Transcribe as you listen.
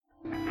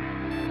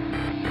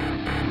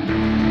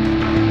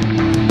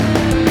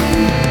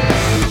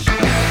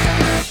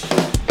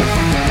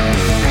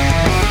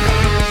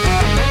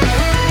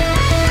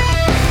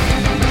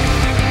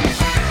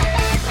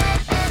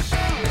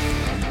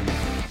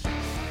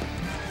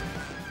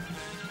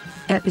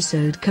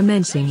Episode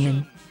commencing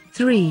in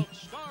 3,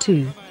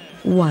 2,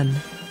 1.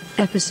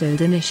 Episode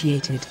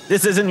initiated.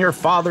 This isn't your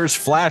father's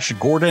Flash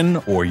Gordon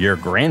or your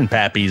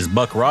grandpappy's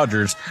Buck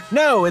Rogers.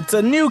 No, it's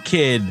a new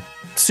kid.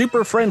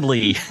 Super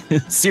friendly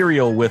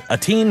serial with a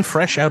teen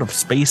fresh out of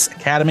Space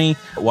Academy.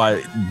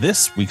 Why,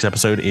 this week's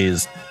episode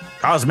is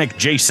Cosmic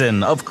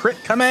Jason of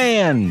Crit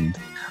Command.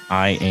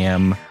 I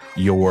am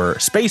your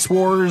Space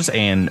Wars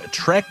and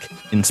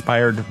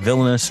Trek-inspired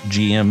villainous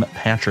GM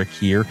Patrick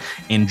here,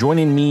 and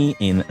joining me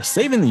in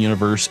saving the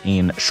universe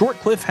in short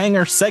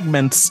cliffhanger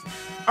segments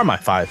are my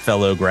 5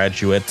 fellow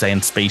graduates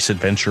and space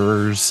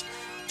adventurers.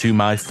 To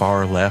my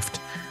far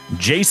left,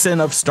 Jason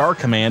of Star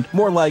Command,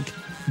 more like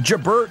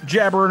Jabert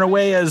jabbering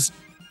away as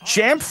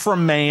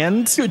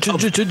Jamframand.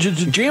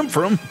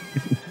 Jamfram.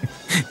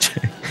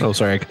 Oh,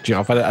 sorry, I cut you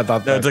off. I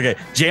thought that's okay.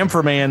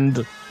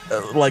 Jamframand,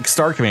 like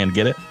Star Command,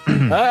 get it?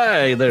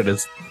 Hey, there it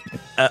is.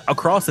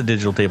 Across the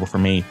digital table for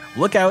me,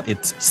 look out,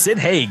 it's Sid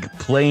Haig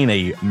playing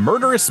a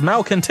murderous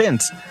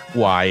malcontent.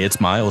 Why,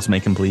 it's Myles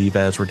making believe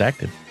as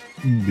redacted.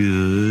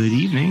 Good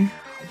evening.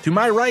 To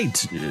my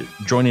right,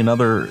 joining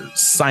other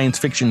science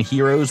fiction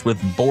heroes with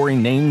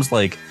boring names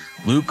like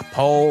Luke,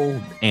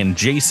 Paul, and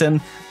Jason.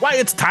 Why,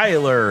 it's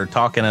Tyler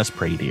talking us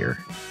Praedir.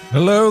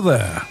 Hello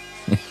there.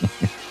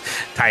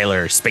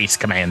 Tyler, Space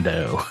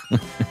Commando.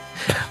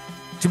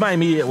 To my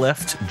immediate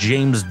left,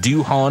 James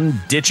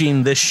Doohan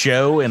ditching this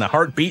show in a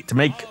heartbeat to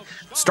make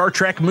Star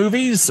Trek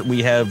movies.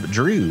 We have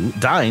Drew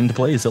dying to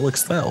play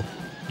Zilix Thel.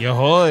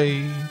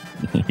 Yahoy.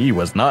 He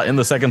was not in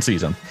the second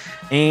season.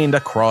 And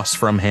across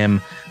from him,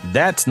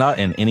 that's not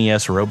an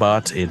NES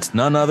robot. It's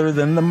none other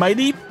than the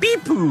mighty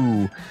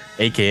Peepoo,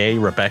 a.k.a.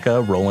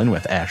 Rebecca rolling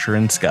with Asher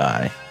and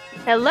Sky.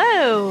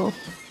 Hello.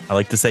 I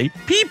like to say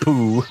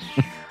Peepoo.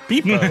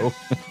 Peepo.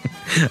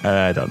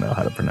 I don't know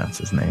how to pronounce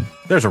his name.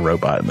 There's a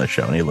robot in the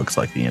show, and he looks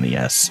like the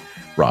NES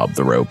Rob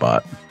the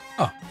Robot.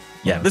 Oh.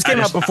 Yeah, this came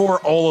out before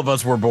all of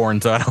us were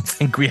born, so I don't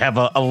think we have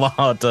a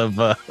lot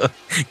of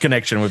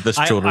connection with this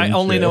children. I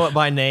only know it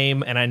by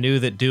name, and I knew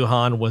that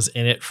Doohan was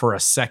in it for a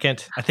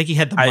second. I think he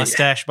had the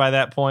mustache by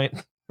that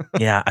point.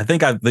 Yeah, I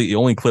think the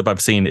only clip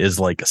I've seen is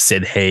like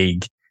Sid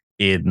Haig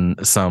in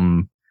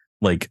some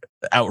like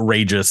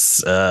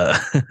outrageous.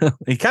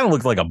 He kind of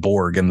looked like a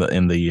Borg in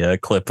the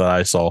clip that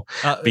I saw,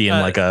 being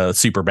like a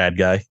super bad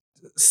guy.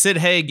 Sid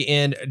Haig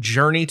in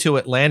Journey to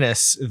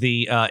Atlantis,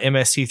 the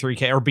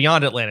MST3K, or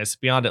Beyond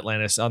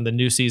Atlantis on the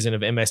new season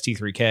of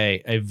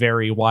MST3K, a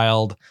very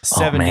wild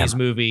 70s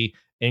movie,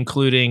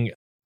 including,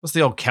 what's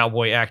the old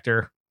cowboy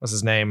actor? What's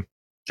his name?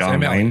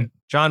 John Wayne.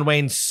 John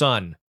Wayne's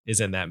son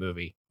is in that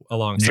movie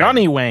alongside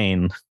Johnny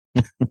Wayne.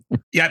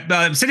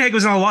 Yeah, Sid Haig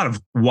was in a lot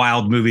of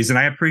wild movies, and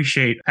I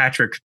appreciate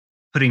Patrick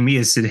putting me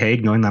as Sid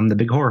Haig, knowing I'm the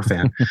big horror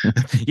fan.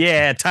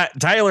 Yeah,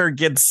 Tyler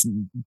gets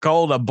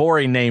called a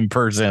boring name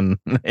person,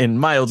 and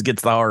Myles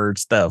gets the horror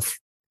stuff.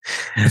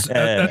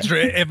 That's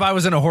true. If I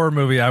was in a horror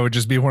movie, I would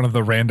just be one of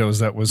the randos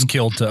that was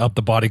killed to up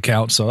the body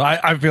count. So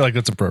I feel like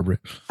that's appropriate.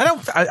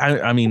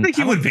 I mean, I think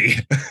he would be.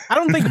 I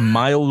don't think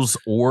Myles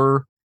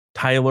or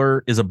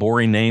Tyler is a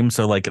boring name.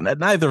 So like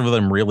neither of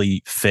them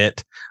really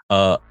fit.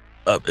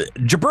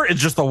 Jabert is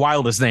just the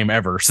wildest name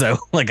ever, so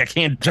like I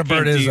can't.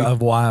 Jabert is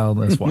of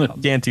wild as well.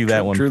 Can't do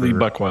that one. Truly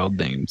buck wild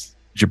names.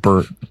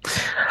 Jabert.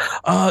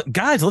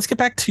 Guys, let's get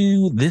back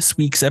to this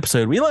week's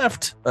episode. We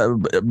left,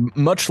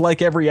 much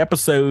like every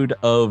episode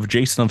of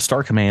Jason of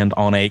Star Command,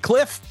 on a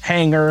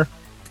cliffhanger.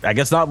 I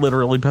guess not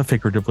literally, but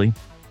figuratively.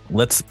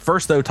 Let's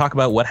first, though, talk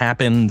about what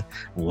happened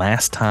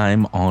last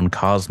time on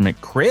Cosmic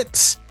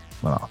Crits.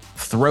 Well,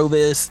 throw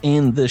this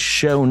in the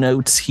show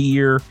notes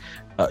here.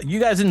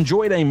 You guys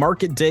enjoyed a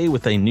market day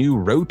with a new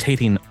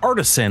rotating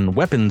artisan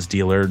weapons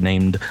dealer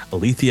named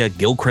Alethea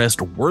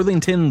Gilchrist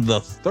Worthington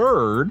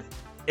III.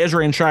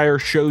 Ezra and Shire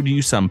showed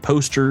you some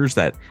posters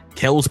that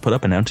Kells put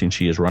up announcing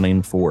she is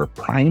running for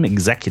prime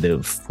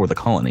executive for the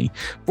colony,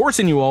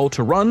 forcing you all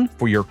to run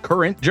for your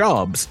current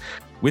jobs,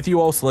 with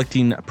you all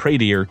selecting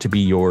Praedir to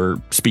be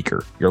your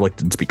speaker, your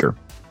elected speaker.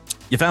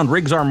 You found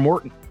Rigsar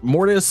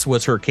Mortis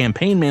was her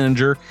campaign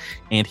manager,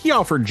 and he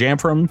offered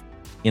Jamfram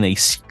in a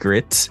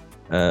secret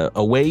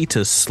a way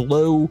to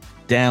slow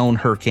down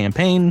her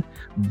campaign.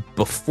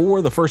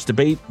 Before the first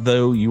debate,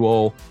 though, you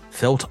all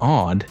felt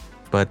odd,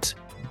 but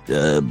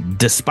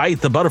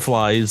despite the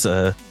butterflies,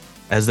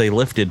 as they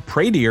lifted,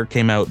 Praedir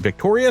came out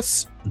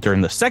victorious.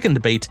 During the second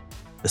debate,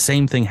 the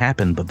same thing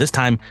happened, but this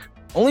time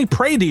only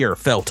Praedir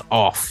felt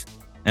off.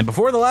 And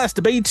before the last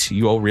debate,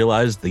 you all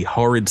realized the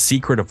horrid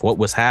secret of what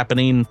was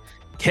happening.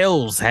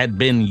 Kells had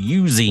been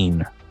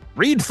using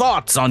read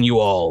thoughts on you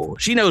all.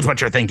 She knows what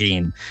you're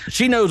thinking.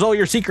 She knows all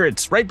your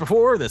secrets right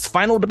before this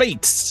final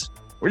debate,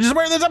 which is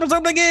where this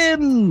episode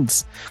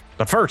begins.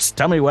 But first,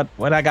 tell me what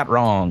I got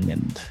wrong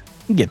and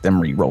get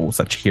them re-rolls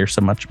that you hear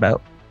so much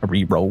about. A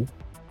re-roll.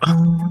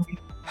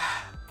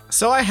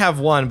 So I have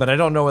one, but I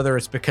don't know whether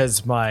it's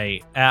because my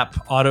app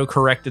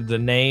auto-corrected the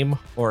name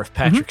or if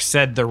Patrick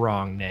said the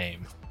wrong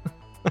name.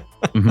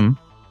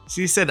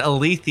 So you said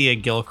Alethea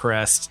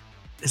Gilchrist.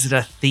 Is it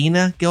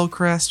Athena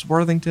Gilchrist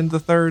Worthington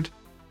III?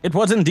 It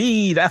was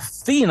indeed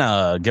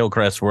Athena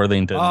Gilchrist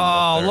Worthington.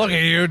 Oh, look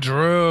at you,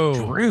 Drew.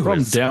 Drew From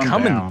is down,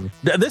 coming down.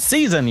 this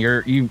season.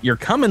 You're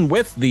coming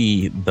with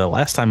the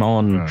last time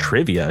on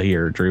trivia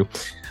here, Drew.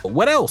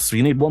 What else?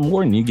 You need one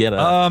more, and you get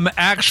a.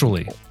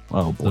 Actually,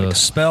 oh boy, the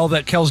spell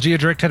that Kells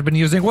Geodrict had been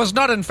using was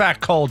not in fact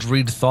called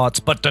Read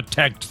Thoughts, but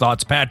Detect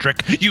Thoughts.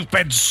 Patrick, you've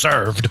been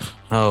served.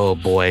 Oh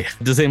boy.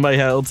 Does anybody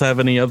else have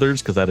any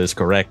others? Because that is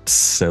correct.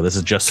 So this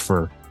is just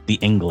for the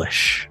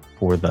English,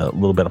 for the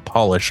little bit of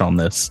polish on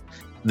this.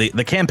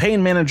 The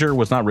campaign manager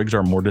was not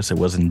Rigzar Mortis. It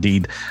was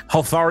indeed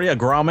Haltharia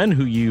Grauman,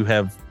 who you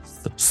have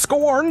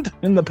scorned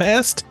in the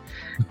past.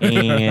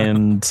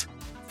 And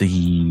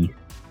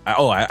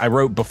I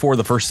wrote before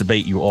the first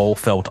debate, you all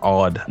felt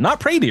odd. Not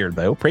Praedir,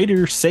 though.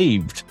 Praedir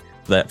saved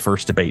that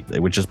first debate,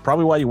 which is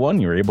probably why you won.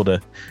 You were able to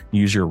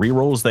use your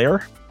rerolls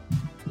there.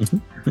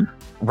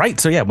 Right.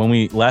 So, yeah, when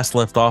we last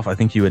left off, I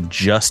think you had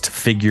just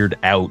figured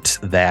out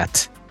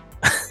that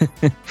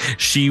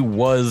she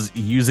was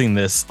using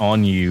this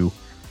on you.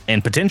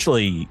 And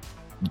potentially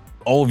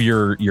all of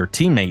your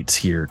teammates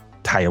here,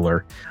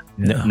 Tyler,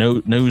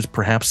 knows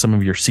perhaps some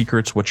of your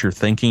secrets, what you're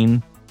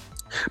thinking.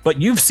 But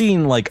you've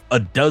seen like a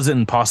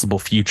dozen possible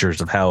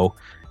futures of how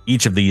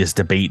each of these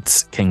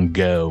debates can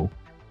go.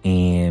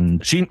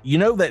 And you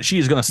know that she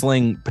is going to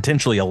sling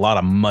potentially a lot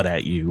of mud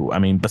at you. I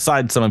mean,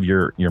 besides some of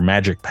your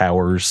magic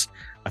powers,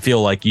 I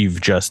feel like you've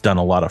just done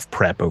a lot of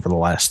prep over the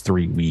last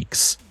 3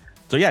 weeks.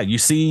 So, yeah, you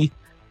see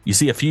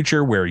a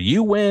future where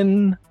you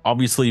win,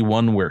 obviously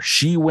one where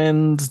she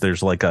wins.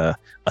 There's like a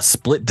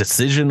split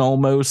decision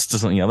almost.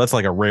 That's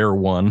like a rare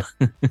one.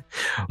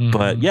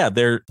 But yeah,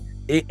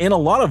 in a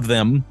lot of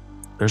them,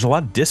 there's a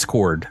lot of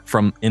discord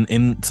from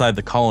inside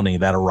the colony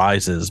that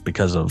arises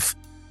because of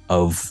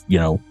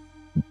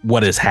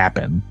what has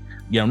happened.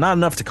 Not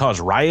enough to cause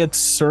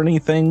riots or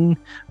anything,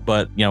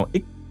 but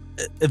it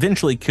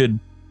eventually could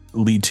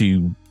lead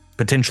to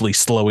potentially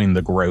slowing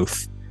the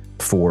growth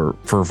for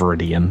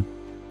Veridian.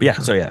 Yeah,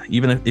 so yeah,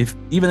 even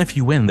if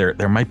you win,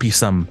 there might be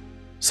some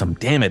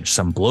damage,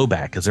 some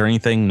blowback. Is there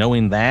anything,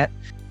 knowing that,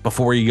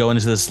 before you go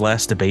into this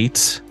last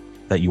debate,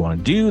 that you want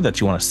to do, that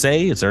you want to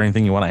say? Is there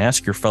anything you want to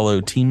ask your fellow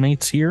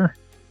teammates here?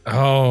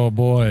 Oh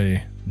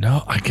boy,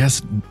 no, I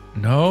guess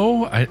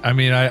no. I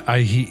mean,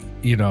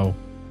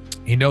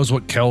 he knows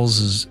what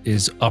Kells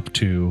is up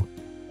to,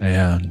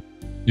 and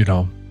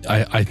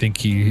I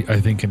think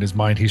in his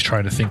mind he's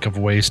trying to think of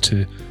ways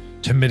to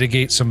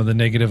mitigate some of the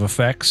negative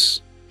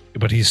effects.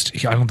 But I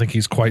don't think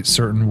he's quite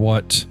certain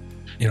what,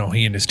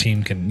 he and his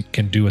team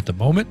can do at the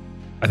moment.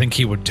 I think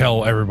he would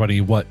tell everybody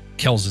what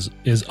Kells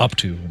is up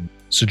to and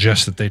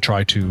suggest that they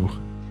try to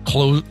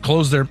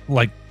close their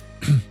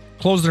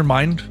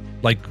mind,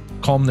 like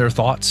calm their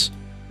thoughts.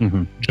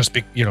 Mm-hmm. Just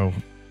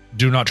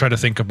do not try to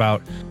think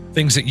about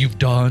things that you've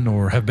done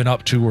or have been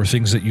up to or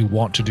things that you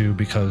want to do,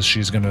 because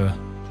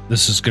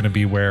this is gonna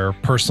be where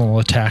personal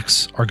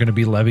attacks are gonna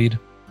be levied.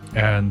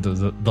 And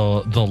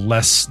the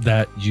less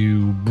that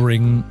you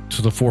bring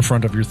to the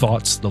forefront of your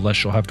thoughts, the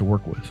less you'll have to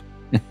work with.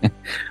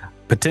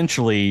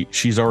 Potentially,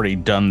 she's already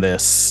done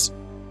this,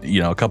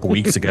 a couple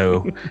weeks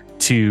ago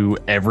to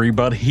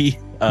everybody.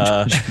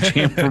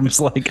 Jamfram's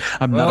like,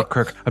 I'm not a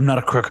crook. I'm not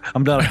a crook.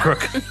 I'm not a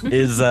crook.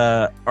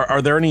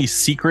 Are there any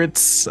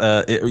secrets?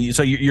 So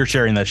you're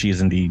sharing that she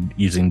is indeed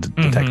using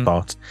detect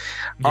thoughts.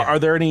 Yeah. Are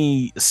there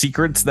any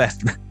secrets that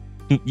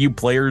you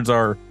players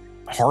are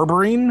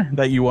harboring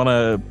that you want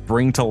to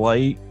bring to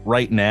light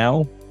right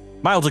now?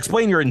 Myles,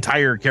 explain your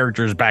entire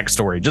character's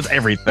backstory, just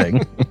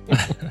everything.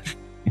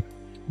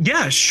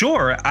 Yeah,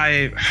 sure.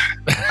 I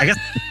guess.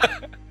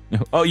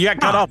 Oh, you got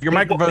cut off. Your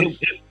microphone.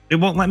 It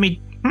won't let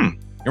me.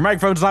 Your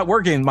microphone's not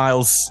working,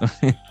 Myles.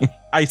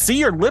 I see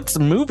your lips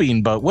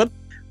moving, but what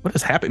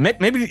is happening?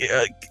 Maybe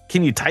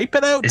can you type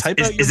it out?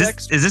 Is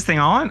this thing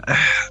on?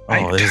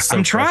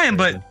 I'm trying,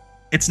 but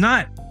it's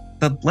not.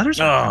 The letters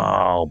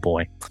are. Oh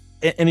boy.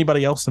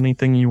 Anybody else?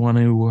 Anything you want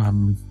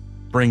to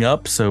bring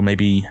up? So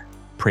maybe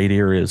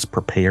Praedir is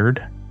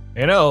prepared.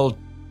 Old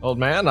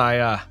man,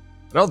 I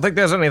don't think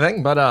there's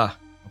anything, but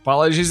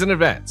apologies in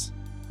advance.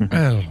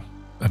 Well,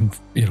 and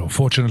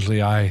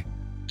fortunately, I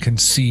can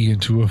see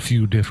into a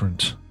few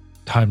different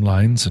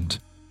timelines, and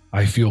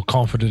I feel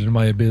confident in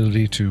my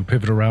ability to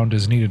pivot around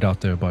as needed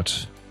out there.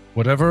 But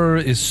whatever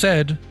is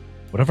said,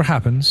 whatever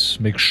happens,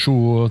 make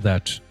sure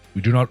that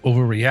we do not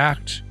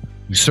overreact.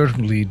 We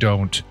certainly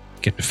don't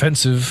get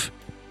defensive.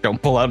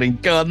 Don't pull out any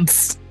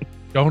guns.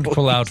 Don't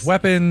pull out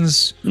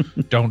weapons.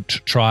 Don't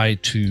try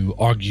to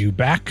argue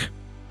back.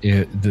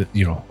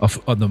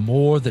 The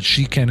more that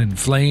she can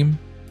inflame,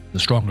 the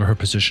stronger her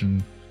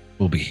position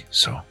will be.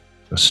 So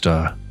just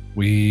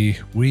we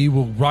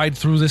will ride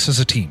through this as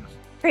a team.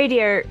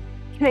 Praedir,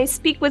 can I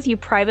speak with you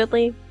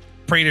privately?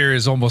 Praedir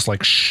is almost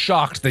like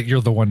shocked that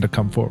you're the one to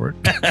come forward.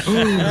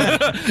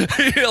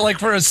 Like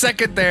for a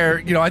second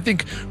there, I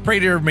think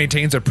Praedir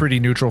maintains a pretty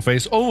neutral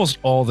face almost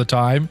all the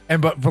time.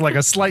 But for like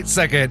a slight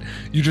second,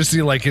 you just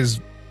see like his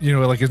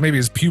maybe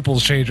his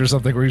pupils change or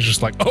something, where he's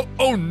just like,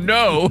 oh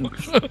no.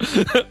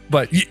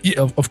 But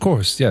of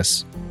course,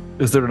 yes.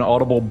 Is there an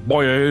audible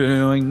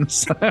boing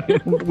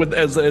sound with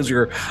as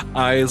your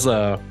eyes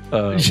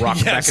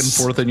rock back and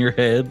forth in your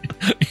head?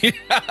 Yeah,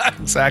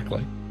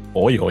 exactly.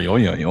 Oi, oi,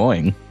 oi, oi,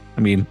 oi. I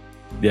mean,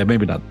 yeah,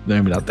 maybe not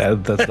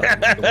that. That's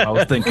not what I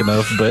was thinking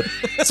of, but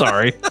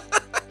sorry.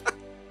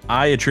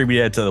 I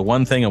attribute it to the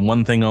one thing and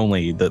one thing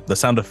only: the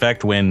sound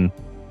effect when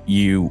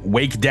you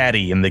wake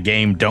daddy in the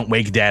game. Don't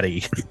wake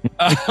daddy.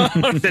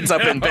 Sits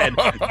up in bed.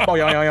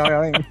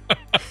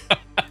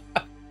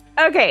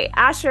 Okay,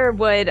 Asher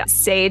would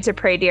say to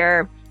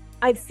Praedir,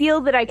 I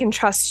feel that I can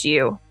trust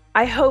you.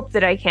 I hope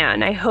that I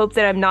can. I hope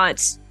that I'm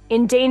not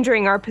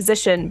endangering our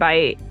position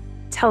by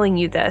telling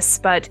you this,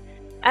 but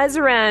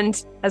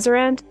Ezerand,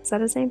 is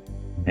that his name?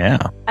 Yeah.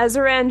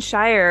 Ezerand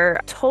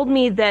Shire told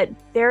me that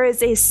there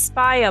is a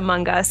spy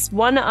among us.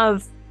 One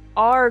of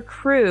our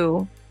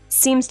crew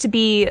seems to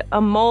be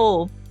a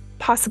mole,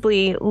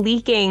 possibly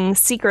leaking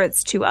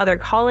secrets to other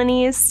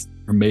colonies.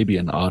 Or maybe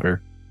an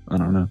otter. I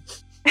don't know.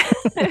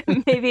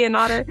 Maybe an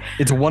otter.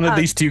 It's one of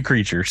these two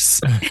creatures.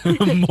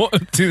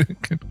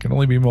 Can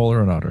only be mole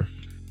or an otter.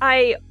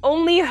 I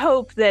only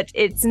hope that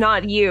it's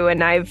not you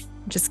and I've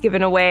just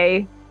given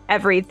away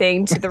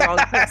everything to the wrong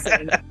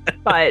person.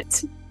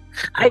 But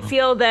I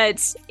feel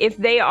that if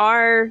they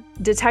are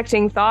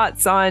detecting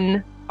thoughts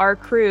on our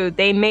crew,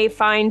 they may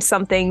find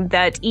something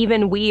that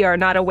even we are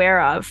not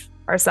aware of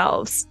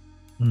ourselves.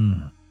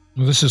 Well,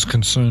 this is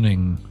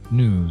concerning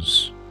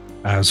news.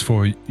 As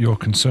for your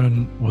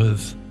concern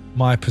with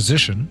my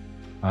position,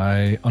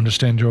 I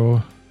understand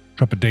your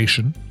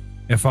trepidation.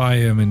 If I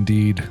am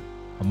indeed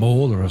a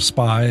mole or a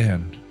spy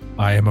and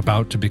I am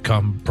about to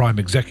become prime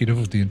executive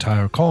of the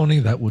entire colony,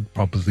 that would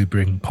probably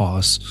bring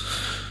pause.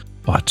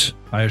 But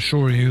I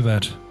assure you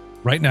that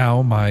right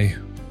now my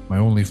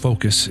only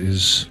focus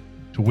is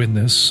to win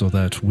this so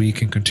that we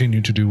can continue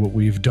to do what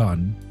we've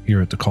done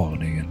here at the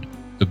colony. And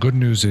the good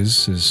news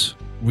is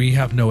we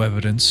have no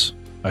evidence.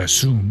 I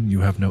assume you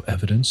have no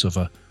evidence of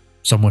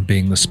someone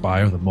being the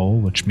spy or the mole,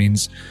 which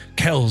means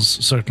Kells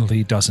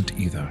certainly doesn't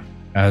either.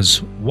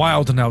 As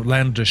wild and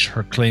outlandish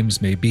her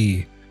claims may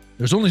be,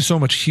 there's only so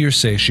much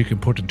hearsay she can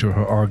put into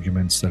her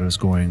arguments that is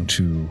going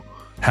to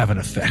have an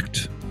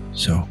effect.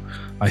 So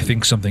I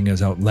think something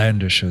as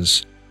outlandish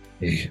as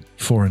a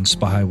foreign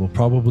spy will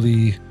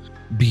probably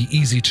be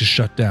easy to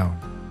shut down.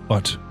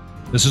 But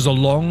this is a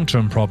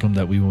long-term problem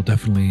that we will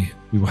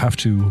have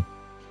to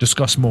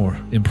discuss more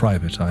in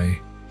private.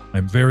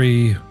 I'm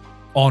very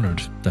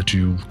honored that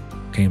you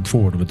came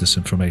forward with this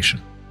information.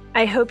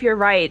 I hope you're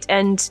right,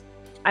 and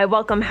I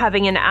welcome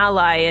having an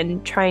ally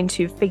and trying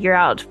to figure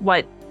out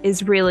what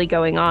is really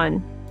going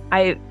on.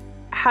 I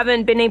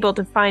haven't been able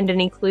to find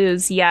any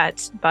clues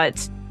yet,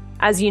 but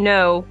as you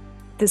know,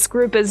 this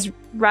group is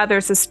rather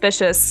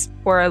suspicious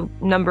for a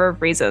number of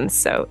reasons,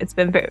 so it's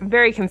been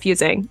very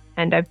confusing,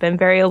 and I've been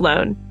very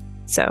alone.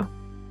 So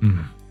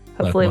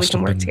hopefully we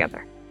can work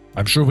together.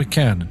 I'm sure we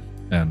can,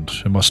 and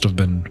it must have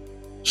been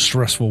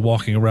stressful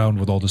walking around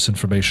with all this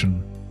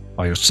information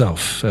by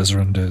yourself.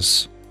 Ezerand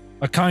is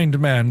a kind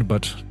man,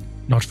 but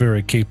not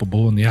very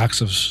capable in the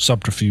acts of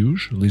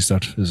subterfuge. At least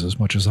that is as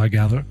much as I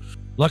gather.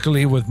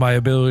 Luckily, with my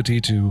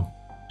ability to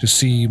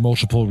see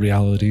multiple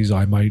realities,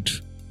 I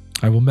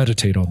will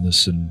meditate on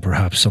this and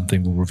perhaps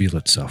something will reveal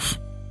itself.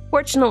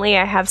 Fortunately,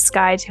 I have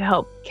Sky to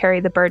help carry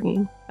the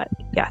burden, but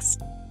yes.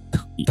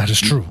 That is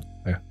true.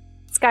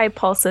 Sky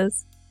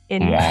pulses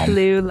in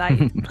blue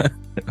light.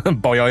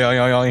 Oh,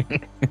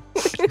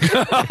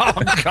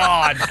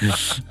 God.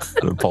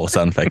 Pulse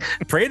sound effect.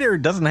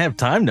 Praedir doesn't have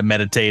time to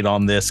meditate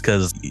on this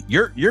because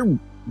you're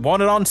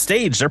wanted on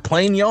stage. They're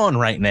playing you on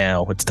right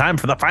now. It's time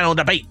for the final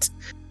debate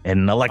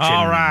in election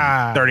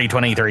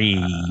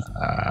 3023.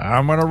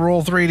 I'm going to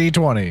roll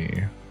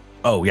 3d20.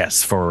 Oh,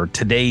 yes. For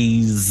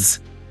today's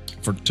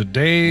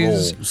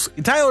rolls.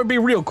 Tyler would be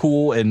real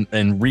cool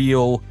and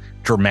real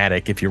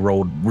dramatic if you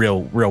rolled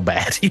real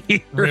bad.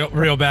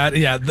 real bad.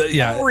 Yeah.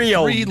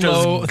 Real three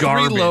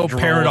low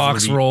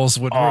paradox rolls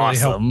would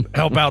awesome. Really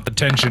help out the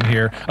tension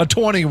here. A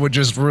 20 would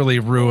just really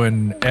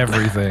ruin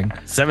everything.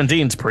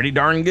 17's pretty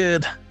darn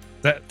good.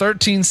 That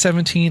 13,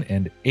 17,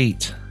 and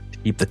 8.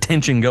 Keep the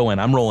tension going.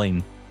 I'm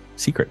rolling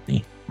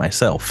secretly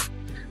myself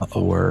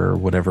or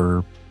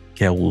whatever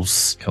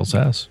Kells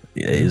has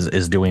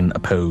is doing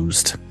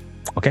opposed.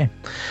 Okay.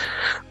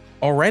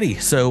 Alrighty,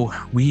 so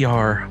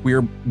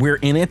we're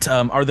in it.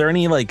 Are there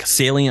any like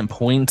salient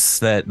points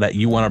that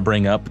you want to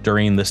bring up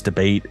during this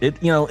debate?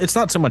 It's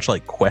not so much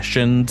like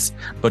questions,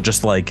 but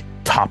just like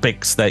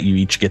topics that you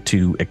each get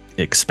to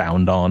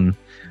expound on.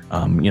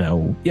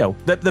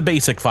 The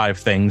basic 5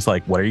 things,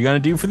 like what are you going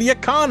to do for the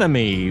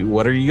economy?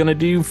 What are you going to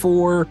do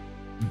for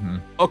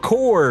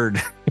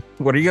Accord?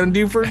 What are you going to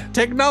do for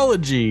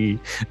technology?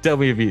 Tell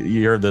me if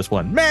you heard this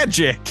one.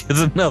 Magic is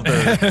another.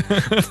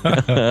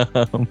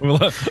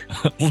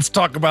 Let's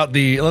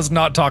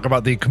not talk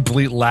about the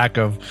complete lack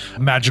of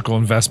magical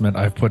investment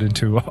I've put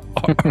into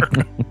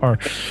our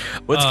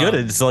What's good?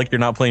 It's like you're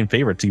not playing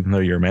favorites, even though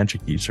you're a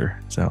magic user.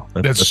 So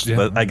I got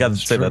to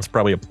say that's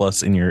probably a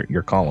plus in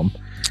your column.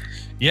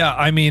 Yeah,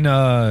 I mean,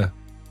 I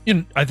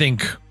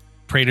think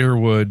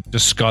Praedir would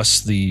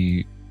discuss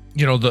the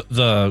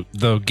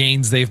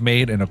gains they've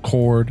made in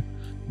Accord,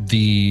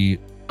 the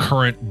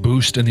current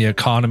boost in the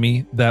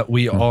economy that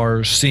we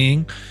are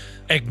seeing,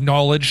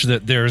 acknowledge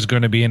that there's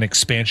going to be an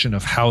expansion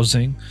of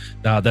housing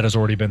that has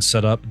already been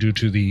set up due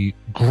to the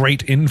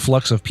great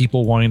influx of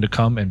people wanting to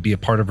come and be a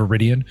part of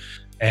Veridian,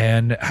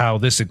 and how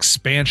this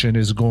expansion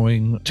is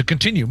going to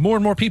continue. More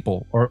and more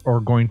people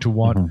are going to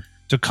want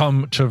to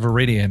come to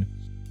Veridian,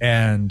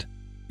 and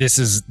this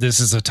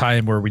is a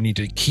time where we need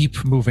to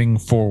keep moving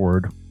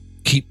forward,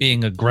 keep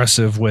being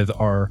aggressive with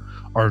our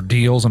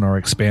deals and our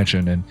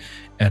expansion,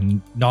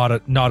 and not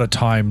a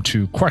time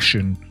to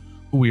question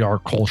who we are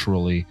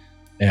culturally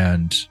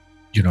and,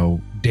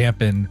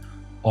 dampen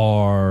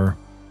our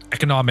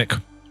economic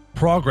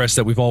progress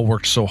that we've all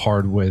worked so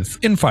hard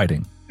with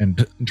infighting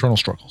and internal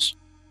struggles.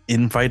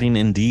 Infighting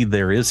indeed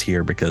there is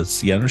here, because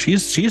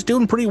she's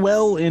doing pretty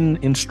well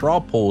in straw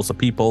polls of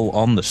people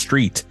on the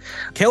street.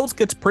 Kells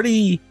gets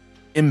pretty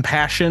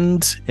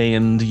impassioned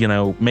and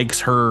makes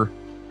her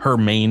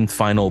main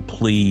final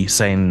plea,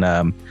 saying,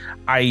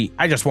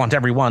 I just want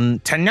everyone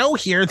to know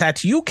here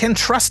that you can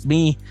trust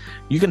me,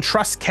 you can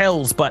trust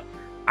Kells, but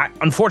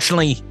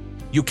unfortunately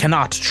you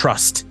cannot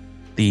trust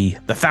the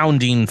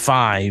founding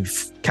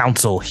 5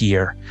 council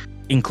here,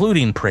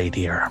 including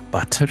Praedir.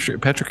 But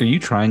Patrick, are you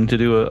trying to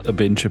do a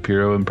Ben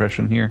Shapiro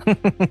impression here?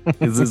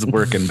 This is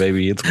working,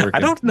 baby. It's working. I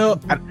don't know.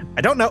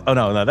 I don't know. Oh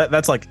no,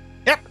 that's like,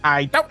 yep,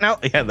 I don't know.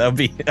 Yeah, that would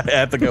be, I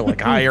have to go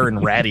like higher and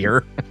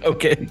rattier.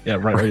 Okay. Yeah,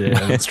 right.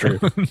 Yeah, that's true.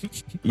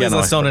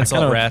 Let's don't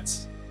insult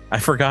rats. I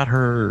forgot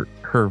her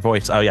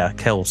voice. Oh yeah,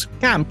 Kells.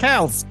 Come,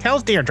 Kells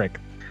Deirdre.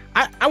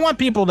 I want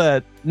people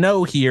to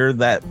know here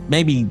that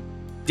maybe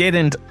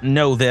didn't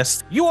know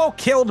this. You all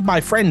killed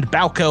my friend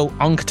Balco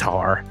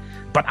Unktar,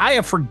 but I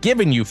have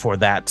forgiven you for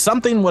that.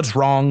 Something was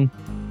wrong.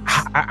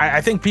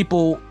 I think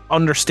people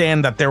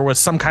understand that there was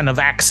some kind of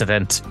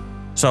accident.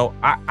 So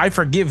I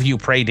forgive you,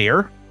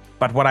 Praedir.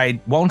 But what I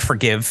won't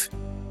forgive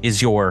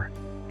is your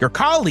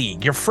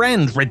colleague, your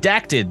friend,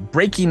 Redacted,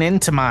 breaking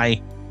into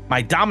my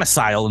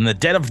domicile in the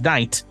dead of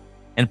night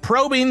and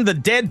probing the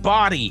dead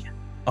body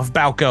of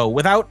Balco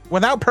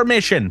without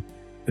permission.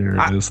 There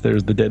it is.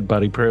 There's the dead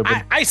body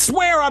probing. I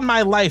swear on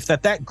my life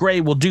that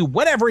Gray will do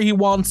whatever he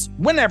wants,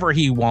 whenever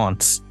he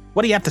wants.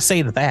 What do you have to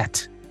say to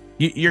that?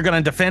 You're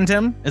going to defend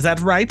him? Is that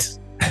right?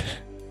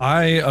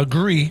 I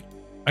agree.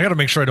 I got to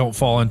make sure I don't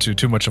fall into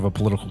too much of a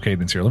political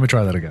cadence here. Let me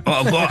try that again.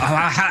 Well,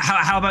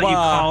 how about you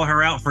call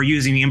her out for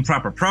using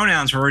improper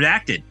pronouns for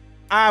Redacted?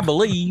 I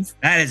believe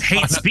that is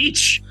hate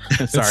speech.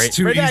 Sorry, it's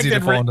too easy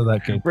to fall into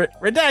that game.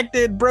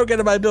 Redacted broke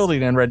into my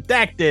building, and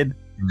Redacted.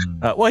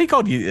 He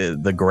called you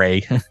the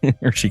Gray,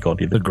 or she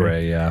called you the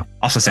Gray. Yeah.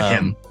 Also said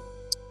him.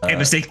 A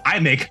mistake I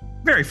make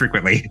very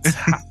frequently.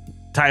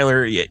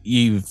 Tyler,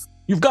 you've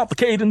got the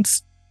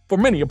cadence for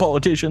many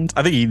politicians.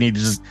 I think you need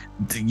to just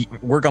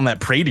work on that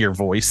Praedir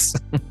voice.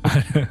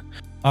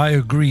 I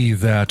agree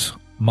that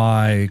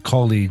my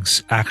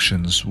colleagues'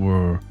 actions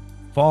were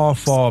far,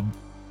 far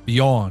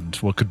beyond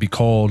what could be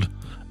called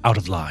out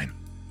of line.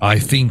 I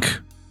think,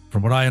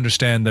 from what I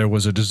understand, there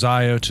was a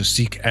desire to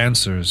seek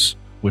answers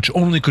which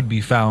only could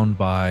be found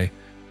by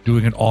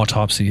doing an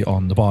autopsy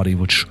on the body,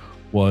 which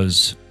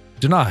was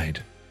denied.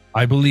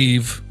 I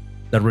believe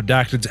that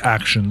Redacted's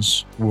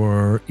actions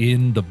were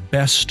in the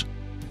best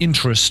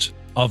interest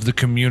of the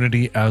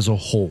community as a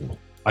whole.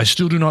 I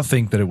still do not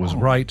think that it was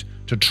right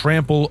to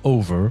trample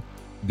over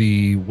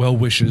the well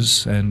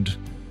wishes and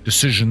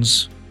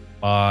decisions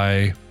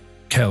by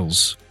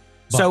Kells.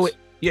 So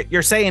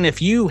you're saying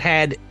if you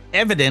had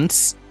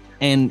evidence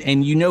and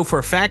for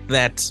a fact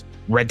that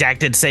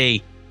Redacted,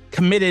 say,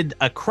 committed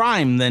a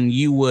crime, then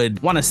you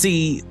would want to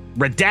see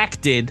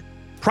Redacted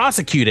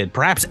prosecuted,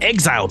 perhaps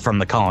exiled from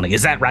the colony.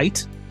 Is that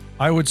right?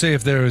 I would say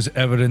if there is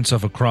evidence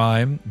of a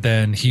crime,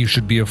 then he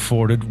should be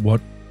afforded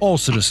what all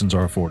citizens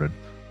are afforded,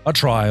 a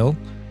trial,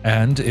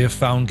 and if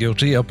found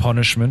guilty, a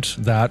punishment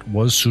that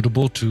was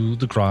suitable to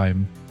the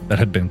crime that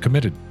had been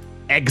committed.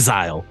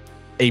 Exile.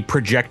 A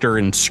projector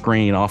and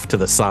screen off to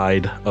the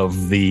side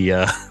of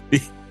the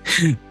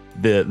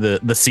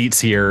seats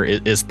here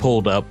is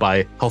pulled up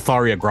by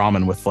Heltharia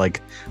Gromman with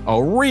like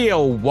a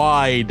real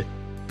wide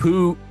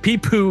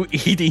pee-poo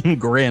eating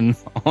grin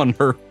on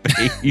her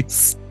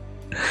face.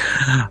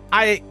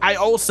 I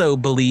also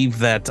believe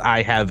that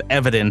I have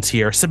evidence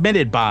here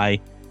submitted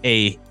by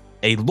a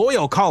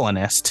loyal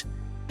colonist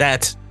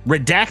that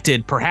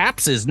Redacted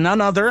perhaps is none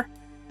other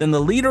than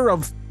the leader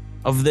of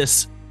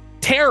this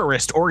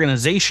terrorist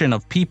organization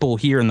of people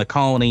here in the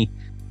colony.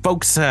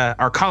 Folks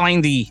are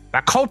calling the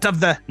cult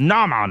of the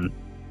Naman.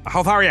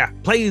 Heltharia,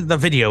 play the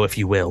video if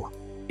you will.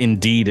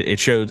 Indeed, it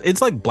shows,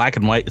 it's like black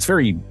and white. It's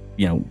very,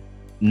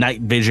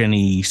 night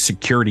vision-y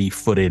security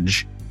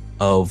footage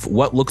of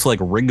what looks like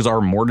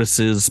Rigsar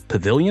Mortis's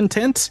pavilion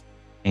tent.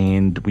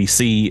 And we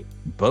see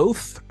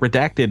both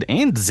Redacted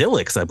and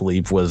Zilix, I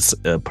believe, was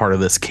part of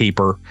this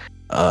caper,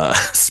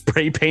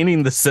 spray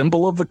painting the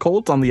symbol of the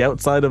cult on the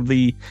outside of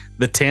the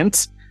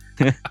tent.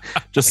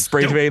 Just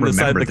spray paint the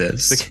side.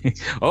 This.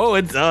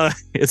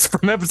 It's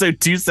from episode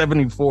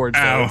 274.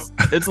 So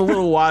it's a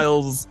little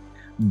whiles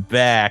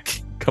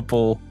back.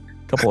 Couple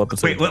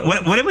episodes. Wait,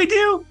 what did we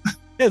do?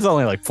 It's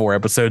only like 4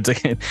 episodes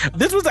again.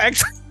 This was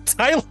actually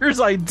Tyler's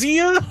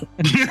idea.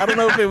 I don't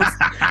know if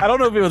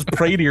it was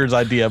Praedir's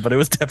idea, but it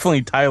was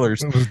definitely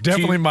Tyler's. It was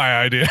definitely my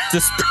idea.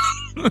 Just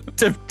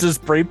to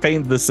spray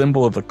paint the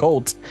symbol of the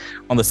cult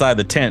on the side of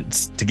the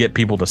tents to get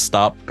people to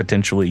stop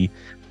potentially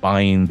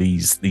buying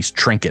these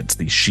trinkets,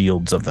 these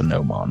shields of the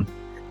Gnomon.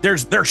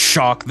 There's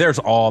shock, there's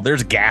awe,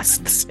 there's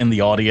gasps in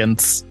the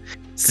audience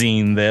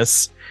seeing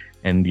this.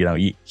 And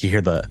you hear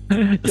the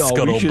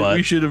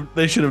scuttlebutt.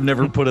 They should have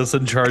never put us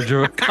in charge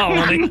of a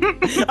colony.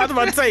 I was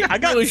about to say, I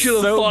got we should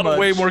have thought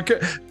way more.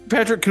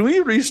 Patrick, can we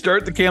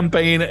restart the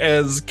campaign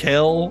as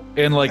Kel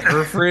and like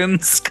her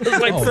friends?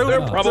 Because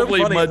they're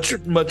probably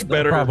much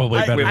better.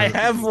 Probably better. I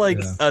have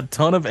a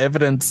ton of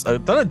evidence, a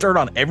ton of dirt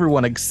on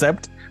everyone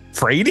except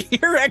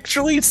Praedir,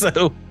 actually.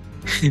 So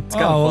it's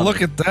kind of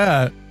look at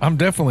that! I'm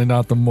definitely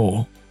not the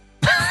mole.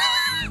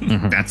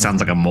 That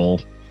sounds like a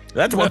mole.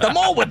 That's what the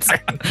mole would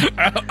say.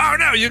 Oh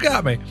no, you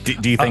got me.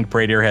 Do you think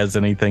Praedir has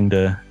anything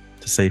to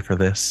say for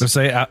this? To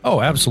say,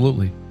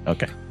 absolutely.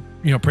 Okay.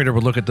 Praedir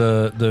would look at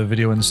the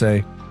video and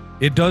say,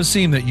 "It does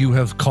seem that you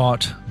have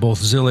caught both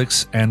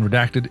Zilix and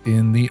Redacted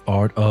in the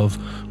art of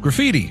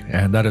graffiti,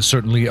 and that is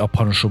certainly a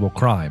punishable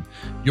crime.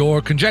 Your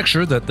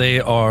conjecture that they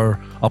are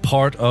a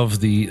part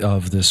of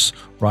this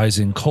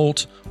rising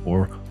cult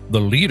or the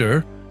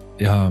leader,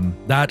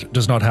 that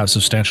does not have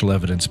substantial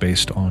evidence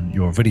based on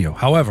your video.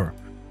 However,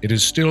 it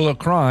is still a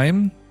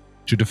crime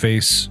to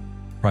deface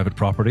private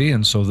property,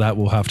 and so that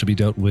will have to be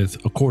dealt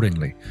with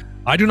accordingly.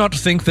 I do not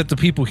think that the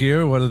people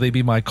here, whether they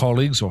be my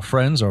colleagues or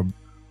friends, are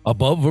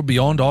above or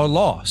beyond our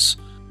laws.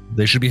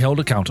 They should be held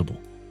accountable,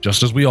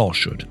 just as we all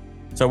should."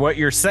 So what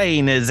you're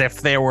saying is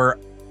if there were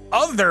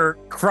other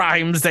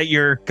crimes that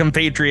your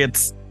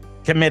compatriots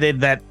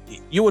committed, that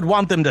you would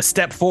want them to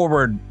step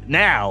forward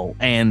now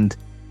and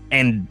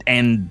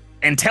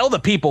tell the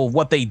people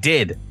what they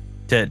did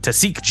to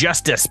seek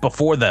justice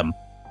before them.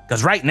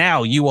 Because right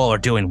now, you all are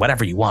doing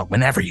whatever you want,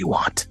 whenever you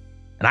want.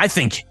 And I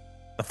think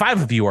the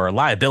 5 of you are a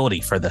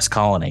liability for this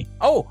colony.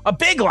 Oh, a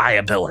big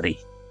liability.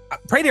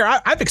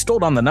 Praedir, I've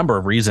extolled on the number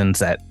of reasons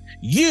that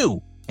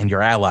you and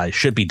your allies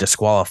should be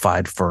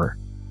disqualified for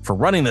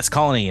running this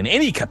colony in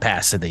any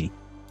capacity.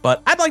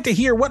 But I'd like to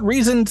hear what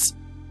reasons,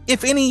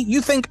 if any,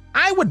 you think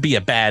I would be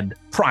a bad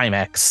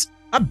Primex,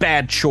 a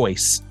bad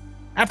choice.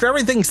 After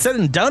everything's said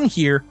and done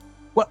here,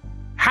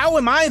 how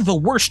am I the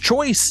worst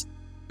choice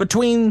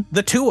between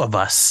the 2 of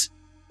us,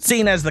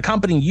 seeing as the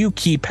company you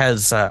keep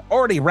has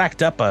already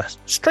racked up a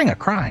string of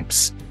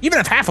crimes, even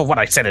if half of what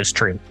I said is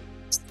true?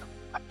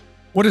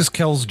 What is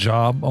Kel's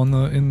job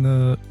in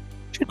the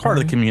part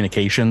of the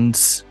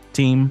communications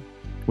team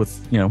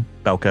with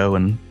Belko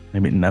and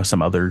maybe now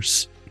some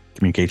others,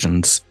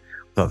 communications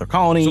with other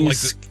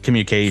colonies,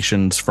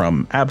 communications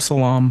from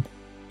Absalom.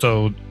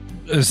 So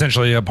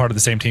essentially a part of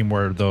the same team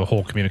where the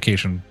whole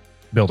communication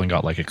building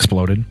got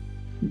exploded.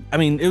 I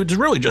mean, it was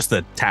really just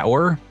the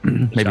tower,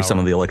 maybe some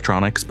of the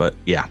electronics, but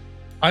yeah.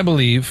 I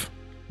believe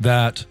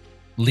that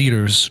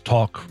leaders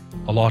talk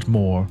a lot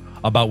more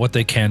about what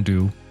they can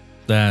do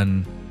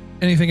than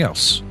anything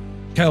else.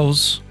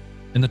 Kells,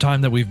 in the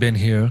time that we've been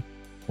here,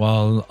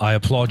 while I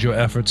applaud your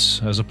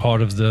efforts as a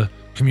part of the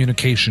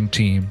communication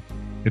team,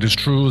 it is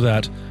true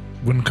that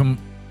in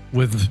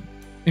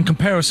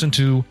comparison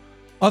to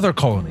other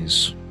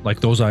colonies, like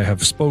those I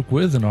have spoke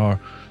with in our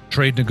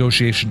trade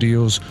negotiation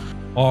deals,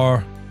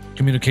 our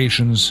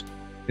communications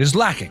is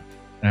lacking,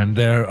 and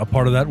a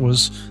part of that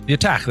was the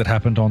attack that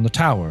happened on the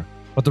tower,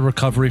 but the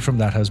recovery from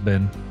that has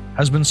been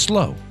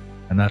slow,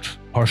 and that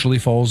partially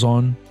falls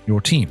on your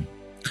team.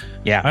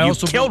 Yeah, I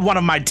also killed one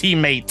of my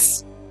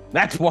teammates.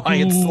 That's why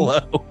it's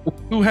slow.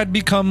 Who had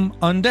become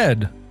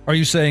undead. Are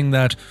you saying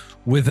that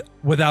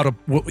without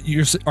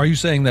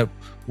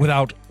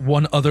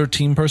one other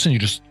team person you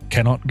just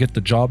cannot get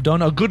the job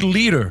done? A good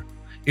leader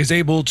is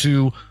able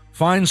to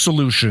find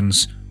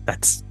solutions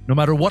no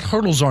matter what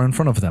hurdles are in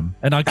front of them.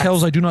 And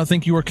Kells, I do not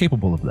think you are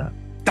capable of that.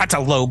 That's a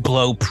low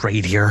blow,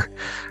 Praedir.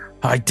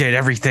 I did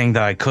everything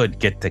that I could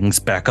get things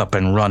back up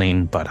and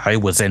running, but I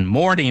was in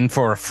mourning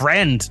for a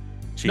friend.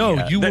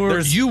 You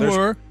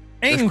were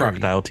angry.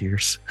 Crocodile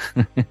tears.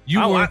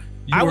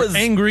 I was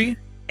angry.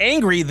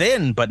 Angry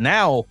then, but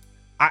now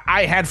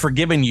I had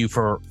forgiven you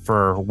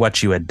for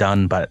what you had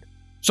done, but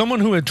someone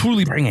who had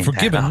truly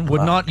forgiven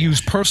would not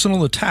use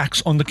personal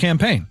attacks on the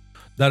campaign.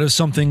 That is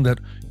something that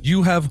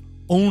you have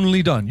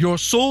only done. Your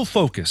sole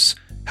focus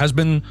has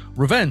been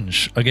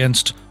revenge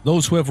against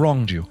those who have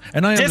wronged you.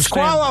 And I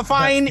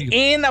disqualifying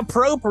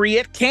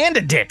inappropriate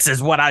candidates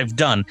is what I've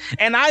done.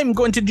 And I'm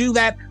going to do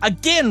that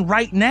again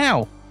right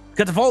now.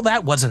 Because if all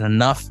that wasn't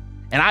enough,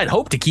 and I'd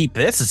hope to keep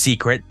this a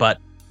secret, but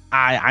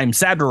I'm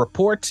sad to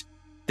report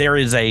there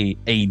is a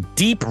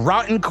deep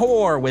rotten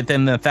core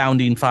within the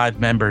founding 5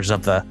 members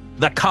of the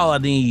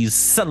colony's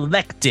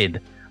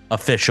selected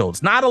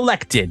officials, not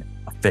elected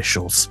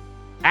officials.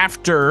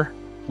 After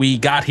we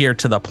got here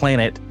to the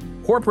planet,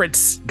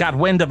 corporates got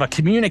wind of a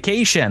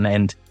communication,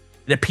 and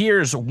it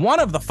appears one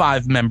of the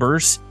 5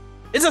 members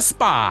is a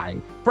spy,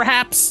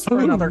 perhaps for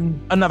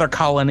another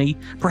colony,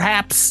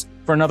 perhaps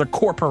for another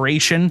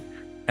corporation.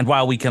 And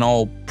while we can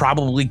all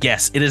probably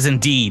guess, it is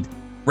indeed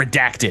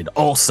Redacted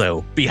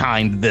also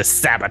behind this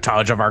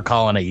sabotage of our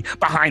colony,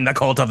 behind the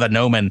cult of the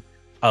Nomen.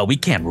 We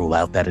can't rule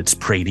out that it's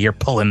Praedir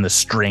pulling the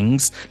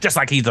strings, just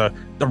like he's the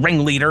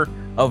ringleader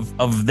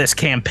of this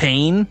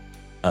campaign.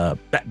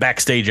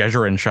 Backstage,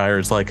 Ezra and Shire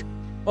is like,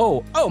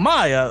 oh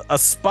my, a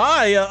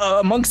spy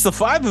amongst the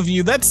 5 of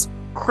you. That's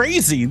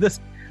crazy. This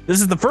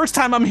is the first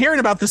time I'm hearing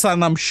about this,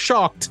 and I'm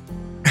shocked.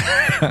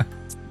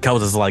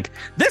 Kells is like,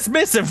 this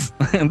missive,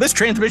 this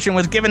transmission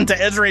was given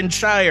to Ezra and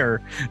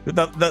Shire,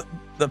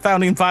 the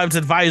Founding Five's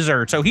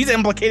advisor, so he's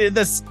implicated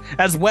this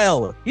as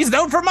well. He's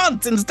known for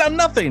months and has done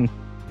nothing.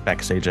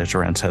 Backstage,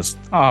 Ezra says,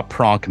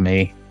 pronk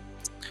me.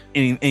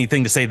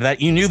 Anything to say to that?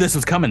 You knew this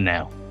was coming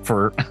now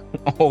for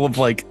all of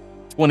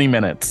 20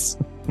 minutes.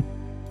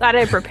 Glad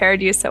I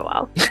prepared you so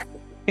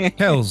well.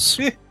 Kells,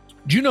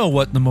 do you know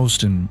what the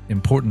most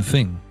important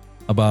thing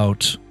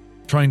about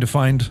trying to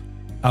find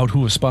out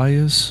who a spy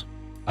is?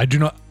 I do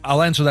not.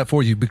 I'll answer that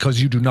for you because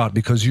you do not,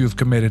 because you have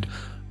committed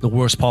the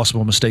worst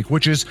possible mistake,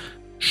 which is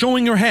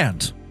showing your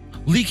hand,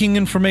 leaking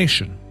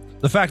information.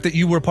 The fact that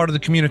you were part of the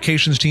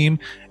communications team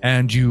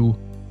and you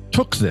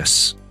took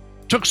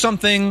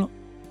something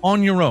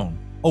on your own,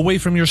 away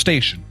from your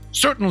station,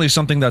 certainly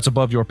something that's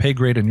above your pay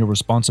grade and your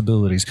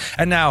responsibilities,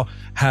 and now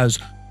has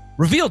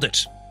revealed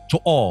it to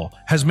all,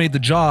 has made the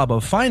job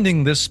of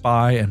finding this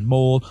spy and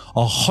mole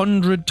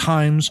 100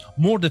 times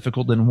more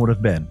difficult than it would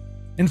have been.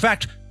 In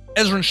fact,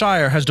 Ezra and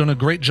Shire has done a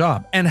great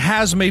job and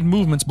has made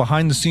movements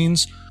behind the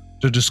scenes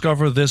to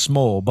discover this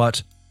mole,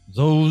 but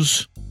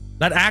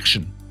that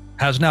action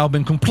has now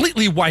been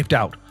completely wiped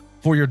out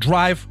for your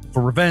drive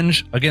for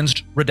revenge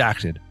against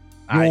Redacted.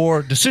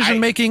 Your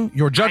decision-making,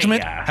 your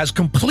judgment has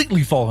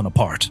completely fallen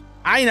apart.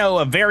 I know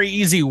a very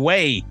easy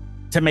way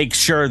to make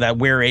sure that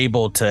we're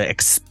able to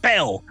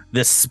expel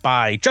this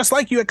spy, just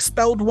like you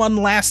expelled one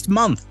last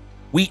month.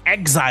 We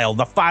exile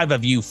the 5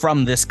 of you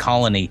from this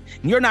colony,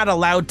 and you're not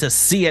allowed to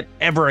see it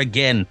ever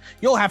again.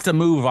 You'll have to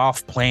move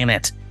off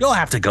planet. You'll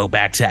have to go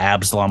back to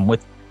Absalom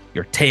with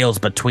your tails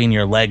between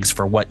your legs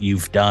for what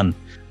you've done.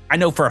 I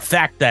know for a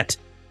fact that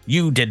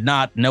you did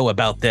not know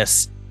about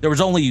this. There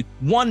was only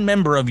one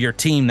member of your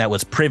team that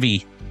was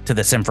privy to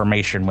this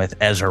information with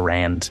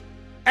Ezrand.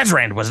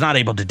 Ezrand was not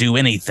able to do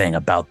anything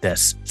about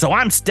this, so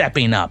I'm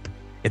stepping up.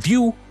 If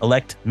you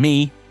elect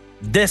me,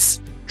 this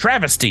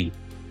travesty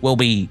will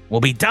be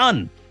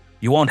done.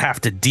 You won't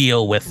have to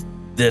deal with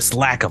this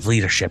lack of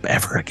leadership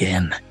ever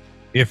again.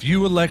 If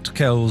you elect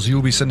Kells,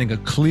 you'll be sending a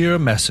clear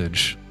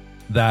message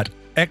that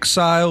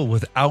exile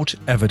without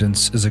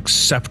evidence is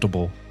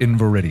acceptable in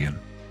Veridian.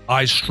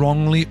 I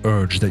strongly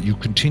urge that you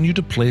continue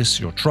to place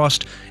your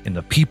trust in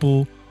the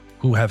people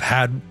who have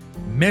had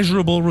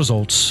measurable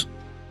results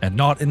and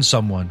not in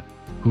someone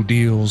who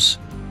deals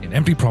in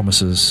empty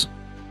promises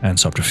and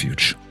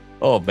subterfuge.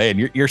 Oh man,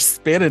 your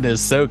spinning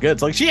is so good.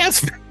 It's like she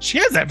has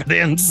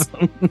evidence.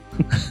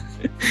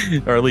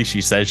 Or at least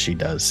she says she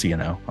does,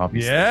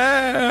 obviously.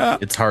 Yeah.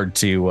 It's hard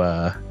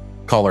to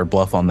call her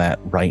bluff on that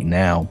right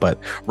now, but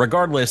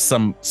regardless,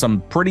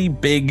 some pretty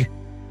big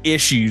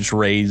issues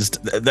raised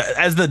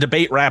as the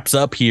debate wraps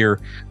up here.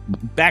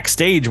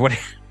 Backstage, what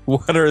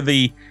are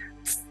the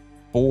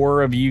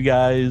 4 of you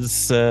guys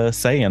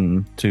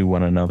saying to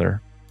one another?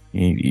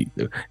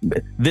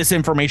 This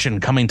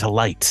information coming to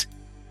light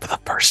for the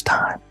first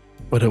time.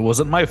 But it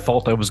wasn't my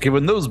fault. I was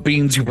given those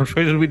beans. You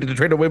persuaded me to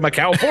trade away my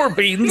cow for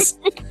beans.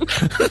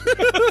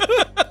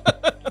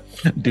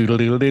 Doodle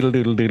doodle doodle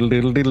doodle doodle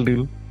doodle doodle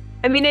doodle.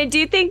 I mean, I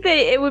do think that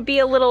it would be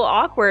a little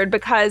awkward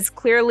because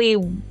clearly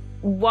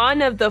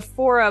one of the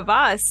 4 of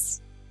us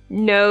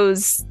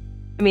knows.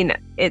 I mean,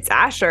 it's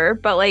Asher,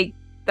 but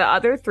the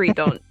other 3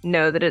 don't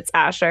know that it's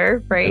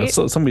Asher, right?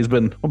 So somebody's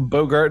been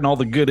bogarting all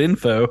the good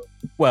info.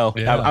 Well,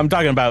 yeah. I'm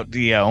talking about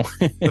the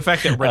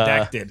fact that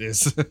Redacted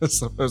is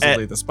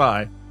supposedly the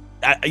spy.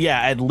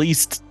 At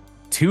least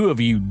 2 of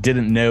you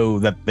didn't know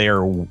that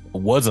there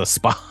was a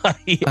spy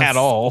at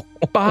all.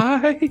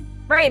 Spy?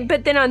 Right,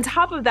 but then on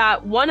top of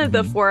that, one of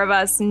the 4 of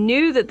us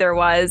knew that there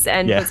was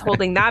and was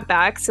holding that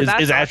back. So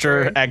is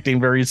Asher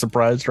acting very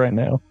surprised right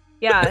now?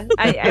 Yeah,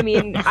 I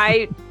mean,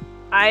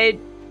 I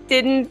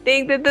didn't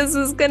think that this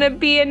was going to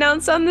be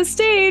announced on the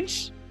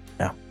stage.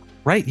 No.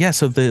 Right, yeah,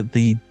 so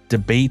the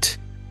debate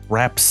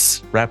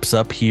wraps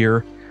up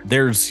here.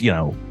 There's,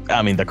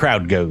 the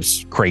crowd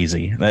goes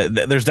crazy.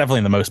 There's definitely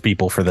the most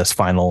people for this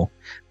final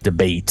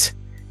debate.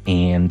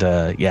 And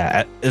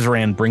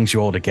Ezrand brings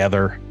you all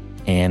together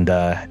and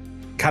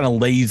kind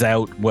of lays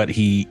out what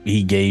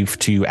he gave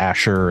to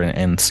Asher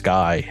and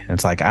Sky. And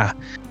it's like,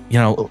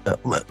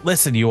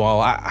 listen, you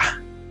all,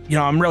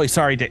 I'm really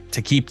sorry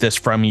to keep this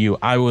from you.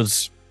 I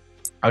was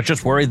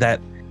just worried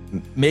that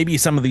maybe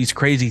some of these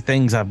crazy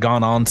things have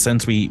gone on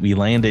since we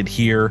landed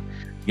here.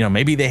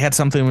 Maybe they had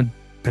something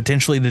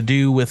potentially to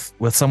do with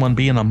someone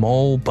being a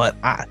mole, but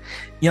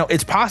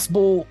it's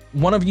possible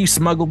one of you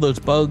smuggled those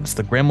bugs,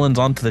 the gremlins,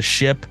 onto the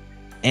ship.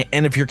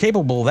 And if you're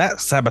capable of that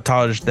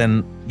sabotage,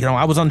 then,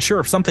 I was unsure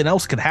if something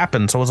else could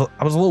happen. So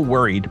I was a little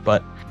worried,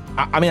 but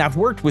I've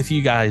worked with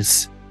you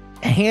guys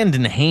hand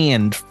in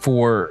hand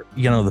for,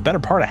 the better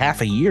part of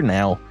half a year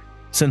now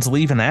since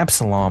leaving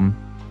Absalom.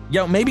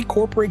 Maybe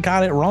corporate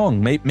got it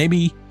wrong.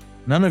 Maybe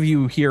none of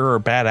you here are a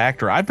bad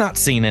actor. I've not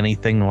seen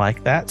anything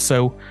like that.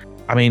 So,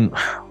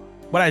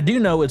 what I do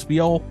know is we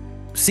all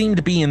seem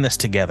to be in this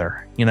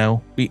together.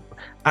 I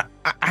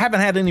haven't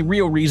had any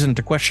real reason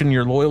to question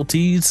your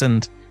loyalties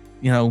and,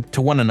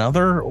 to one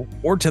another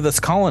or to this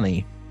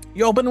colony.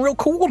 Y'all been real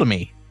cool to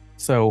me.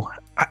 So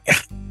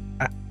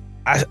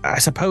I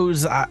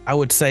suppose I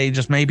would say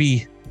just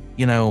maybe,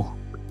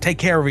 take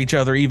care of each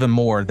other even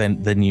more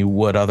than you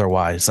would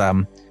otherwise.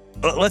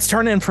 Let's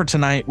turn in for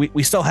tonight.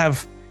 We still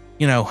have,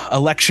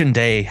 election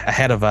day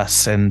ahead of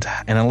us and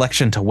an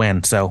election to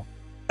win. So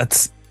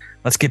let's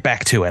get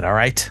back to it. All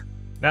right.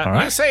 Now, all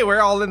right. You say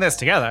we're all in this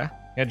together,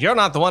 and you're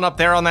not the one up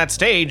there on that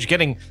stage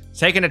getting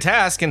taken to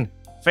task and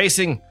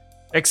facing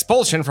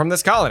expulsion from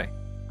this colony.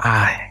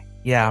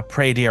 Yeah,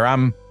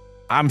 Praedir,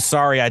 I'm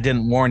sorry I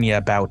didn't warn you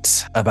about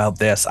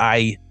this.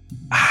 I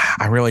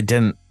really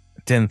didn't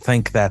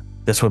think that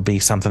this would be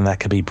something that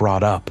could be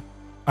brought up.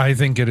 I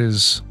think it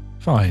is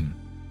fine.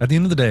 At the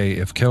end of the day,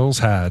 if Kells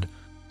had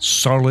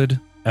solid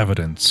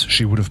evidence,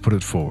 she would have put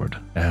it forward.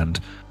 And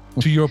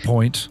to your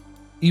point,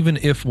 even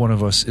if one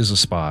of us is a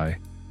spy,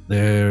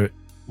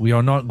 we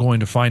are not going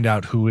to find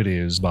out who it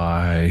is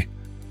by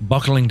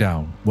buckling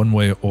down one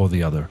way or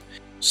the other.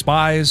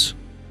 Spies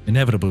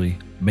inevitably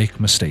make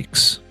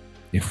mistakes.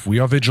 If we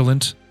are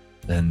vigilant,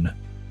 then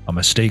a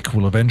mistake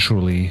will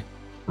eventually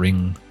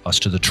bring us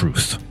to the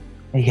truth.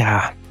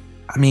 Yeah.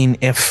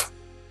 If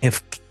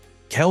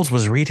Kells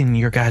was reading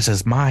your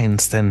guys'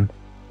 minds, then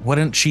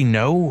wouldn't she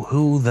know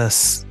who the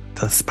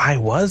spy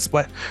was?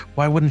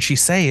 Why wouldn't she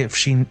say if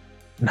she...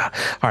 No. All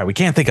right, we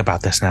can't think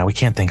about this now.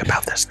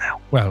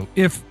 Well,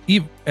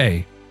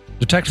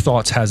 detect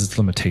thoughts has its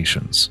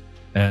limitations.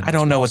 And I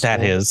don't know what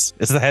that is.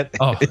 Is that...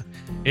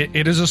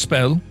 It is a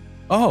spell.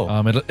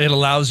 It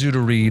allows you to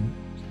read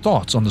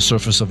thoughts on the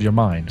surface of your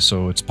mind.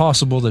 So it's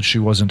possible that she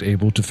wasn't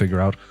able to figure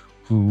out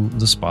who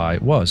the spy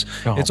was.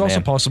 It's also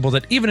possible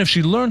that even if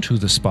she learned who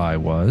the spy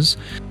was,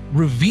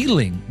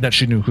 revealing that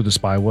she knew who the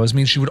spy was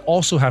means she would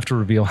also have to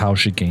reveal how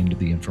she gained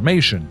the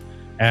information.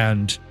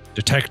 And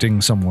detecting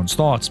someone's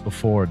thoughts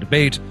before a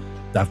debate,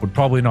 that would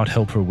probably not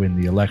help her win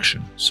the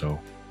election. So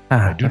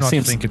I do not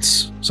think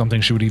it's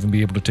something she would even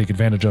be able to take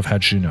advantage of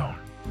had she known.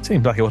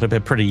 Seems like it would have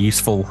been pretty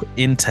useful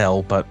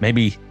intel, but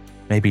maybe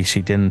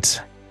she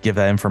didn't give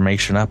that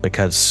information up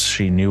because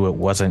she knew it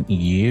wasn't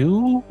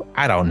you?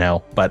 I don't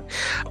know. But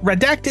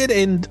Redacted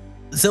and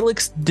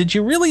Zilix, did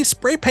you really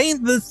spray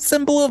paint the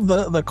symbol of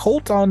the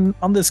cult on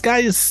this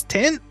guy's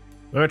tent?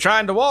 We were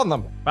trying to warn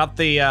them about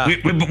the...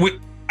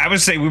 I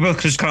would say we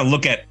both just kind of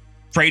look at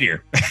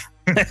Praedir.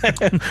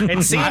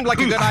 It seemed like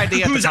a good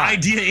idea. Whose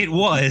idea it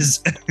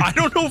was? I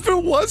don't know if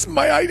it was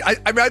my idea.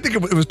 I think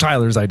it was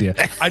Tyler's idea.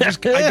 I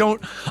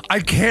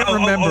can't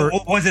remember.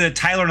 Was it a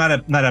Tyler, not a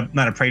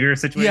Praedir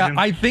situation?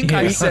 Yeah, I think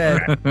I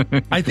said.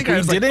 I think I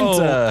was like,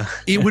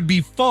 it would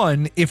be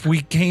fun if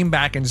we came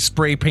back and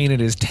spray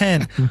painted his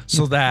tent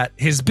so that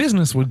his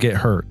business would get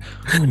hurt.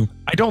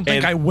 I don't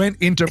think I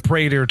went into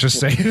Praedir to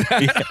say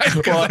that.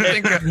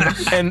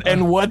 Yeah,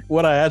 and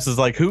what I asked is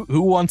like,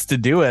 who wants to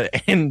do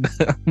it? And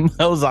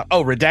I was like,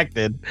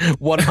 Redacted,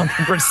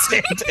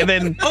 100%. And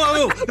then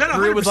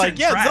Drew was like,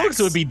 yeah,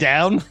 Zilix would be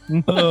down.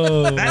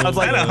 That was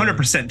like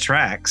 100%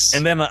 tracks.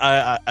 And then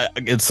I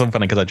it's so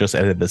funny because I just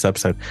edited this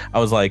episode. I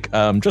was like,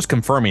 just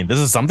confirming, this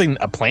is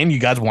a plan you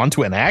guys want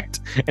to enact?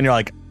 And you're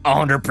like,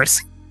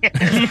 100%.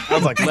 I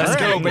was like, let's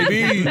go,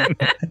 baby.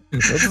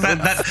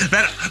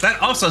 That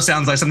also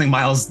sounds like something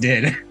Myles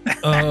did.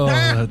 Oh,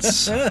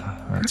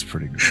 that's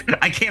pretty good.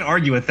 I can't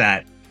argue with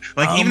that.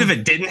 Like, even if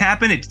it didn't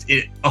happen, it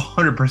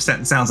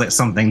 100% sounds like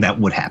something that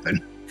would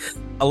happen.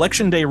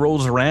 Election day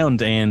rolls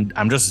around, and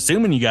I'm just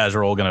assuming you guys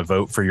are all going to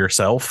vote for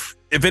yourself.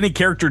 If any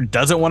character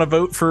doesn't want to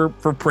vote for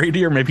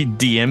Praedir, maybe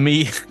DM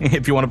me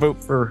if you want to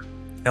vote for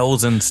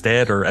Kells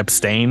instead or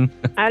abstain.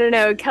 I don't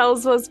know.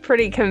 Kells was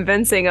pretty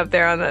convincing up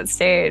there on that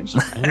stage.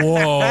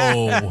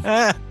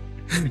 Whoa.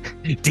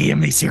 DM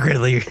me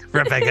secretly,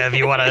 Rebecca, if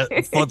you want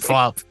to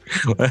flip-flop.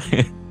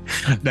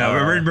 No,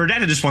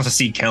 Redacted just wants to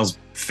see Kells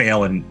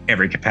fail in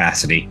every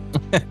capacity.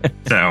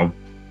 So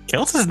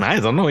Kells is nice.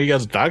 I don't know what you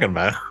guys are talking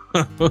about.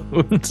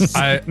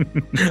 I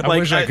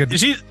wish I could.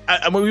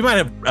 We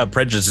might have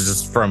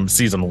prejudices from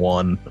season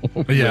 1.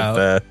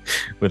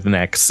 With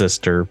Neck's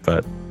sister,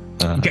 but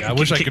I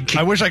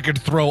wish I could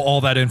throw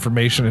all that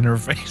information in her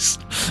face.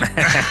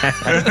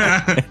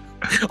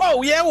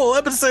 Oh yeah, well,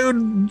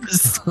 episode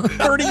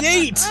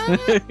 38.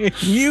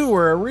 You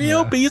were a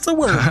real piece of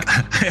work.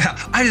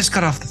 I just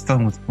got off the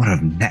phone with one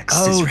of Neck's.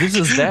 Oh, this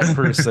is that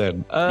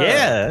person.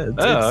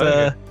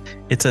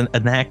 It's an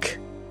Anak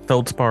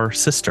Feldspar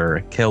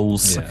sister.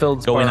 Kells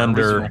going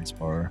under.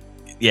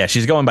 Yeah,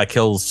 she's going by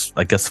Kells,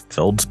 I guess,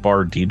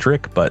 Feldspar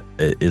Diedrich, but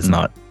is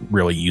not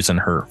really using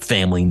her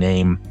family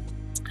name.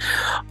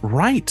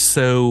 Right.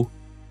 So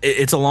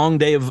it's a long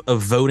day of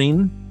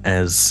voting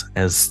as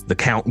the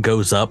count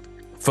goes up.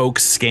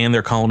 Folks scan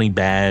their colony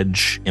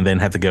badge and then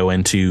have to go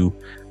into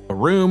a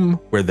room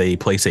where they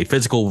place a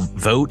physical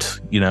vote,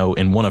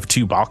 in one of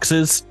two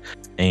boxes.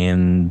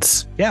 And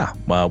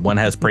one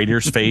has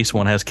Praedir's face,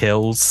 one has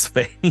Kells'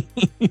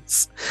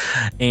 face.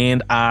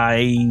 And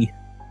I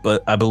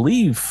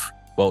believe,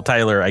 well,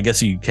 Tyler, I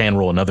guess you can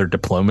roll another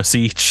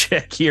diplomacy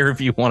check here if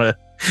you want to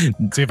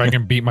see if I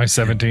can beat my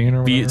 17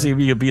 or see if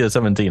you can beat a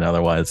 17.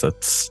 Otherwise,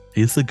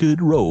 it's a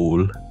good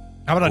roll.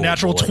 How about a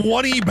natural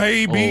 20,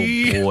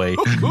 baby? Oh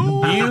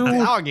boy.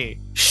 You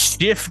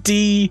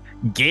shifty,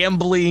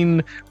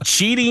 gambling,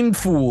 cheating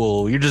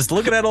fool. You're just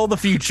looking at all the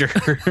futures.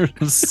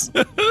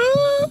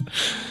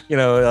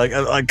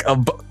 Like a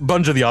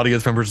bunch of the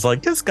audience members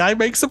like, this guy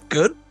makes some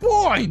good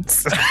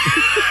points.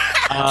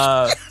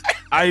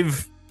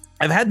 I've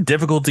had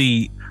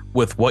difficulty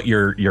with what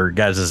your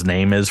guys'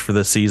 name is for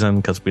this season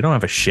because we don't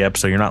have a ship,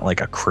 so you're not like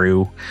a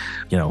crew.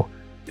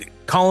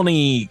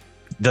 Colony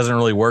doesn't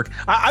really work.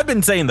 I've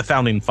been saying the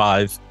Founding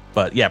Five,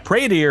 but yeah,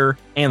 Praedir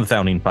and the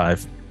Founding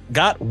Five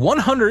got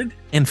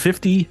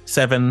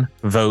 157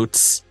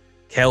 votes.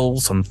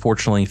 Kells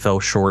unfortunately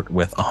fell short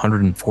with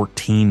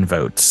 114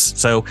 votes.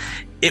 So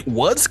it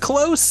was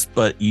close,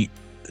 but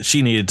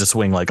she needed to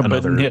swing like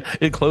another.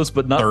 It close,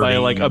 but not 30, by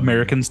like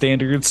American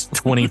standards.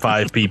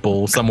 25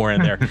 people somewhere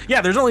in there.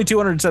 Yeah, there's only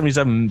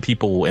 277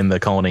 people in the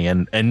colony,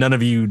 and none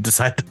of you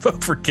decided to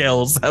vote for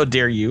Kells. How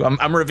dare you?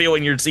 I'm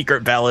revealing your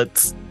secret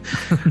ballots,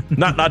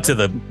 not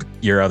to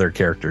your other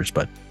characters,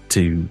 but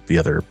to the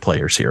other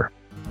players here.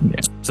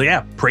 Yeah. So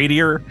yeah,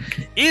 Praedir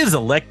is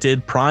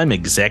elected Prime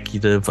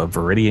Executive of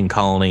Veridian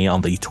Colony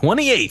on the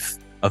 28th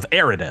of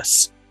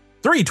Eridus,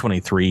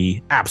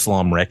 323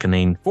 Absalom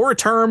Reckoning, for a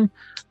term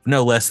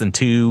no less than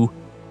 2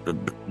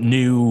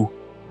 new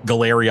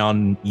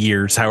Galarian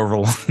years, however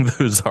long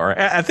those are.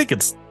 I think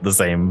it's the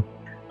same.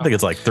 I think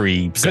it's like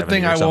 3. Good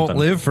thing I won't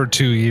live for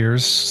 2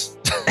 years.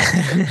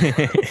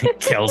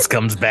 Kells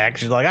comes back.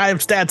 She's like, I have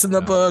stats in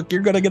the book.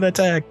 You're going to get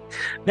attacked.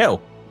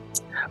 No,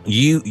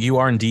 you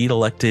are indeed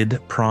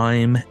elected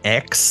Prime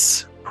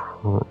X,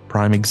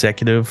 Prime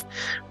Executive,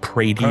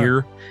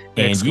 Praedir,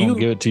 and you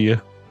give it to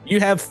you. You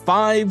have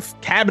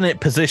 5 cabinet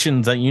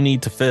positions that you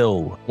need to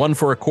fill. One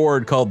for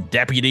Accord called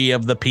Deputy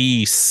of the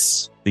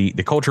Peace. The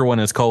culture one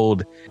is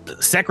called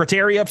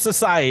Secretary of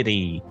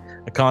Society.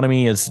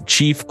 Economy is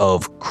Chief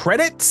of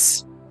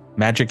Credits.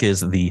 Magic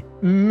is the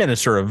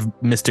Minister of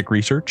Mystic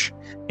Research.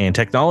 And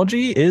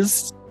technology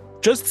is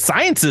just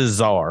Sciences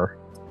Czar.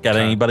 Got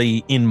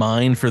anybody in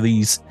mind for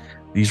these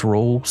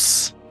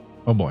roles?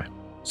 Oh boy.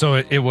 So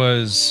it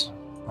was.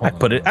 I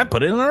put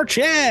it in our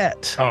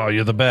chat. Oh,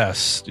 you're the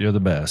best. You're the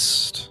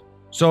best.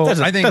 So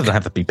I think it doesn't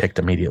have to be picked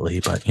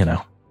immediately, but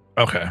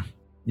Okay.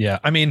 Yeah.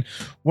 I mean,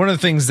 one of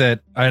the things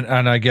that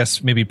I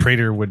guess maybe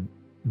Praedir would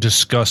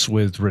discuss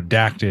with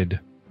Redacted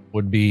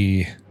would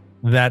be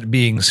that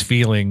being's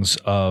feelings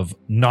of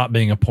not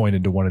being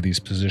appointed to one of these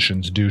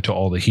positions due to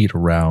all the heat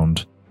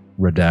around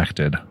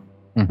Redacted.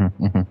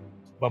 Mm-hmm, mm-hmm.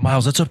 But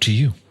Myles, that's up to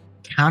you.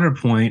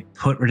 Counterpoint,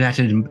 put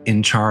Redacted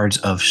in charge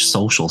of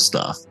social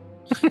stuff.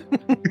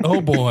 Oh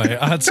boy,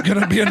 that's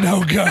gonna be a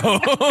no-go.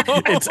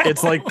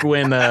 It's like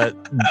when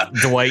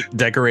Dwight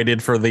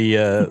decorated for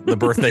the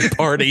birthday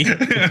party.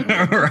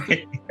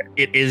 Right.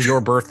 It is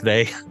your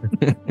birthday.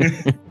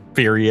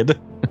 Period.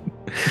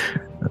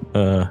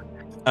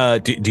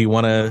 Do you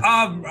want to?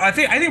 I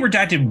think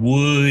Redacted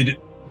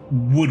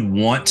would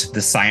want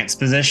the science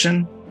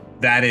position.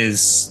 That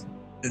is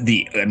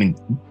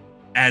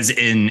as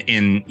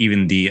in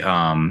even the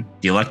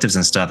electives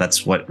and stuff,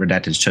 that's what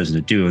Redacted's chosen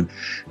to do.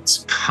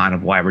 It's kind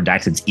of why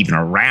Redacted's even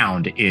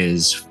around,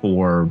 is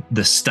for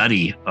the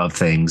study of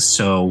things.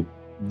 So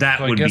that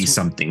would be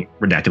something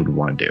Redacted would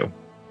want to do.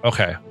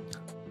 Okay.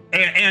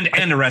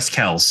 And arrest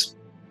Kells.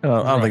 I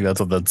don't think that's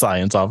what the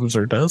science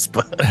officer does,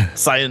 but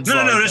science.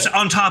 No. Just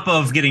on top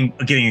of getting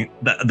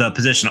the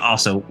position,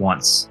 also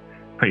wants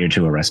Praedir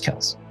to arrest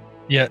Kells.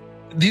 Yeah.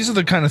 These are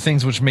the kind of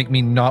things which make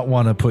me not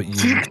want to put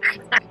you.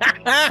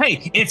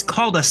 Hey, it's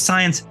called a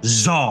science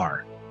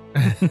czar,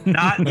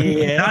 not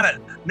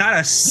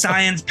a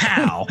science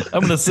pal.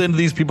 I'm gonna send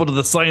these people to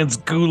the science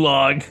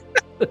gulag.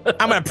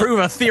 I'm gonna prove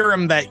a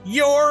theorem that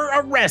you're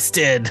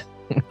arrested.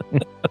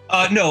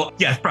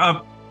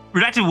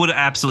 Redacted would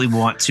absolutely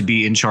want to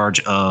be in charge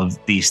of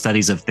the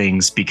studies of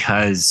things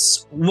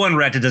because one,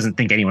 Redacted doesn't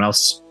think anyone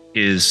else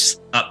is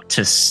up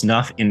to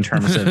snuff in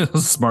terms of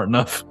smart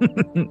enough.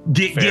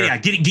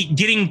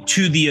 Getting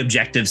to the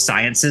objective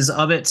sciences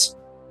of it,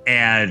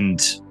 and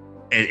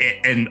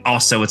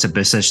also it's a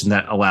position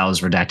that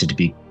allows Redacted to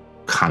be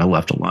kind of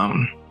left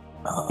alone,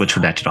 which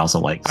Redacted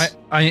also likes.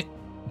 I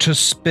to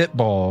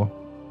spitball,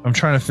 I'm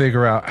trying to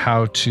figure out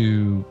how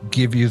to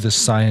give you the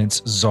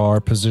science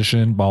czar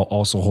position while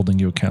also holding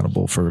you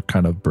accountable for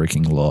kind of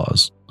breaking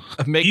laws.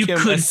 Make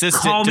him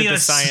assistant to the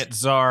science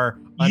czar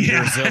under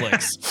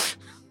Zilix.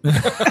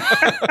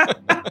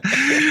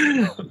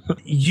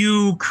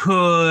 You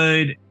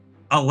could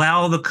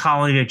allow the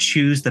colony to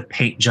choose the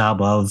paint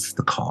job of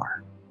the car.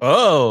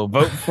 Oh,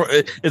 vote for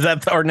is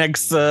that our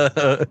next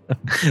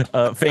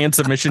fan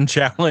submission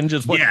challenge?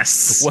 Is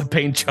what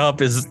paint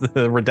job is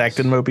the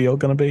Redacted Mobile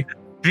going to be?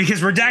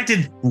 Because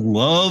Redacted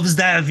loves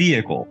that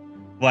vehicle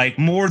like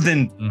more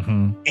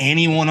than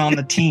anyone on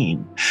the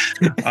team.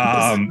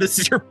 This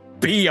is your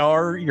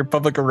PR, your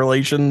public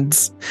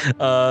relations.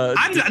 I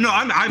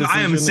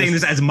am saying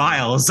this as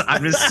Myles.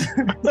 I'm just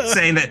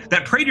saying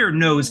that Praedir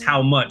knows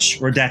how much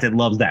Redacted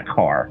loves that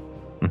car.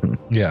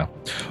 Yeah.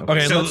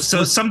 Okay.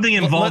 So something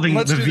involving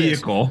the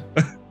vehicle.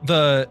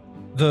 The.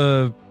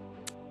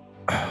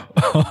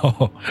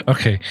 Oh,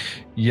 okay.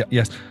 Yeah.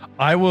 Yes.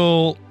 I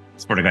will.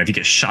 Swear to God, if you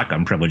get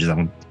shotgun privileges,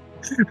 I'm.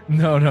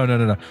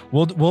 No.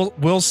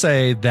 We'll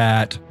say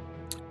that.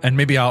 And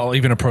maybe I'll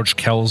even approach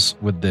Kells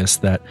with this,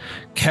 that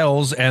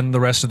Kells and the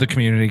rest of the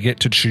community get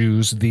to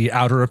choose the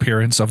outer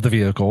appearance of the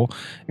vehicle,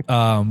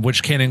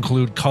 which can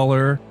include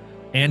color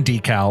and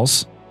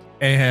decals.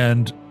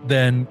 And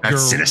then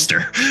that's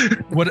sinister.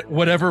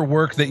 Whatever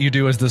work that you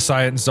do as the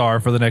science czar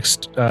for the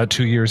next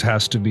 2 years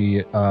has to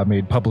be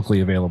made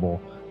publicly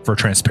available for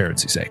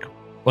transparency's sake.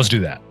 Let's do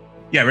that.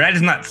 Yeah, Rad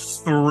is not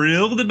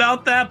thrilled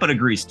about that, but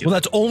agrees to. Well,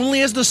 that's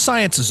only as the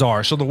science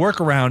czar. So the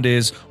workaround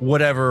is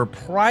whatever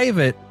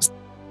private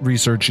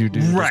research you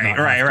do. Right.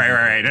 No,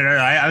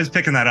 I was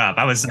picking that up.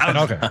 I was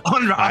okay.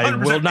 100% I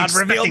will not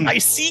reveal my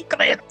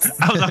secrets.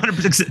 I was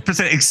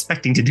 100%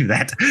 expecting to do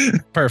that.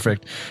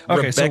 Perfect.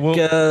 Okay,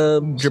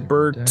 Rebecca,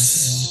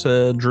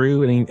 Jabert,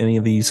 Drew, any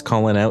of these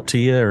calling out to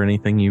you or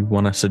anything you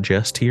want to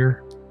suggest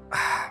here?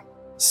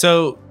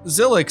 So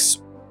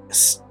Zilix,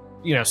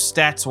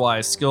 stats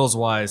wise, skills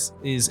wise,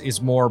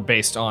 is more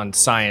based on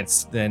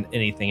science than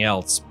anything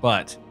else,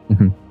 but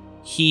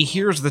he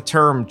hears the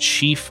term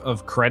Chief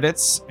of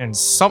Credits, and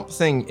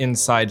something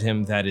inside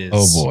him that is...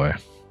 Oh, boy.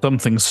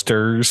 Something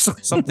stirs.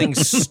 Something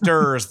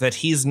stirs that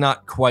he's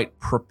not quite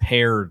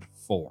prepared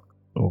for.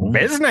 Oh.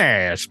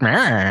 Business.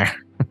 Nice.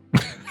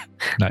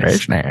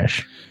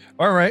 Business.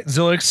 All right,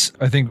 Zilix,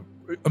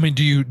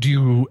 do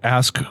you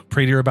ask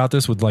Praedir about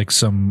this with like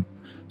some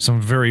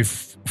very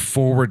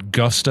forward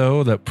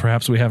gusto that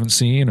perhaps we haven't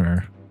seen,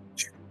 or?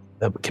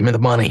 Give me the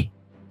money.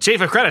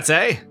 Chief of Credits,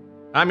 eh?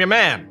 I'm your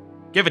man.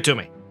 Give it to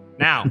me.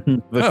 Now.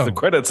 The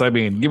credits, give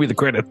me the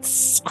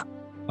credits.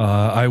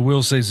 I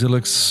will say,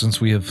 Zilix, since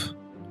we have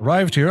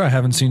arrived here, I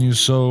haven't seen you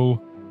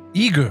so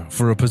eager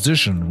for a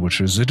position,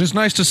 it is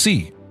nice to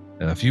see.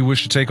 If you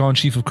wish to take on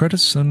Chief of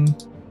Credits, then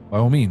by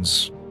all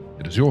means,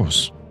 it is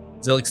yours.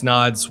 Zilix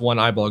nods, one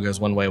eyeball goes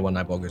one way, one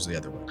eyeball goes the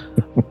other way.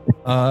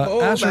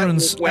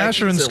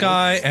 Asher and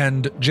Sky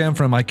and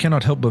Jamfram, I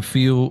cannot help but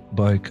feel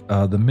like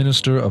the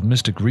Minister of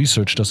Mystic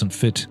Research doesn't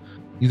fit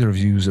either of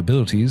you's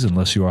abilities,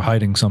 unless you are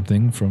hiding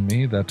something from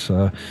me that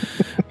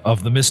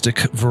of the mystic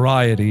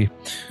variety.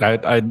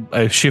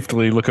 I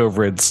shiftily look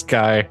over at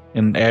Sky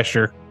and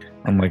Asher.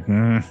 I'm like,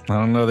 I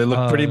don't know. They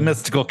look pretty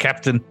mystical,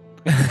 Captain.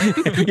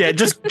 Yeah,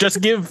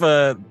 just give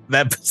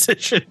that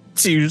position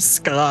to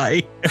Sky.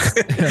 To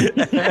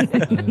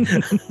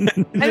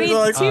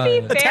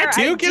be fair,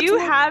 I do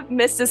have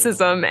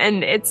mysticism,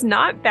 and it's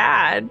not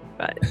bad.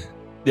 But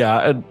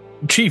yeah,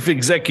 Chief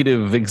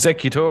Executive,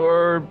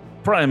 Executor,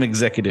 Prime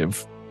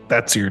Executive.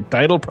 That's your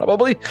title,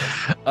 probably.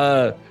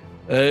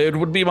 It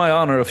would be my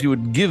honor if you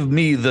would give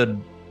me the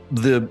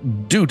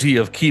duty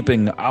of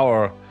keeping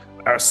our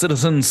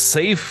citizens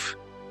safe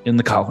in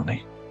the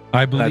colony.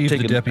 I believe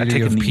the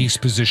Deputy of Peace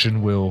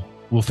position will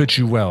fit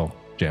you well,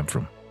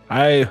 Jamfram.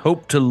 I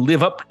hope to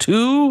live up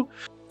to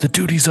the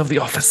duties of the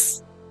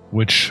office.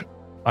 Which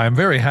I am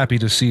very happy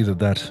to see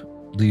that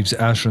leaves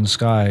Asher and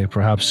Sky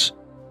perhaps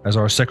as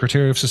our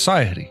Secretary of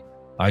Society.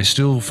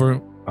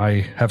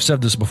 I have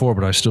said this before,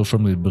 but I still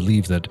firmly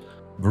believe that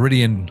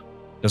Veridian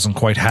doesn't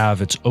quite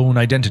have its own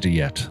identity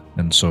yet.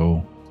 And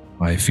so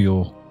I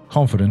feel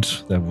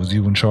confident that with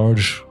you in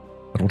charge,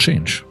 that'll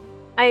change.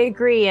 I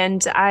agree,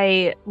 and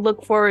I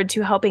look forward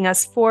to helping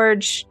us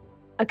forge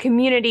a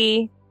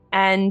community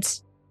and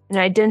an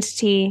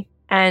identity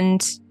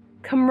and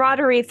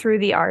camaraderie through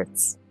the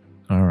arts.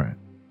 All right.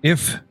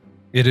 If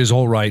it is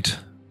all right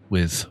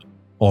with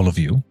all of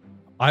you,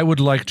 I would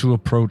like to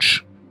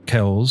approach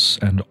Kells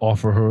and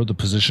offer her the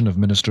position of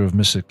Minister of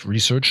Mystic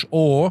Research,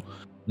 or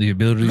the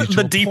ability to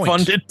the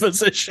defunded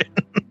position.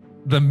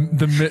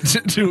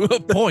 To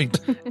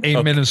appoint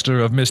a Minister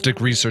of Mystic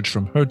Research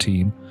from her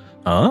team.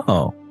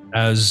 Oh.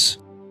 As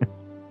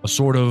a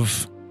sort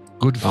of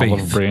good faith.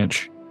 Olive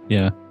branch.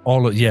 Yeah.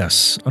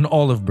 An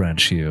olive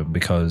branch here,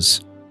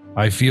 because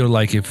I feel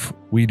like if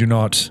we do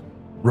not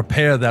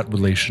repair that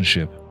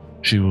relationship,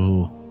 she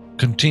will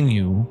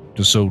continue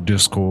to sow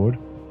discord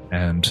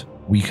and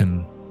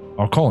weaken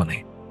our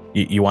colony.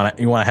 You want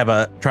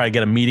to try to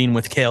get a meeting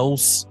with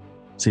Kells?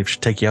 See if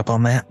she'll take you up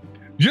on that?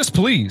 Yes,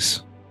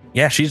 please.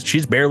 Yeah,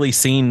 she's barely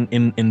seen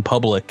in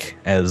public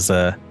as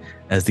the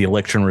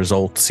election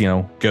results,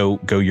 go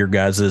your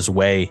guys'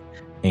 way.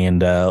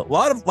 And a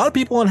lot of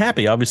people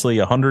unhappy. Obviously,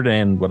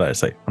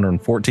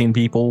 114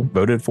 people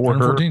voted for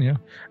her. Yeah.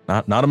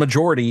 Not a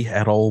majority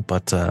at all,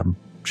 but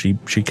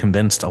she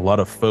convinced a lot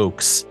of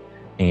folks.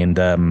 And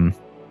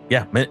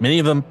many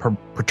of them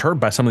perturbed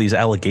by some of these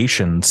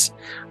allegations.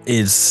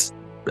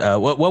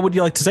 What would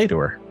you like to say to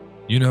her?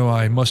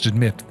 I must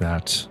admit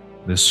that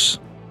this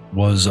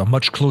was a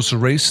much closer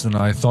race than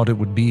I thought it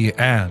would be,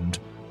 and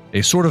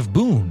a sort of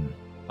boon.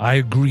 I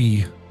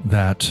agree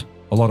that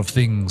a lot of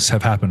things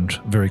have happened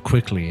very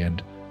quickly,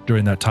 and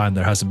during that time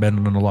there hasn't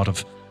been a lot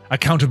of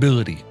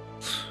accountability.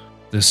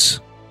 This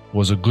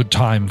was a good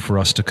time for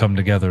us to come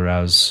together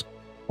as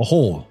a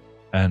whole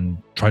and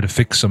try to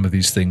fix some of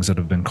these things that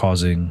have been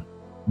causing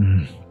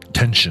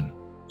tension.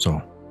 So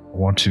I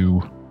want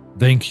to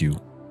thank you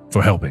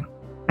for helping.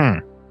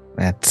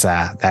 That's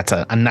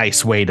a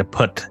nice way to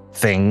put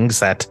things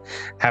that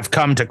have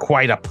come to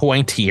quite a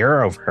point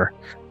here over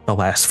the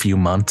last few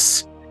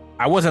months.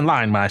 I wasn't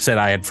lying when I said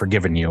I had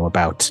forgiven you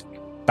about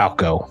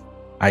Balco.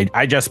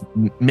 I just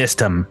missed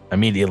him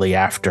immediately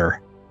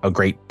after a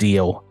great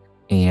deal.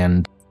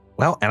 And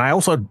I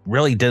also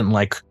really didn't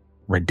like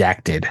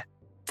Redacted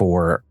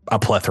for a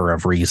plethora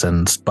of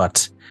reasons.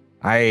 But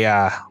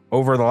I,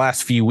 over the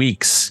last few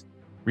weeks,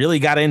 really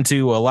got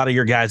into a lot of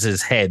your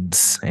guys'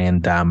 heads.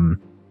 And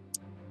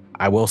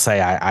I will say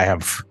I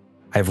have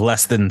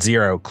less than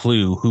zero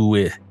clue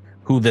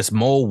who this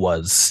mole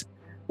was.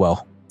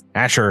 Well,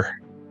 Asher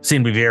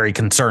seemed to be very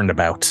concerned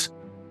about.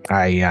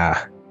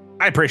 I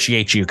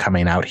appreciate you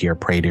coming out here,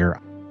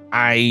 Praedir.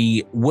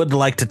 I would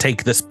like to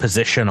take this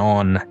position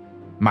on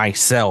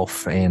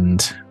myself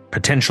and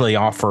potentially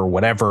offer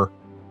whatever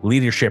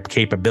leadership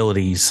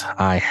capabilities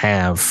I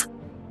have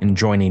in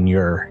joining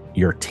your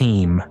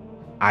team.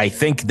 I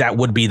think that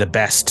would be the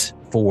best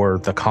for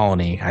the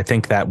colony. I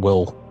think that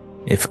will,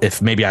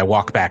 if maybe I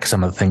walk back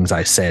some of the things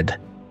I said,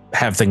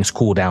 have things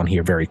cool down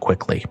here very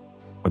quickly.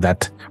 Would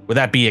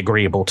that be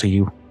agreeable to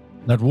you?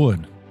 That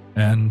would.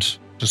 And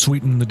to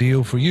sweeten the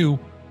deal for you,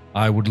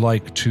 I would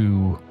like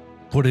to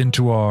put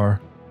into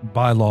our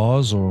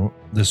bylaws or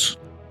this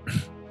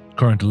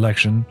current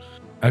election,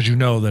 as you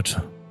know, that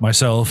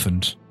myself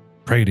and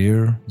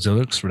Praedir,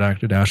 Zilix,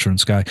 Redacted, Asher, and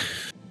Sky,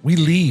 we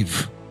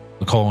leave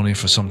the colony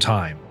for some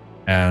time.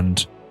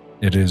 And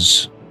it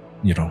is,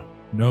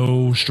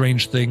 no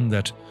strange thing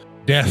that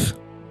death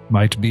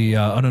might be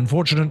an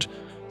unfortunate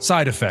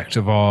side effect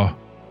of our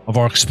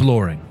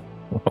exploring.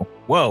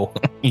 Whoa,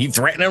 you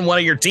threatening one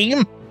of your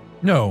team?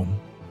 No.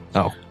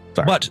 Oh,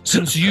 sorry. But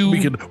since you...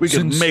 we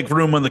could make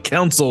room on the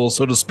council,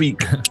 so to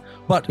speak.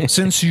 But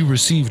since you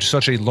received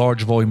such a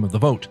large volume of the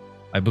vote,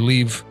 I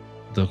believe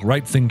the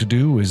right thing to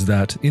do is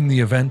that in the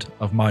event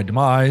of my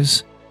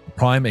demise, the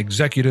prime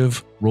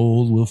executive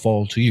role will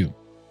fall to you.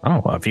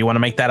 Oh, well, if you want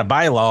to make that a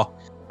bylaw,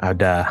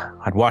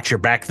 I'd watch your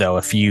back, though,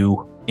 if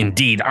you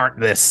indeed aren't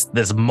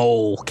this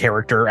mole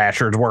character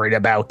Asher's worried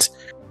about.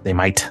 They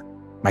might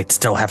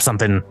still have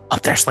something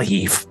up their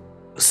sleeve.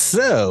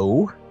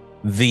 So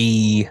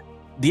the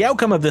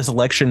outcome of this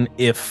election,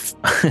 if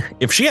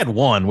she had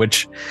won,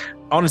 which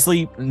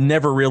honestly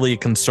never really a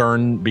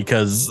concern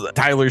because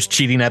Tyler's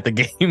cheating at the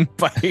game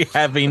by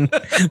having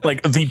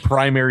like the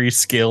primary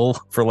skill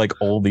for like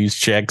all these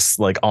checks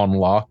like on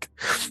lock.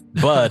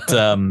 But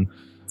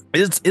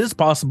it is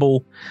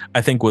possible,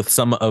 I think, with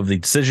some of the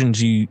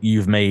decisions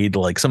you've made,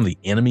 like some of the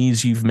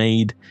enemies you've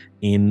made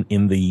in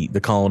the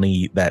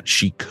colony, that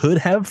she could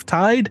have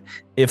tied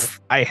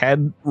if I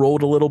had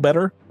rolled a little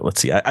better.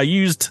 Let's see. I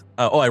used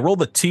I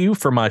rolled a 2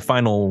 for my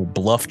final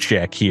bluff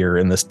check here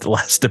in this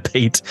last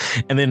debate,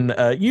 and then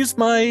used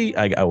my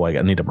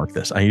I need to mark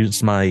this. I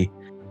used my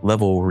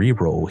level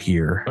reroll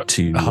here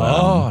to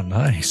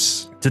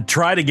nice, to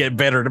try to get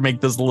better, to make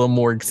this a little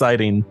more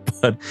exciting.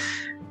 But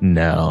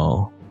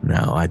no,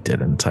 I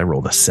didn't. I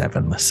rolled a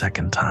 7 the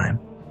second time.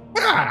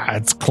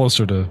 It's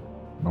closer to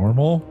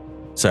normal.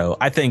 So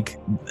I think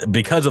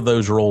because of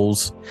those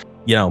rolls,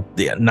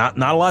 not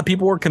a lot of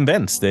people were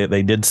convinced.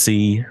 They did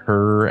see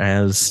her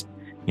as,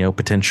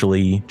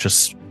 potentially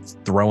just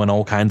throwing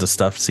all kinds of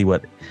stuff to see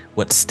what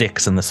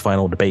sticks in this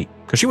final debate,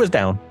 because she was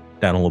down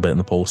a little bit in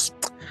the polls.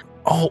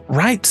 All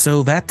right,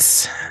 so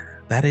that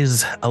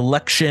is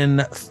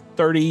election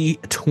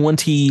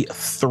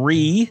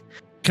 3023.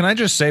 Can I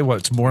just say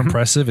what's more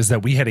impressive is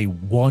that we had a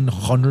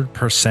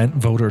 100%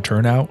 voter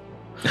turnout.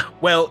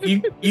 Well,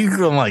 you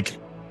can like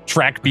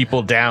track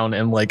people down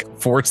and like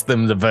force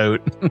them to vote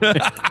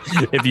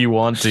if you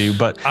want to,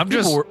 but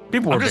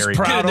people were very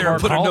proud of our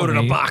put colony. a note in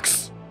a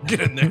box. Get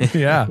in there.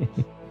 Yeah,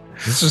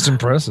 it's just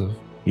impressive.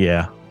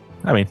 Yeah,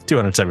 I mean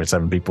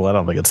 277 people. I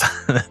don't think it's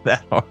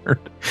that hard,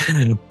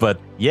 but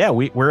yeah,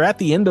 we're at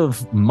the end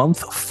of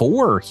month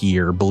 4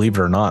 here. Believe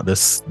it or not,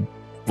 this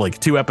like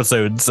 2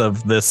 episodes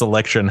of this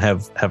election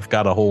have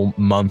got a whole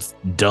month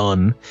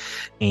done,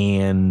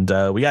 and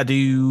we got to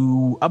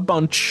do a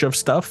bunch of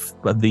stuff,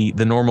 but the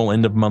normal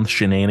end of month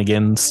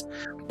shenanigans.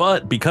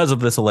 But because of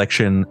this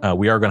election,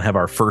 we are going to have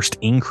our first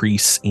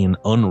increase in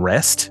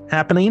unrest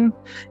happening.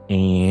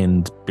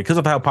 And because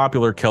of how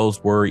popular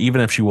Kells were,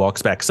 even if she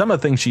walks back some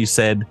of the things she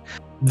said,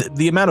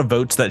 the amount of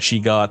votes that she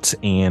got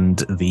and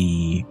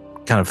the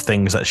kind of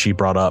things that she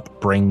brought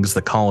up brings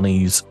the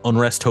colony's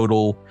unrest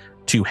total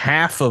to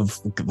half of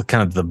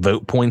kind of the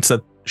vote points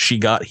that she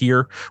got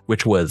here,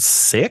 which was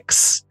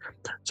 6.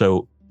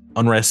 So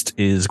unrest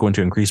is going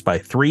to increase by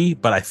 3.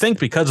 But I think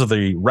because of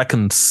the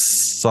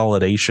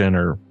reconciliation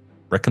or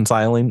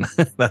reconciling,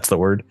 that's the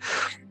word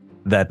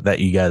that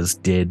you guys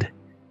did,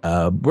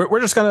 we're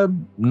just gonna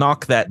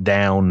knock that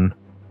down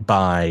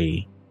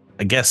by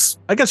I guess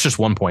just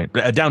 1 point,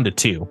 down to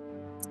 2.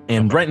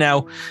 And right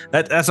now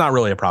that's not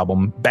really a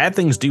problem. Bad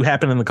things do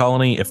happen in the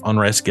colony if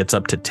unrest gets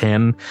up to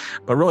 10,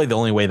 but really the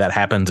only way that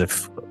happens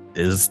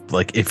is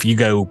if you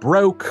go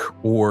broke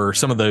or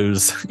some of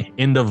those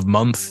end of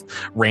month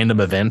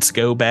random events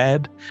go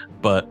bad.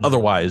 But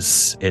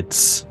otherwise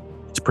it's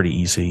pretty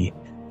easy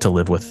to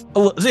live with.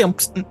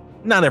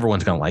 Not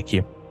everyone's gonna like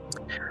you.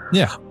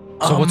 Yeah.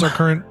 So what's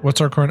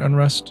our current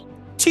unrest?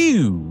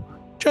 2,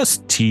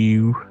 just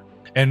 2.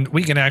 And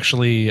we can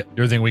actually, the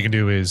other thing we can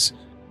do is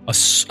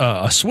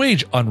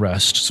assuage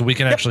unrest. So we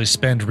can actually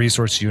spend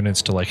resource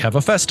units to have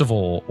a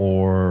festival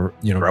or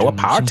throw a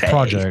party, some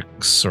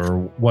projects or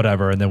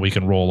whatever, and then we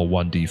can roll a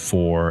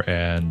 1d4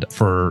 and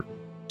to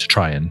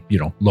try and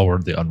lower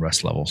the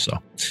unrest level. So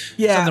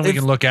yeah, something we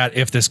can look at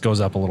if this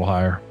goes up a little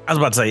higher. I was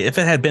about to say, if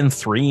it had been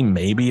 3,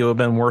 maybe it would have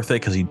been worth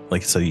it because you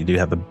do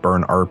have the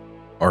burn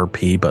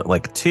RP,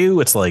 but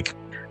 2, it's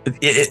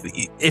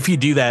if you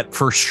do that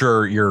for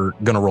sure, you're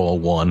gonna roll a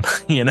 1.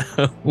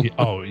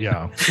 Oh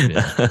yeah.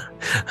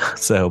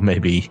 So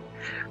maybe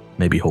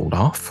hold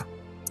off.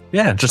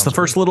 Yeah, just the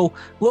first little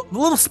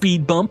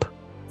speed bump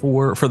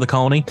for the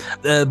colony.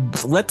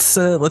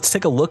 Let's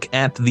take a look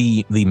at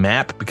the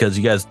map, because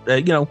you guys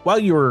while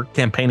you were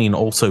campaigning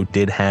also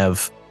did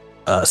have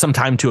some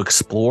time to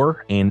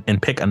explore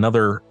and pick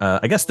another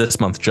I guess this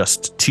month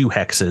just 2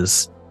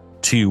 hexes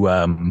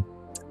to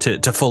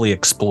fully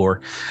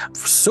explore.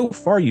 So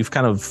far you've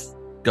kind of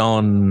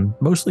gone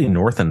mostly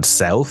north and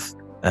south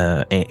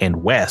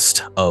and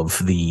west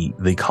of the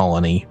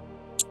colony.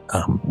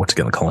 What's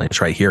going to colony?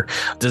 It's right here.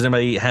 Does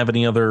anybody have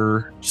any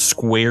other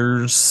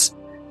squares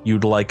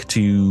you'd like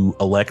to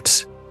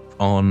elect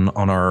on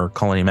our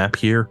colony map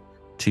here?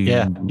 To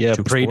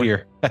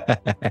Praedir.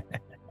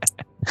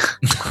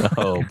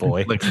 Oh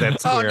boy! Look at that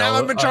square. Now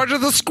I'm in charge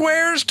of the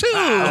squares too.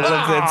 I look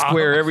at that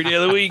square every day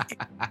of the week.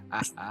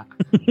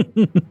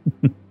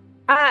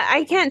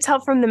 I can't tell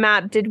from the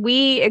map. Did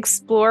we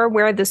explore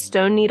where the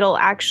stone needle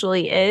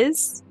actually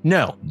is?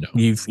 No.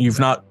 You've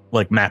not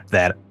mapped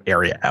that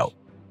area out.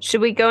 Should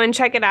we go and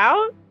check it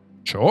out?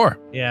 Sure.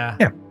 Yeah.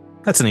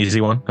 That's an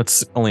easy one.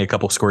 That's only a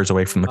couple squares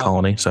away from the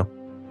colony. So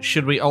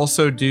should we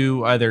also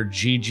do either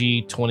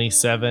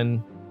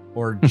GG27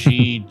 or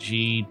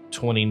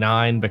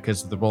GG29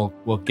 because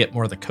we'll get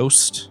more of the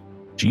coast?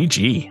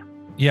 GG.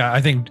 Yeah, I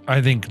think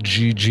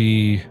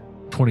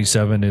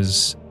GG27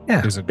 is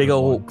a big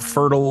old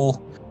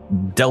fertile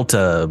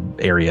delta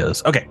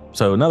areas. Okay,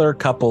 so another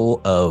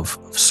couple of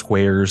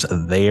squares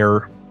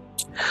there.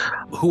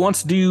 Who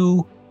wants to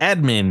do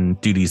admin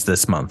duties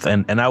this month?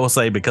 And I will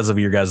say, because of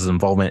your guys'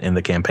 involvement in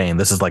the campaign,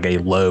 this is a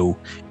low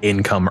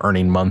income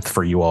earning month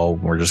for you all.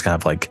 We're just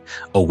kind of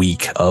a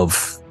week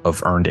of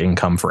earned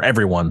income for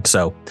everyone,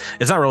 so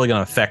it's not really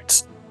going to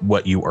affect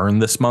what you earn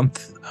this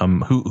month.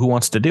 Who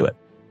wants to do it?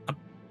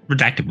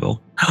 Redacted will.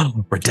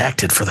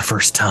 Redacted for the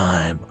first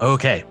time.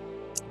 Okay.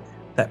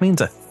 That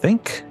means I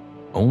think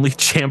only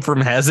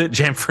Jamfram has it.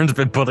 Jamfram's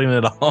been putting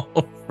it off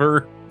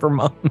for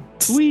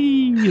months.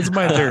 Whee! It's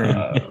my turn.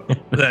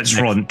 That's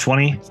rolling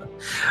 20.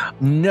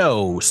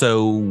 No.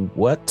 So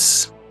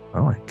what?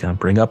 Oh, I gotta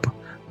bring up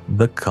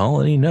the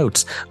colony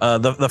notes.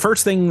 The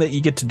first thing that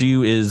you get to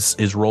do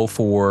is roll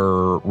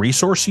for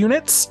resource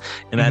units,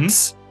 and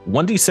that's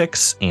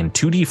 1d6 and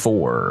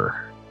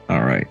 2d4.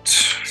 All right.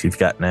 So you've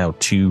got now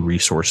 2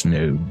 resource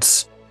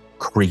nodes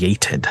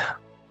created.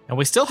 And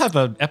we still have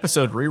an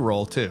episode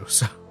reroll too.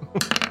 So,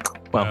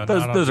 well,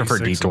 those are for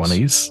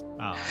D20s.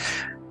 Oh.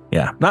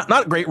 Yeah,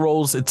 not great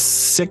rolls. It's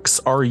 6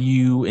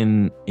 RU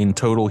in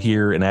total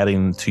here, and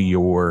adding to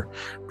your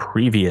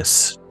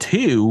previous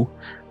 2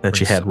 that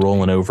you had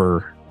rolling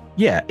over.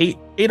 Yeah, 8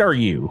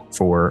 RU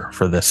for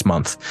this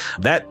month.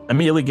 That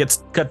immediately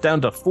gets cut down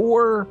to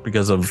 4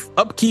 because of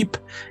upkeep,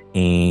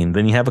 and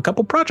then you have a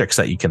couple projects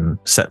that you can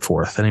set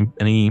forth. Any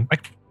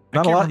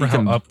not a lot you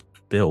can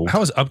build.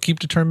 How is upkeep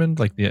determined?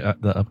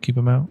 The upkeep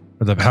amount,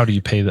 or how do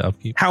you pay the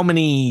upkeep? How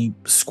many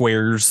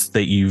squares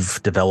that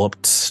you've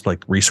developed,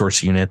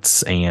 resource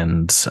units,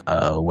 and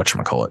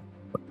whatchamacallit,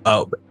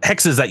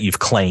 hexes that you've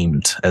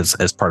claimed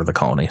as part of the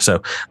colony.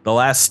 So the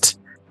last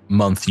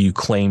month you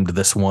claimed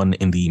this one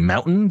in the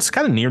mountains,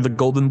 kind of near the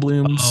Golden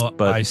Blooms,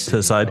 but to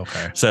the side.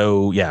 Okay.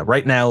 So yeah,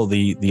 right now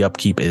the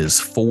upkeep is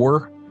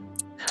 4.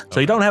 So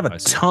you don't have a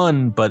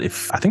ton, but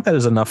I think that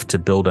is enough to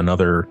build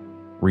another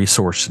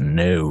resource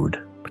node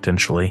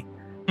potentially.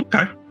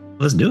 Okay,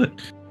 let's do it.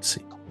 Let's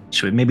see.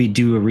 Should we maybe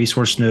do a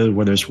resource node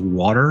where there's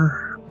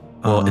water?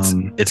 Well,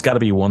 it's got to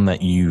be one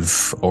that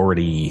you've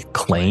already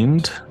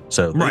claimed.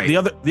 So Right.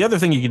 the other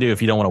thing you can do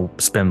if you don't want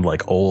to spend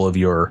like all of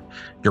your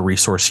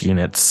resource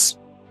units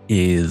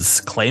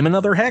is claim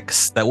another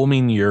hex. That will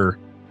mean your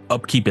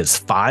upkeep is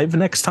 5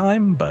 next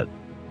time. But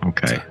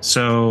Okay,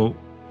 so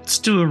let's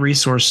do a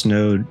resource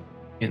node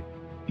in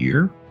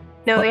here.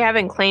 No, we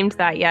haven't claimed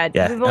that yet.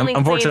 Yeah, We've only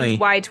unfortunately-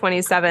 claimed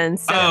Y27,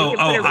 so we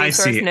can put a I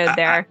resource see. node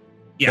there.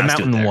 Yeah, the let's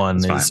do it mountain there. one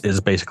That's fine. is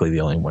basically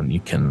the only one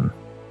you can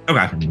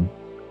Okay,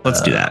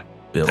 let's do that.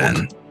 build.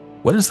 Then.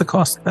 What is the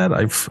cost of that?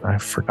 I've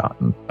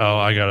forgotten. Oh,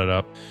 I got it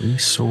up.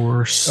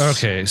 Resource.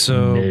 Okay,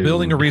 so node.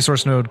 building a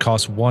resource node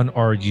costs 1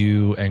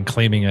 RU and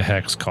claiming a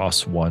hex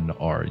costs 1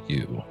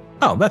 RU.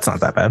 Oh, that's not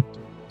that bad.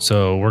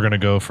 So we're gonna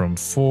go from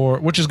 4,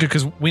 which is good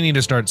because we need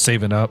to start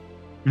saving up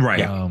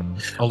Right. a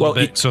Well, little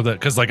bit so that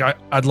because like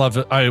I'd love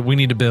it. We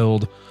need to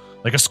build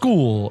like a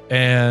school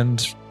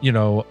and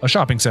a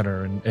shopping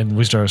center and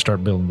we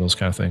start building those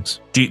kind of things.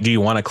 Do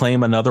you want to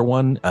claim another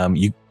one?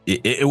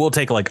 It will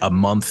take like a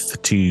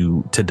month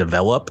to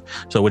develop,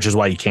 so which is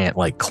why you can't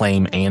like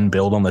claim and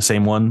build on the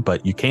same one,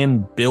 but you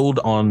can build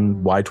on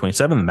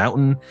Y27, the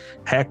mountain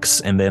hex,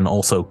 and then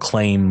also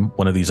claim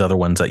one of these other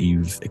ones that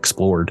you've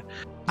explored.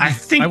 I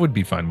think I would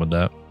be fine with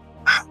that.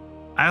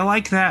 I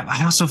like that.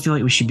 I also feel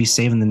like we should be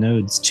saving the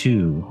nodes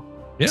too.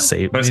 Yeah,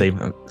 saving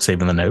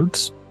the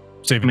nodes.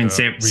 saving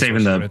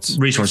Saving the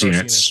resource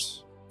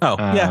units. Oh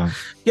yeah.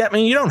 I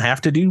mean, you don't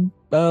have to do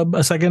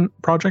a second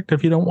project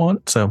if you don't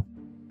want. So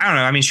I don't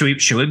know. I mean,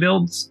 should we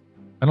build?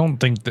 I don't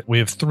think that we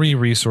have 3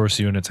 resource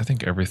units. I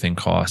think everything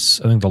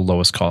costs. I think the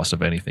lowest cost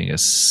of anything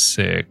is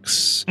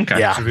 6. Okay.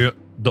 Yeah. So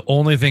the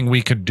only thing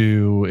we could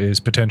do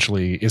is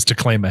potentially to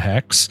claim a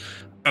hex.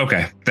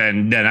 Okay.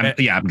 Then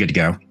I'm good to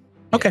go.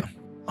 okay,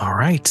 all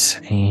right,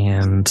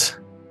 and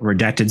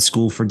Redacted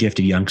school for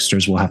gifted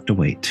youngsters will have to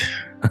wait.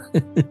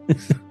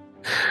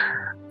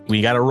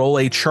 we got to roll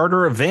a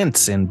charter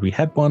event, and we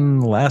had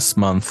one last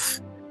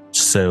month.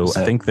 So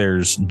I think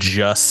there's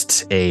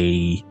just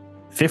a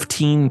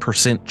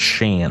 15%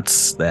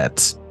 chance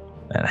that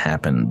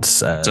happens.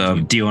 So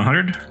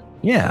D100.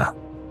 Yeah.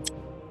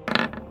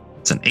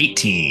 It's an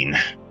 18.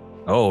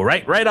 Oh,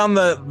 right on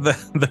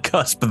the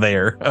cusp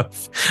there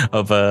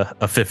of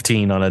a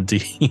 15 on a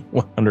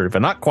D100,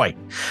 but not quite.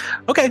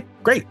 Okay,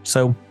 great.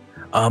 So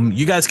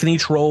you guys can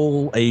each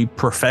roll a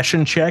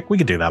profession check. We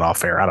could do that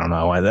off air. I don't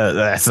know.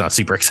 That's not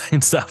super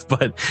exciting stuff,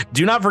 but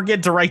do not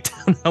forget to write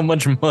down how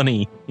much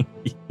money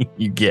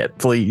you get,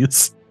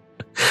 please.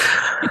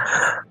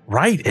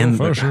 Right. And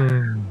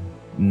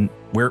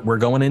we're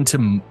going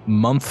into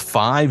month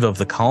 5 of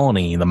the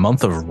colony, the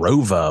month of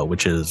Rova,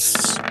 which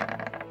is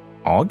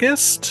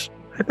August,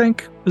 I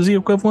think, is the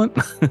equivalent.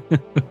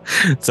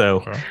 So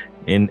Okay.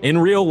 in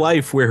real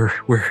life,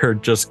 we're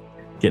just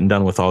getting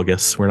done with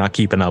August. We're not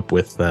keeping up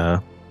with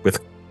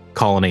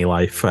colony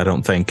life, I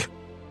don't think.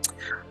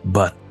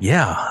 But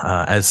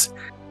yeah, as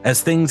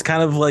things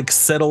kind of like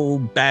settle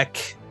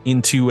back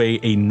into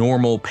a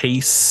normal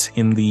pace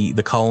in the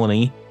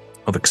colony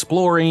of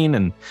exploring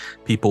and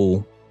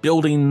people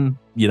building,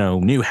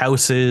 new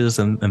houses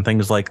and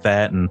things like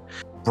that, and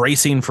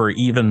bracing for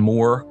even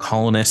more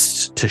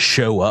colonists to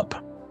show up.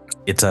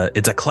 It's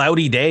a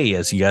cloudy day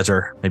as you guys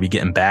are maybe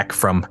getting back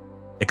from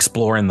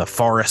exploring the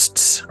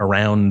forests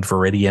around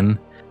Veridian,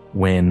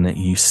 when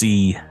you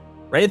see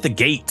right at the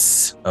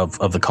gates of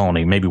the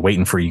colony, maybe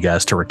waiting for you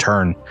guys to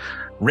return,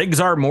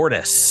 Rigzar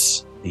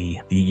Mortis, the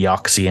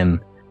Eoxian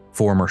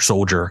former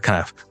soldier,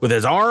 kind of with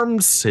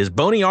his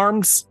bony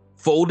arms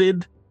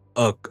folded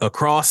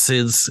across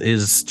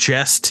his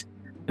chest,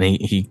 and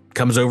he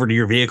comes over to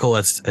your vehicle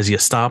as you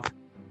stop.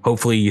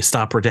 Hopefully you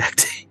stop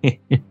redacting.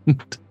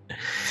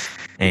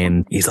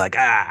 And he's like,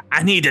 I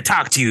need to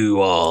talk to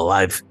you all.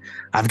 I've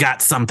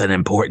got something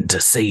important to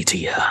say to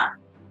you.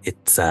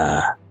 It's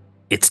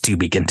to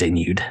be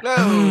continued.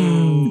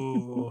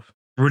 No.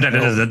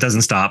 That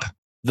doesn't stop.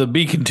 The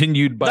be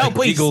continued by No,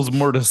 please. Eagles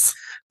Mortis.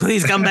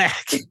 Please come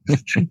back.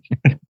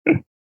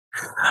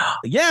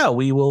 Yeah,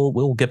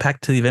 we'll get back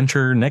to the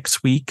adventure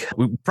next week.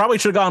 We probably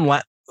should have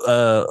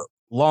gone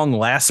long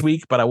last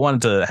week, but I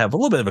wanted to have a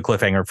little bit of a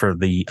cliffhanger for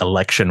the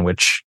election,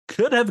 which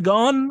could have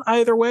gone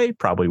either way.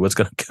 Probably was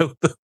going to go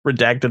the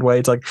redacted way.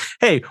 It's like,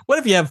 hey, what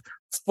if you have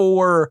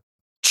 4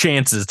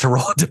 chances to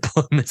roll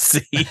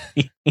diplomacy?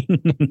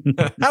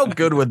 How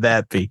good would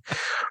that be?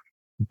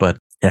 But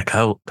yeah,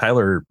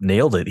 Tyler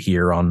nailed it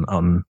here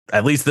on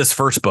at least this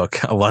first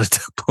book. A lot of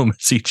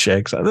diplomacy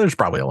checks. There's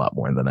probably a lot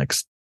more in the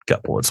next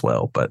couple as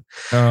well. But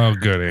Oh,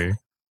 goody.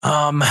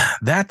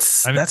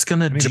 that's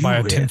gonna I need do to buy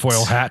a it.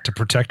 tinfoil hat to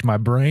protect my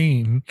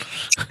brain.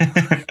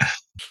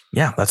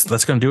 Yeah,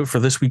 that's gonna do it for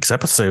this week's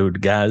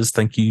episode, guys.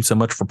 Thank you so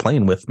much for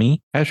playing with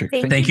me. Patrick,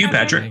 Thank you,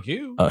 Patrick. Thank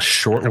you. A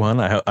short one.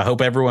 I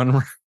hope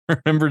everyone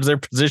remembers their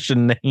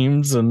position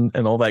names and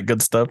all that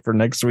good stuff for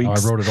next week. I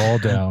wrote it all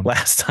down.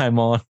 Last time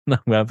on, I'm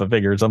gonna have to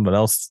figure something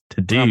else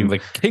to do. I'm the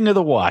king of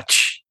the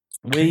watch.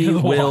 We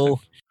will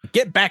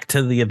get back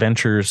to the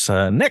adventures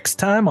next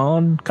time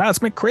on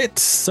Cosmic Crits.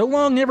 So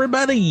long,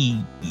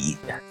 everybody.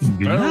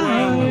 Good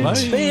night. Bye.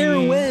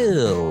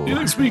 Farewell. See you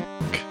next week.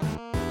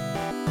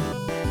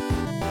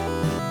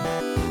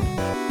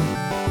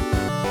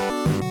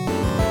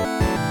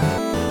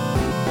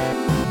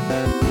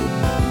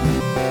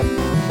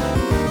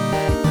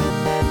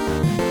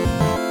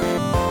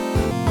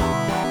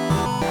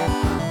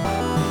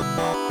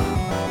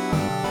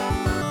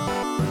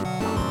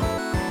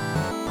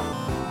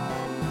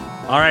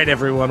 All right,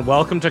 everyone.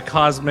 Welcome to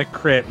Cosmic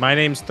Crit. My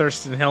name's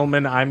Thurston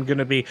Hillman. I'm going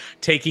to be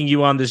taking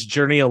you on this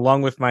journey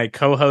along with my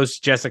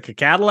co-host, Jessica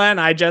Catalan.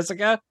 Hi,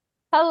 Jessica.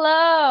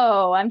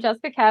 Hello, I'm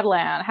Jessica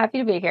Catalan. Happy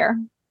to be here.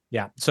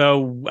 Yeah.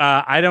 So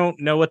I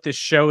don't know what this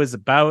show is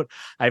about.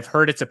 I've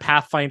heard it's a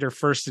Pathfinder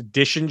First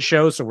Edition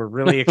show, so we're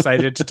really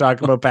excited to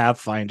talk about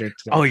Pathfinder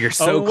today. Oh, you're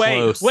so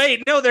close.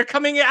 Wait, no, they're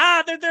coming in.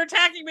 They're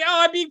attacking me.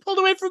 Oh, I'm being pulled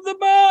away from the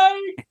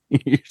mic.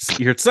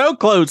 You're so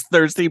close,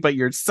 Thirsty, but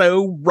you're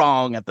so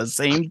wrong at the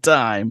same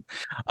time.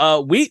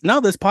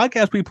 This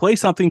podcast, we play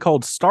something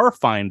called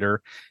Starfinder,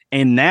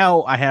 and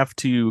now I have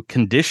to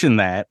condition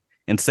that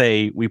and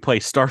say we play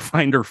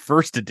Starfinder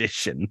First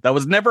Edition. That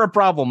was never a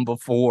problem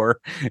before,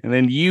 and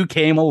then you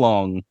came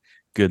along,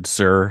 good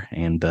sir,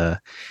 and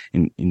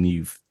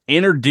you've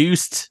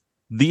introduced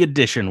the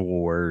Edition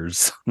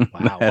Wars.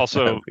 Wow.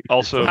 Also,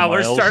 Wow,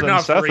 we're Myles starting and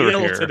off Seth are real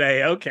here.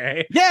 today.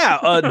 Okay.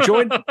 Yeah,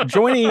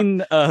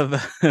 joining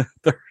Thurston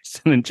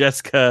and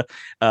Jessica.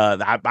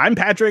 I'm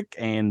Patrick,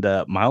 and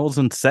Myles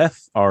and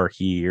Seth are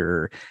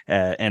here,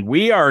 and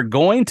we are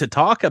going to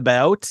talk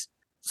about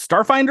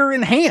Starfinder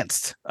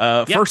Enhanced.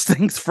 First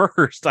things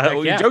first.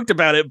 We joked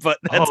about it, but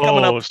that's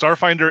coming up.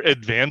 Starfinder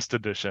Advanced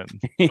Edition.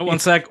 One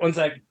sec.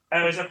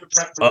 I always have to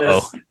prep for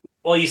this.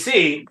 Well, you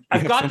see,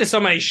 I've got this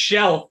on my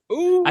shelf.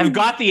 Ooh. I've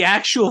got the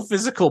actual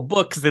physical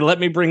book because they let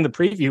me bring the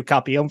preview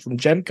copy home from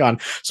Gen Con.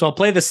 So I'll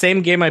play the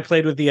same game I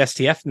played with the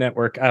STF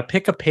network.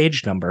 Pick a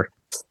page number.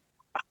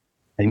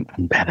 I'm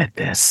bad at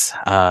this.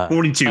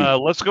 42.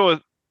 Let's go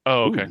with.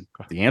 Oh, okay.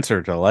 The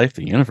answer to life,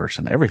 the universe,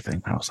 and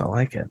everything. House, I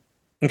like it.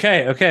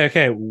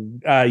 Okay.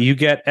 You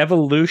get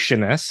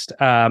Evolutionist.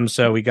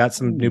 So we got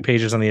some new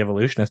pages on the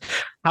Evolutionist.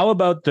 How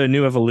about the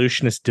new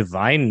Evolutionist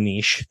Divine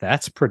niche?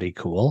 That's pretty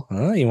cool.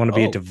 You want to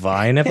be a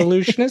Divine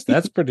Evolutionist?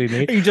 That's pretty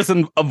neat. Are you just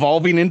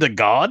evolving into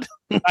God?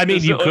 I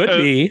mean, you could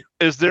be.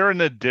 Is there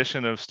an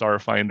edition of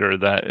Starfinder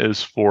that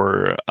is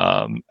for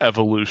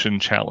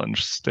evolution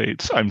challenge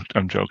states? I'm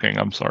joking.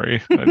 I'm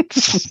sorry. And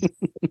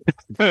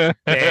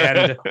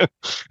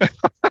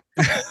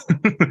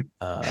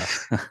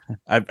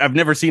I've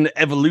never seen an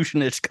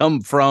evolutionist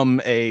come from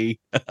a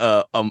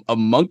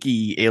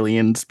monkey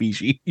alien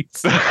species.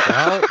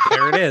 well,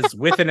 there it is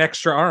with an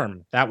extra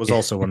arm. That was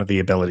also one of the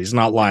abilities.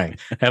 Not lying.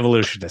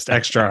 Evolutionist,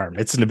 extra arm.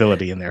 It's an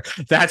ability in there.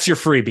 That's your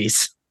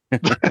freebies.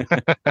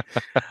 That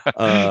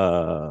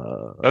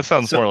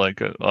sounds more like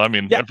it. I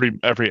mean,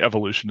 every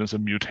evolution is a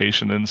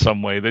mutation in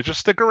some way. They just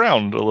stick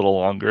around a little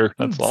longer.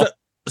 That's all.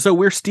 So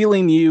we're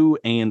stealing you,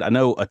 and I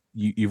know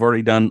you've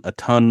already done a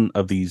ton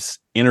of these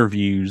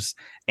interviews.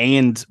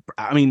 And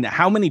I mean,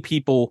 how many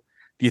people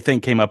do you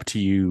think came up to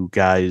you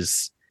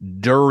guys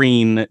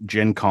during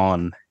Gen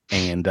Con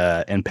and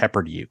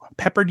peppered you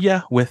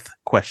with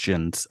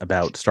questions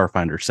about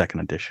Starfinder Second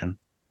Edition?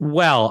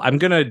 Well, I'm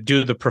going to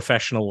do the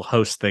professional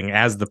host thing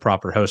as the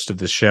proper host of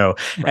this show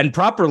and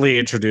properly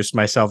introduce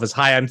myself as,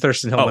 hi, I'm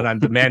Thurston Hillman. I'm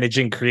the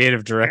managing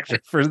creative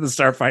director for the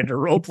Starfinder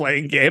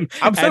role-playing game.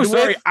 I'm so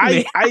sorry.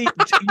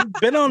 You've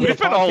been on We've the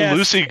been podcast. all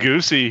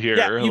loosey-goosey here.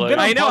 Yeah, you've been on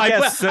I know,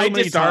 I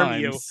many disarm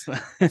times.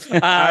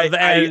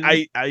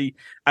 you.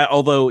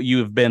 Although you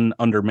have been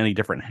under many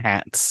different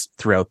hats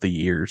throughout the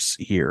years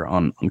here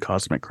on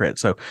Cosmic Crit.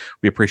 So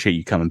we appreciate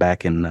you coming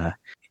back in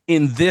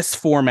this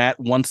format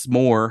once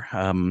more.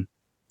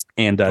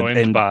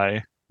 Joined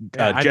by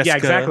Jessica, yeah,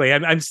 exactly.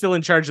 I'm still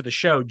in charge of the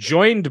show.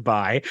 Joined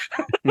by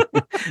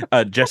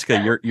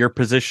Jessica. Your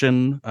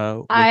position.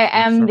 I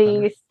am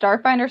the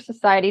Starfinder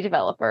Society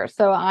Developer,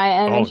 so I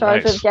am in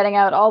charge of getting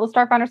out all the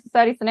Starfinder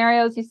Society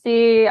scenarios you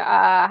see,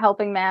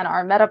 helping man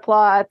our meta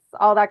plots,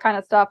 all that kind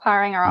of stuff,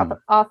 hiring our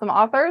awesome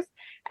authors,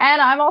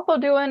 and I'm also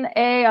doing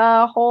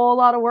a whole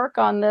lot of work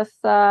on this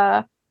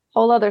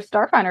whole other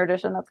Starfinder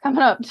edition that's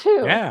coming up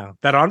too. Yeah,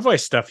 that Envoy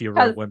stuff you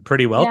wrote went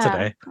pretty well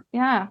today.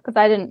 Yeah, because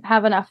I didn't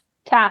have enough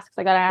tasks.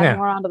 I got to add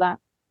more onto that.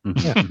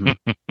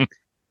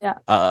 Yeah.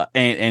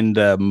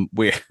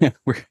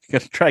 We're gonna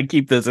try and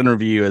keep this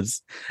interview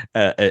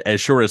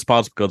as short as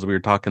possible because we were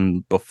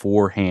talking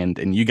beforehand,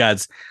 and you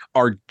guys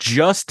are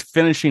just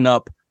finishing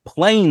up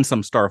playing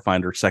some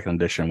Starfinder Second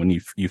Edition when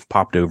you've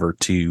popped over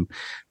to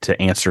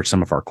answer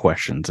some of our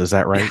questions. Is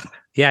that right?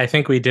 I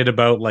think we did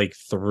about like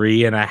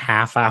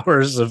 3.5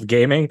 hours of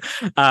gaming,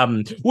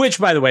 which,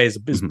 by the way, is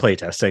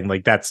playtesting.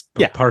 Like that's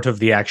part of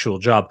the actual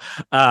job.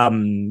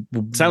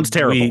 Sounds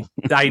terrible.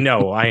 I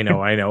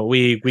know.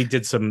 We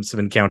did some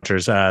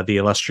encounters. The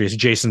illustrious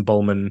Jason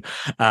Bowman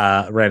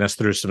ran us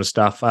through some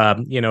stuff.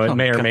 It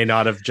may or may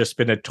not have just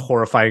been a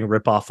horrifying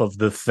ripoff of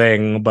The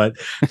Thing, but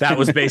that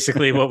was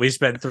basically what we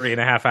spent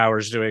 3.5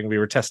 hours doing. We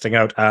were testing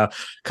out a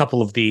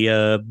couple of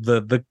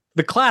the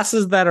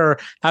classes that are,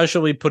 how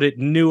shall we put it,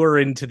 newer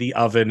into the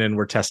oven, and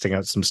we're testing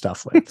out some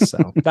stuff with. So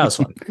that was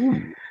fun.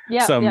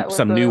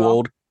 Some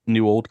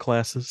new old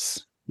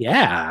classes.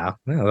 Yeah,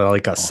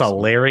 like a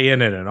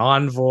Solarian and an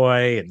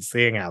Envoy, and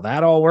seeing how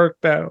that all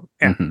worked out.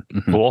 Yeah.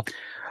 Cool.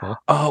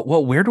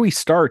 Well, where do we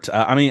start?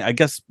 I mean, I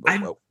guess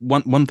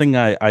one thing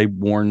I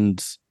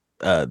warned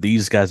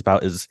these guys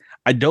about is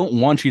I don't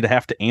want you to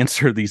have to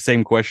answer these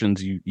same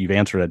questions you've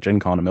answered at Gen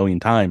Con a million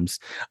times.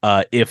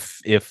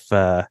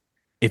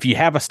 If you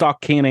have a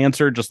stock can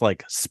answer, just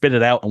like spit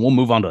it out and we'll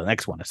move on to the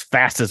next one as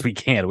fast as we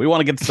can. We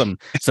want to get some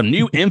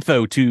new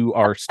info to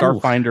our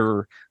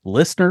Starfinder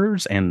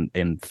listeners and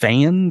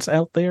fans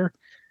out there.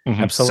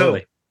 Mm-hmm.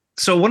 Absolutely.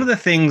 So one of the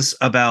things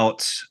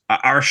about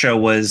our show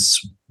was,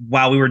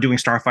 while we were doing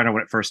Starfinder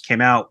when it first came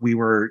out, we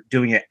were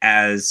doing it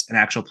as an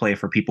actual play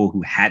for people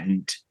who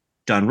hadn't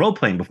done role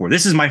playing before.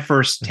 This is my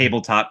first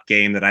tabletop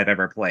game that I've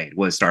ever played,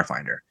 was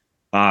Starfinder.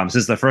 This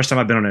is the first time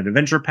I've been on an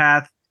adventure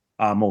path.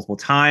 Multiple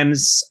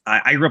times.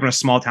 I grew up in a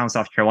small town in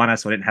South Carolina,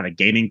 so I didn't have a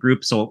gaming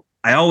group. So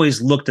I always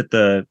looked at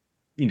the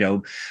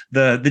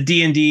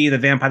D&D, the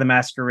Vampire the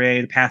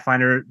Masquerade, the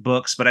Pathfinder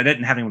books, but I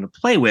didn't have anyone to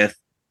play with.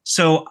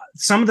 So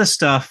some of the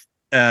stuff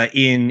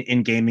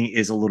in gaming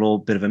is a little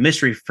bit of a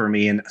mystery for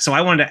me. And so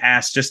I wanted to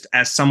ask, just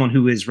as someone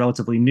who is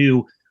relatively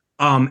new,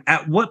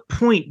 at what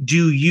point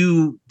do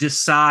you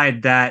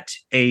decide that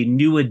a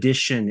new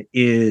edition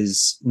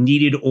is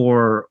needed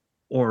or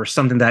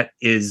something that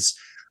is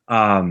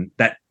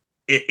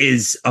it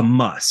is a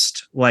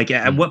must? Like,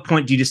 at what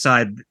point do you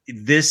decide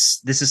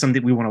this is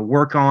something we want to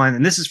work on?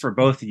 And this is for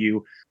both of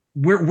you.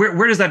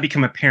 Where does that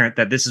become apparent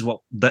that this is what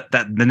that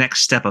the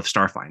next step of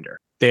Starfinder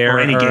or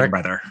any game,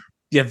 rather?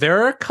 Yeah,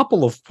 there are a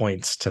couple of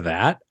points to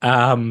that.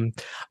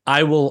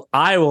 I will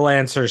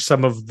answer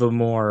some of the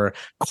more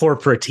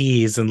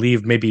corporate-ese and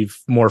leave maybe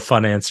more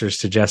fun answers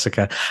to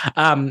Jessica.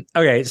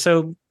 Okay,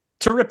 so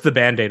to rip the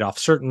Band-Aid off,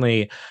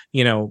 certainly,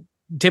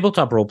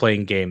 tabletop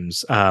role-playing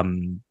games,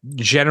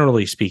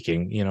 generally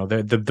speaking,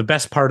 the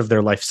best part of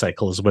their life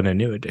cycle is when a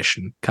new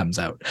edition comes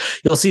out.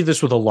 You'll see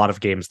this with a lot of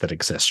games that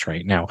exist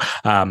right now.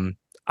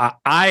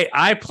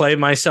 I play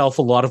myself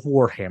a lot of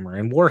Warhammer,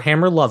 and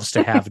Warhammer loves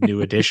to have new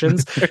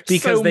editions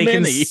because they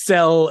can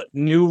sell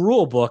new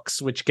rule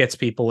books, which gets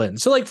people in.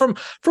 So, like, from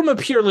a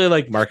purely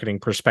like marketing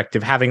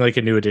perspective, having like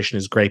a new edition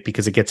is great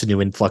because it gets a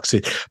new influx.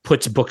 It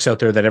puts books out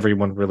there that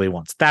everyone really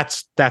wants.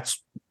 That's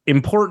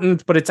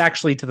important, but it's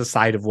actually to the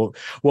side of what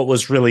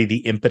was really the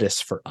impetus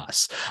for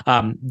us.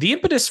 The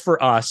impetus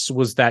for us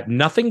was that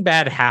nothing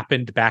bad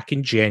happened back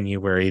in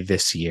January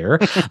this year.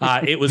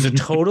 It was a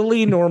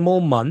totally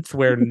normal month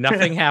where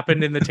nothing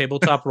happened in the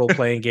tabletop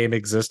role-playing game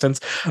existence,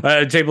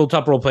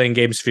 tabletop role-playing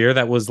game sphere.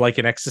 That was like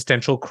an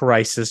existential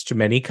crisis to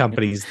many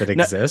companies that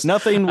exist.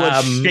 Nothing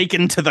was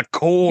shaken to the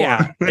core.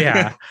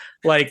 Yeah.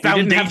 Like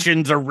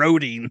foundations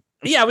eroding.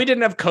 Yeah, we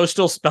didn't have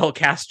coastal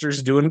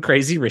spellcasters doing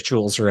crazy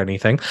rituals or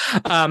anything.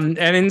 And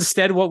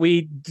instead what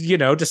we,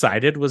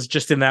 decided was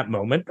just in that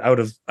moment, out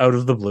of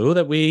the blue,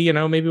 that we,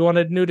 maybe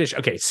wanted a new edition.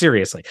 Okay,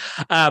 seriously.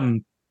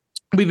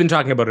 We've been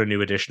talking about a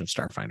new edition of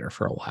Starfinder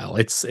for a while.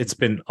 It's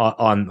been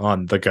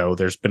on the go.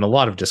 There's been a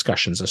lot of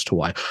discussions as to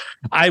why.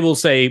 I will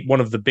say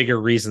one of the bigger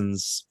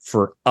reasons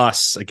for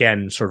us,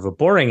 again, sort of a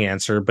boring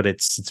answer, but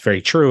it's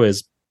very true,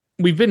 is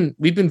we've been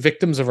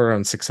victims of our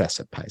own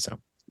success at Paizo,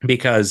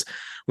 because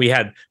we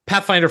had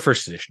Pathfinder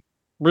First Edition,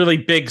 really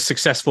big,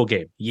 successful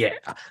game. Yeah.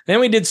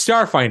 Then we did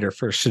Starfinder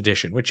First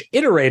Edition, which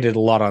iterated a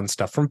lot on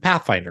stuff from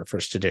Pathfinder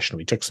First Edition.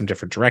 We took some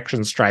different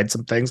directions, tried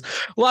some things.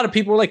 A lot of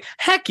people were like,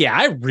 heck yeah,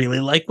 I really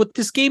like what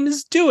this game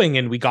is doing.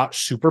 And we got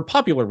super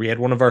popular. We had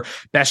one of our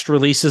best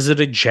releases at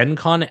a Gen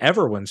Con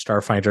ever when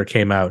Starfinder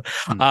came out.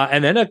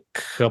 And then a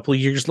couple of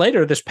years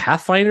later, this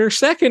Pathfinder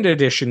Second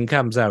Edition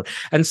comes out.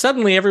 And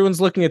suddenly everyone's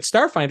looking at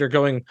Starfinder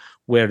going,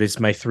 where is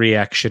my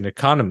 3-action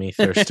economy,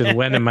 Thurston?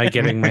 When am I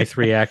getting my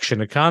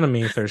 3-action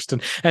economy, Thurston?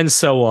 And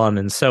so on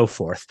and so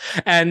forth.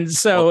 And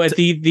so at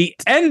the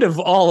end of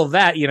all of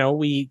that,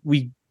 we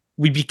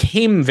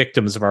became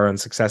victims of our own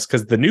success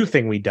because the new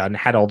thing we'd done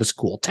had all this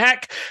cool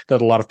tech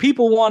that a lot of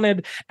people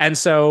wanted. And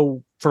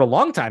so for a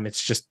long time,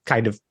 it's just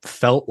kind of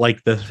felt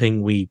like the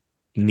thing we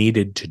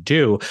needed to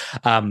do.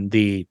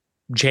 The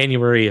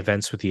January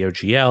events with the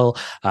OGL,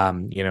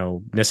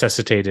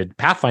 necessitated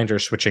Pathfinder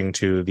switching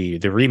to the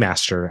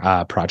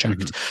remaster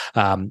project.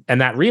 And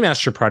that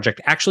remaster project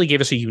actually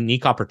gave us a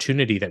unique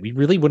opportunity that we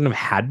really wouldn't have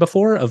had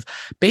before of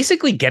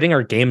basically getting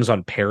our games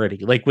on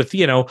parity. Like with,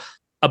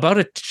 about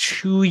a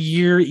 2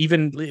 year,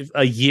 even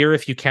a year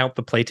if you count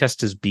the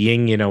playtest as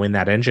being, in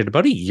that engine,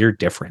 about a year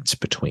difference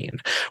between,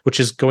 which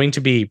is going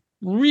to be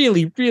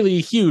really, really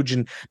huge,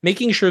 and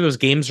making sure those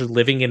games are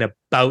living in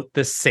about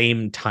the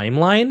same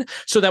timeline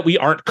so that we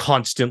aren't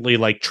constantly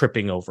like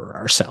tripping over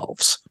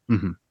ourselves.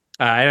 Mm-hmm.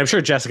 And I'm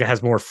sure Jessica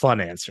has more fun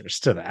answers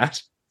to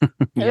that.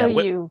 Yeah,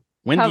 you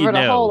covered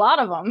a whole lot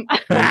of them. I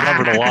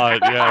covered a lot.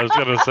 Yeah, I was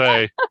going to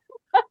say.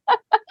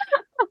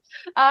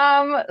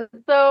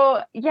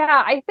 So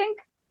yeah, I think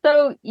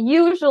so.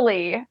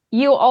 Usually,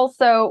 you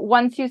also,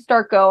 once you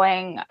start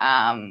going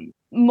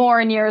more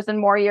and years,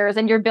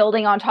 and you're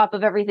building on top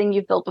of everything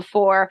you've built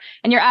before,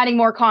 and you're adding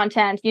more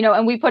content,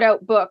 and we put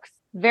out books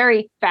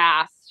very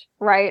fast,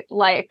 right?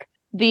 Like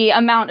the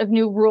amount of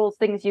new rules,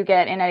 things you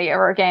get in any of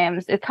our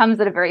games, it comes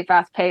at a very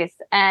fast pace.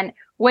 And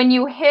when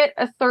you hit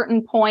a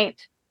certain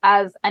point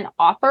as an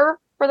author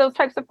for those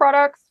types of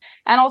products,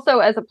 and also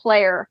as a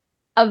player,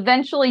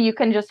 eventually you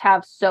can just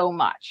have so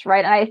much,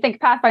 right? And I think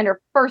Pathfinder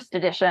First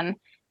Edition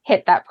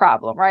hit that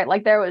problem, right?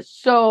 Like there was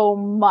so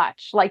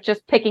much, like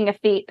just picking a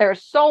feat,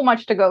 there's so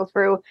much to go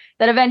through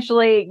that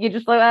eventually you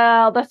just like,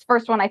 well, this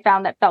first one I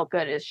found that felt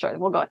good is sure,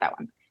 we'll go with that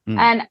one.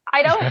 And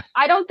I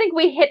don't think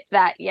we hit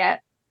that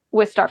yet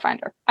with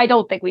Starfinder. I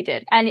don't think we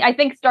did. And I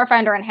think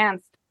Starfinder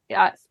Enhanced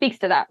speaks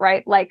to that,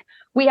 right? Like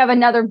we have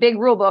another big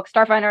rule book,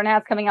 Starfinder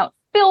Enhanced, coming out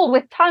filled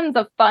with tons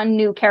of fun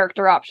new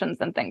character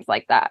options and things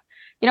like that.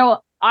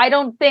 I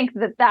don't think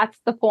that that's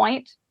the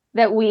point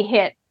that we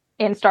hit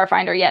in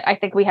Starfinder yet. I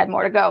think we had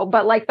more to go.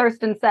 But like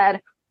Thurston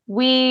said,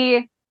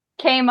 we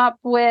came up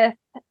with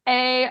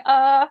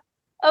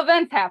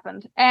events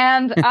happened,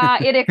 and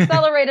it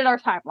accelerated our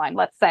timeline,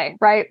 let's say,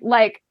 right?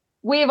 Like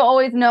we've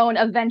always known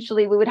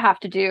eventually we would have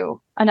to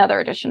do another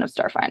edition of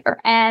Starfinder.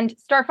 And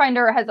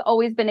Starfinder has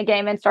always been a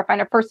game, in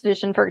Starfinder First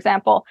Edition, for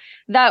example,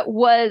 that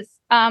was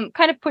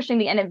kind of pushing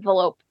the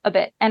envelope a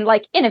bit and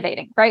like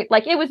innovating, right?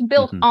 Like it was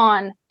built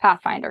on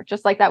Pathfinder,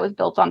 just like that was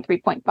built on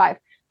 3.5.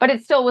 But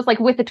it still was like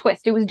with a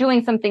twist. It was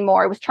doing something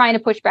more. It was trying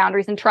to push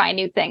boundaries and try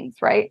new things,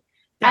 right?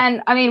 Yeah.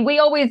 And I mean, we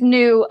always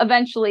knew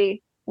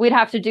eventually we'd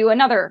have to do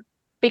another,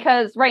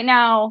 because right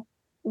now,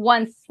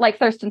 once, like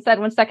Thurston said,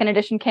 when second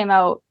edition came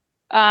out,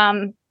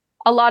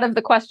 a lot of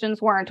the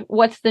questions weren't,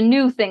 what's the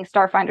new thing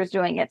Starfinder's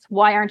doing? It's,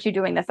 why aren't you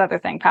doing this other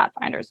thing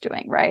Pathfinder's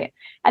doing, right?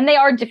 And they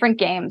are different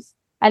games,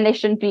 and they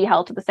shouldn't be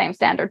held to the same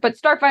standard. But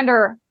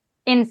Starfinder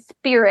in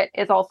spirit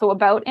is also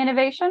about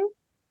innovation.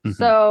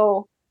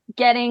 So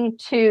getting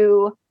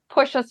to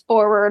push us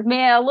forward,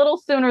 a little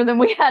sooner than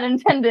we had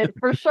intended,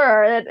 for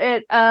sure.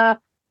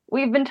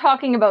 We've been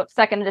talking about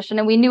second edition,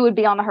 and we knew it would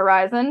be on the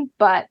horizon,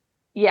 but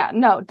yeah,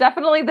 no,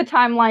 definitely the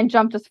timeline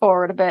jumped us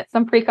forward a bit.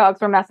 Some precogs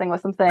were messing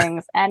with some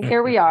things, and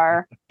here we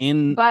are.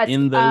 In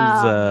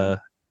those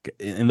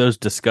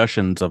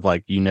discussions of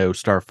like,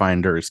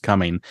 Starfinder is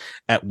coming,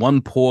 at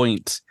one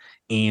point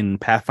in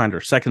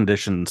Pathfinder Second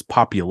Edition's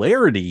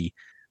popularity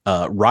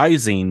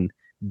rising,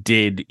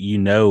 did you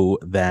know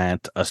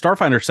that a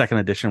Starfinder Second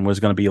Edition was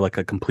going to be like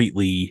a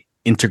completely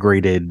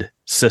integrated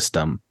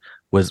system?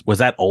 Was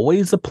that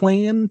always a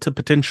plan to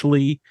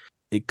potentially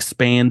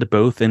expand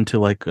both into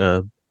like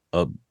a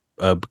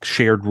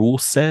shared rule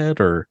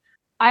set? Or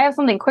I have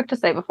something quick to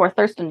say before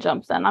Thurston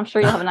jumps in. I'm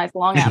sure you'll have a nice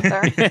long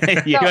answer.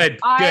 Good.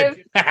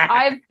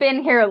 I've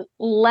been here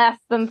less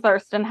than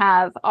Thurston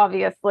has,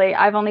 obviously.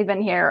 I've only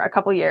been here a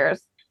couple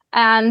years.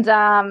 And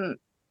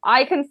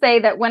I can say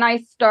that when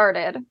I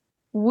started,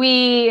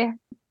 we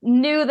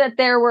knew that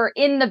there were,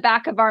 in the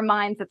back of our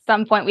minds, at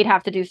some point we'd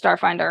have to do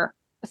Starfinder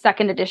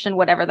Second Edition,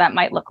 whatever that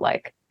might look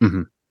like.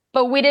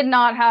 But we did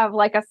not have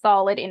like a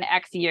solid in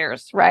X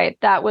years, right?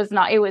 That was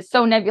not, it was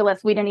so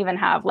nebulous. We didn't even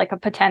have like a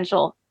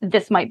potential,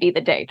 this might be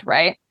the date,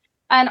 right?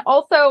 And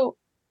also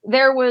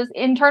there was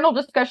internal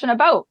discussion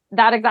about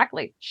that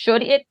exactly.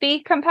 Should it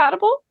be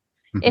compatible?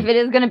 If it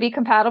is going to be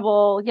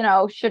compatible,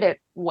 should it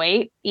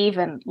wait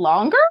even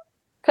longer?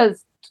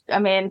 Because, I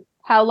mean,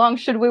 how long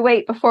should we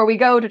wait before we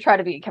go to try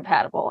to be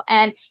compatible?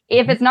 And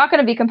if it's not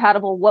going to be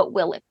compatible, what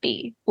will it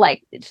be?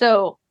 Like,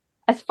 so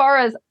as far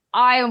as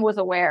I was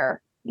aware,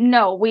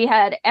 no, we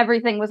had,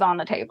 everything was on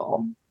the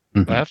table.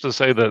 I have to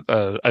say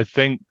that I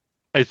think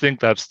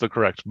that's the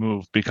correct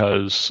move,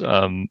 because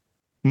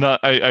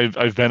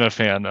I've been a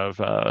fan of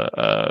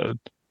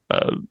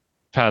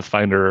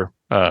Pathfinder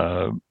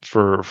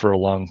for a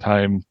long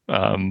time.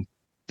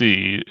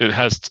 It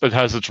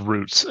has its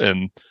roots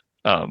in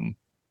D20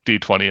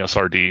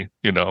 SRD,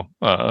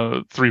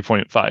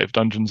 3.5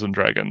 Dungeons and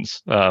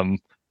Dragons,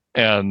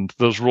 and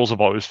those rules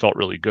have always felt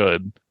really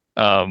good.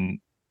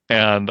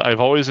 And I've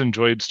always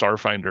enjoyed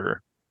Starfinder,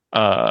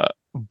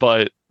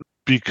 but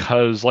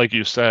because, like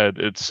you said,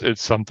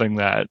 it's something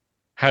that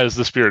has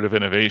the spirit of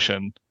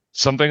innovation.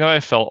 Something that I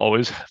felt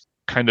always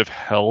kind of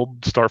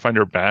held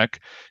Starfinder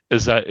back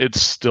is that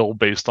it's still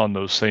based on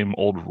those same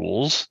old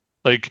rules.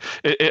 Like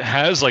it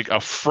has like a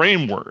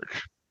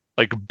framework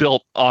like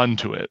built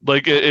onto it.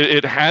 Like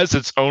it has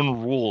its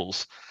own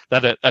rules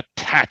that it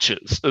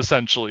attaches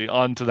essentially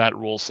onto that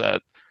rule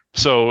set.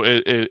 So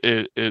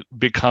it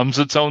becomes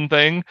its own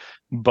thing,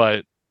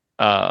 but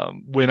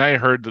when I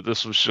heard that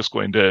this was just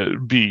going to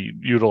be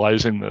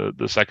utilizing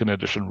the second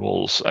edition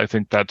rules, I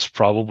think that's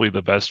probably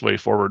the best way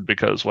forward,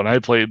 because when I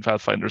played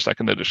Pathfinder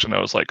second edition,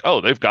 I was like,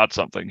 oh, they've got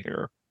something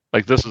here.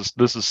 Like this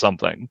is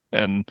something.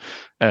 And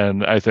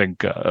I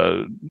think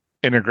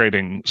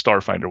integrating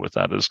Starfinder with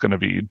that is going to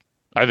be,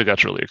 I think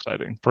that's really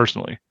exciting.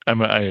 Personally,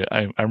 I'm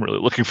really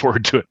looking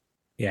forward to it.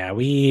 Yeah,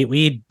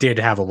 we did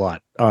have a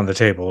lot on the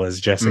table, as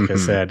Jessica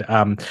said.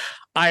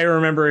 I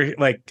remember,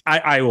 like,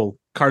 I will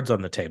cards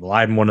on the table.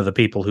 I'm one of the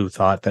people who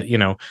thought that,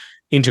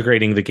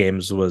 integrating the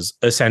games was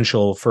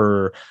essential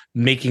for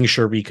making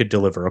sure we could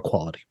deliver a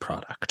quality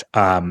product.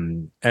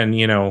 And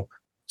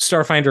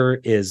Starfinder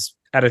is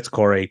at its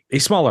core a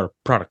smaller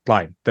product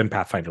line than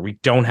Pathfinder. We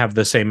don't have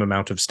the same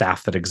amount of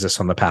staff that exists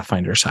on the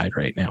Pathfinder side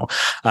right now.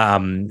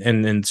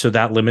 And so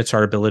that limits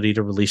our ability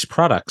to release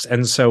products.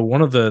 And so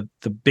one of the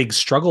big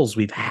struggles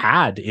we've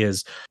had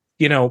is,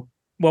 we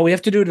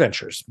have to do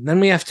adventures, then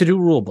we have to do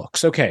rule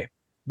books. Okay.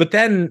 But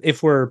then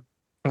if we're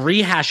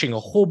rehashing a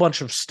whole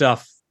bunch of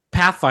stuff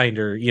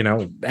Pathfinder,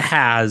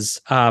 has,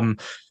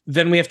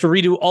 then we have to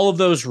redo all of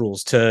those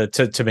rules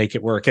to make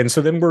it work. And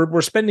so then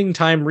we're spending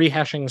time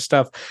rehashing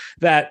stuff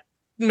that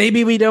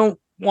maybe we don't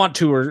want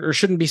to or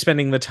shouldn't be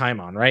spending the time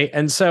on, right?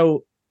 And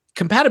so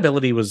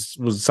compatibility was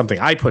something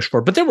I pushed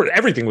for, but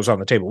everything was on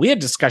the table. We had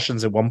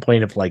discussions at one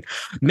point of like,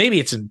 maybe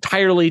it's an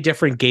entirely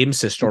different game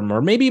system,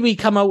 or maybe we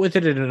come out with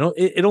it and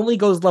it only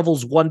goes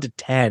levels 1 to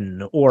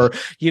 10, or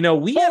we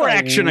more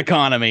action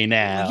economy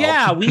now.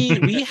 Yeah,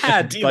 we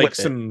had like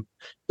some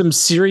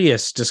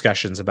serious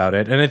discussions about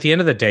it, and at the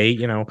end of the day,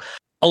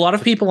 a lot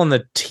of people on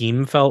the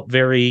team felt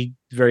very,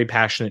 very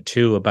passionate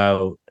too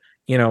about,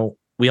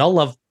 we all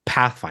love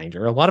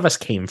Pathfinder. A lot of us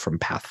came from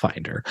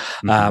Pathfinder.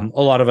 A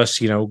lot of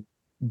us,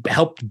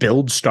 helped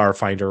build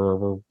Starfinder or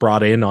were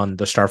brought in on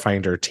the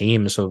Starfinder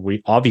team. So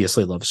we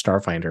obviously love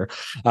Starfinder.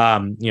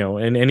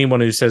 And anyone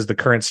who says the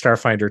current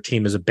Starfinder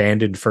team is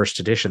abandoned first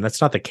edition,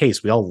 that's not the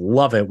case. We all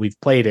love it. We've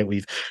played it.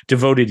 We've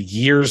devoted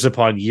years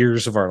upon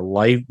years of our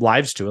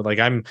lives to it. Like,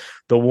 I'm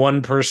the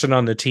one person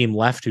on the team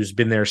left who's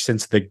been there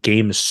since the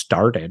game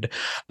started.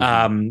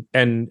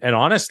 And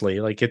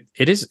honestly, like it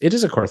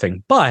is a core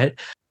thing, but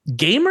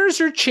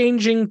gamers are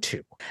changing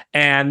too.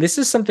 And this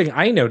is something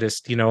I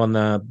noticed, on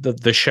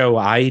the show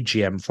I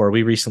GM for.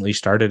 We recently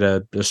started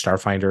a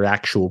Starfinder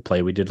actual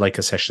play. We did like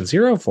a session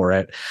 0 for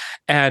it.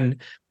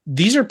 And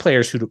these are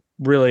players who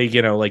really,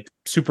 like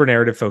super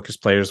narrative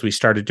focused players. We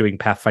started doing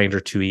Pathfinder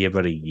 2e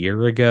about a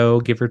year ago,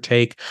 give or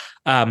take.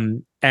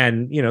 And,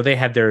 they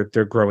had their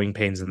growing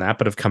pains in that,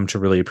 but have come to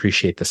really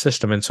appreciate the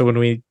system. And so when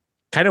we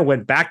kind of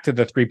went back to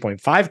the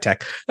 3.5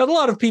 tech, a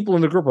lot of people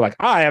in the group were like,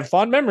 I have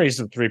fond memories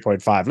of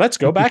 3.5. Let's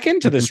go back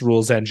into this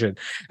rules engine.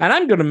 And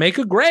I'm going to make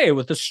a gray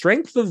with a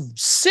strength of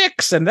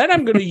 6. And then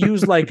I'm going to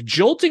use like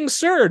jolting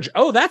surge.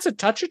 Oh, that's a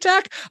touch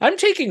attack. I'm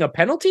taking a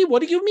penalty.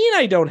 What do you mean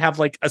I don't have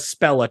like a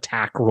spell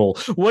attack roll?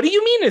 What do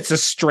you mean it's a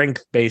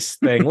strength based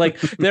thing? Like,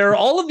 there are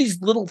all of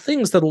these little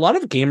things that a lot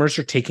of gamers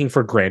are taking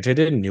for granted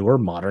in newer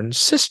modern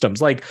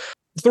systems. Like,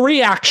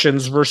 3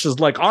 actions versus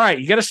like, all right,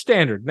 you get a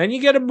standard, and then you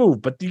get a move,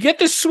 but you get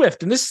this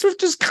swift, and this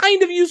swift is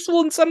kind of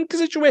useful in some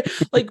situation.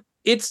 Like,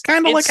 it's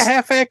kind of like a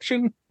half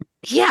action.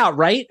 Yeah,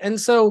 right.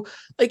 And so,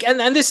 like,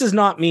 and this is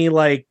not me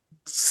like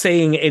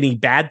saying any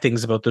bad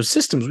things about those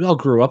systems. We all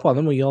grew up on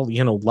them. We all,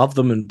 love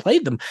them and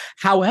played them.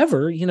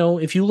 However,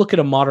 if you look at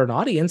a modern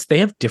audience, they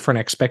have different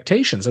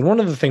expectations. And one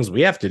of the things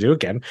we have to do,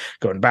 again,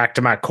 going back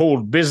to my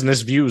cold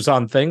business views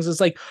on things, is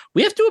like,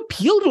 we have to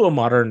appeal to a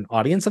modern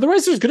audience.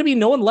 Otherwise, there's going to be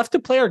no one left to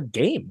play our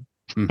game.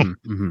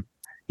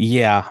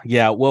 Yeah.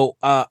 Well,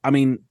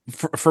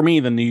 for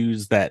me, the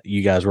news that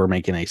you guys were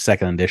making a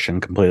second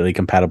edition completely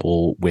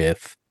compatible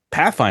with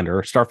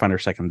Pathfinder, Starfinder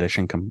second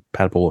edition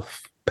compatible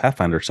with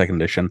Pathfinder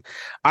second edition,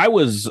 I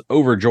was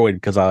overjoyed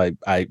because I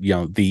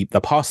the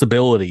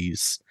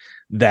possibilities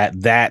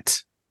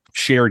that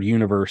shared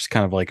universe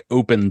kind of like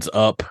opens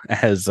up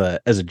as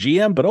a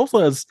GM, but also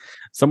as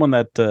someone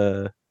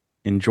that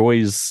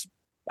enjoys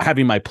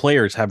having my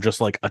players have just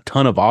like a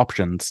ton of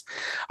options.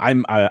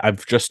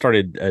 I've just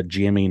started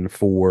GMing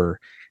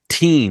for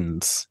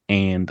teens,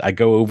 and I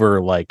go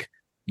over like,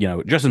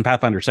 just in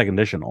Pathfinder second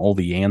edition, all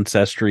the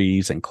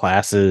ancestries and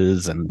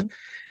classes and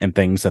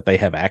things that they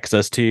have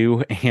access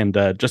to. And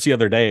just the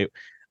other day,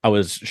 I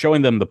was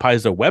showing them the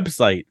Paizo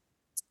website,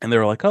 and they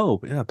were like,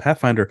 oh, yeah,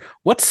 Pathfinder.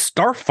 What's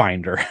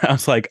Starfinder? I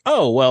was like,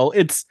 oh, well,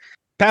 it's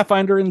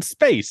Pathfinder in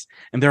space.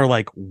 And they're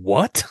like,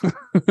 what?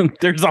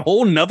 There's a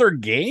whole nother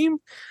game?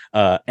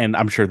 And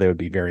I'm sure they would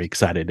be very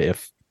excited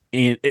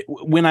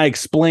when I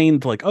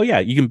explained like, oh, yeah,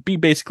 you can be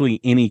basically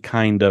any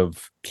kind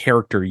of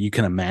character you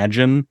can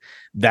imagine.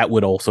 That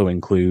would also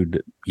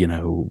include,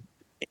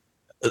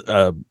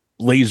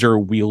 laser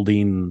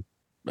wielding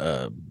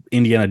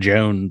Indiana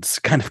Jones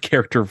kind of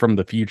character from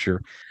the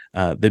future.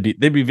 They'd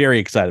be very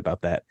excited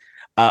about that.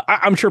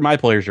 I'm sure my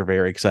players are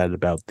very excited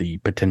about the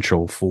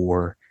potential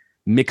for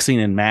mixing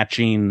and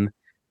matching.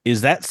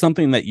 Is that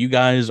something that you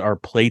guys are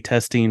play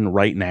testing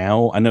right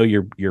now? I know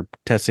you're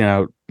testing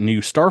out new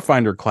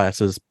Starfinder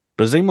classes,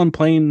 but is anyone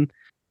playing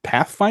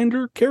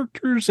Pathfinder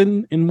characters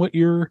in what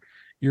you're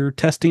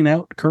testing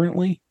out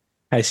currently?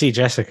 I see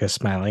Jessica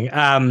smiling.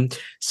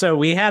 So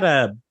we had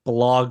a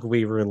blog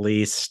we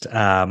released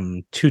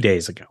 2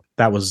 days ago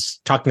that was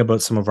talking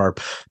about some of our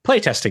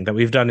playtesting that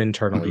we've done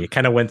internally. It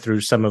kind of went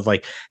through some of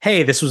like,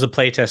 hey, this was a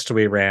playtest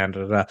we ran.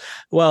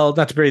 Well,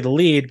 not to bury the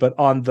lead, but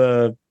on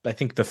I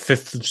think the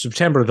 5th of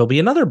September, there'll be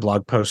another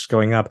blog post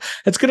going up.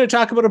 It's going to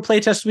talk about a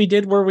playtest we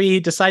did where we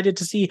decided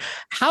to see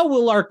how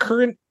will our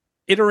current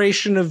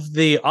iteration of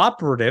the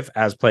Operative,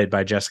 as played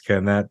by Jessica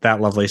in that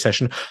lovely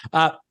session,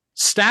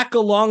 stack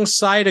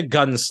alongside a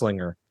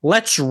gunslinger.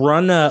 Let's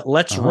run a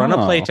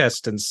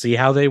playtest and see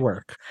how they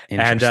work.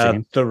 And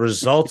the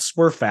results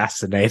were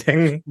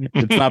fascinating.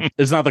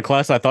 It's not the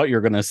class I thought you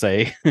were going to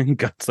say,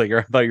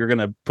 gunslinger. I thought you were going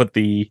to put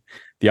the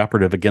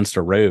Operative against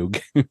a rogue.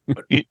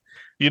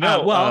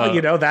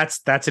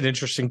 That's an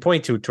interesting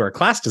point to our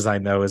class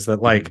design, though, is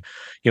that like,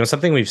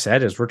 something we've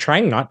said is we're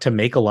trying not to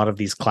make a lot of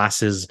these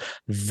classes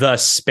the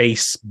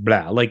space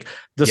blah. Like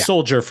the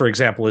soldier, for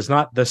example, is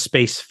not the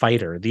space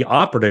fighter. The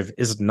Operative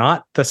is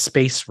not the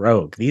space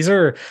rogue. These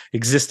are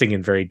existing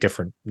in very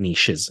different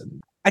niches.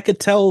 And I could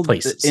tell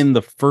places. In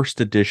the first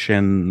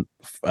edition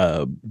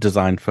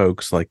design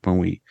folks, like when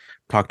we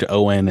talked to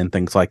Owen and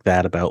things like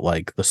that about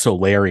like the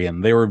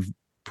Solarian, they were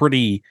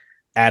pretty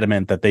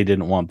adamant that they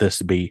didn't want this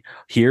to be,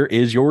 here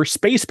is your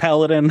space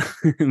paladin.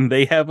 And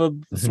they have a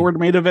sword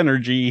made of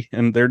energy,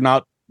 and they're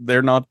not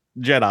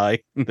Jedi.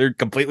 They're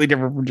completely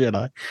different from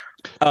Jedi.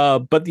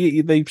 But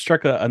they've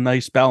struck a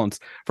nice balance.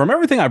 From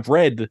everything I've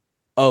read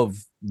of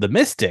the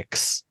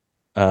Mystics,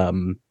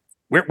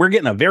 we're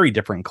getting a very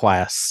different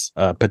class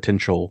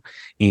potential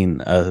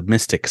in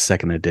Mystics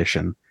 2nd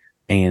edition,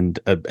 and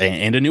a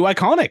new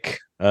iconic.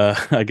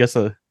 I guess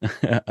an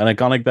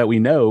iconic that we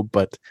know,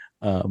 but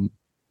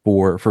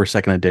for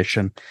 2nd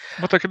edition.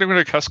 What they're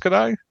going to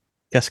Keskadai?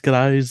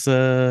 Keskadai's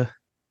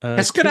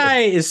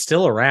Keskadai is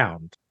still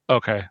around.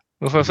 Okay. I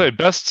was going to say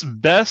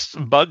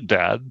best Bug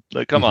Dad.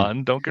 Like, come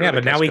on, don't get rid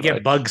of but now we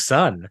get Bug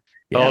Son.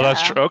 Oh,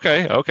 that's true.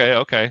 Okay.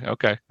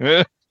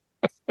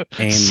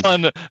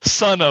 And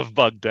son of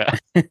Bug Dad.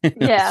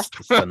 Yeah.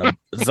 son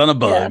of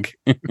Bug.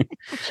 Yeah.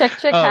 Chick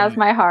has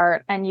my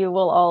heart, and you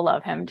will all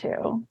love him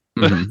too.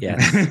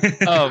 Yes.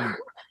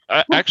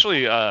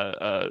 Actually,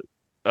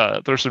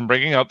 Thurston,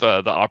 bringing up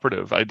the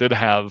Operative, I did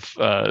have,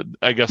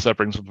 I guess that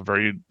brings up a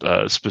very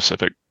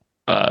specific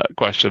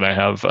question I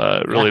have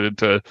related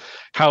to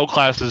how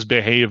classes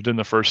behaved in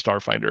the first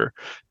Starfinder.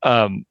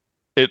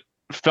 It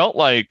felt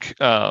like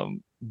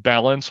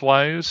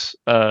balance-wise,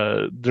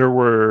 there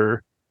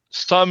were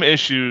some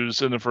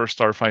issues in the first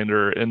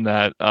Starfinder in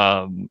that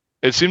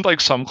it seemed like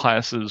some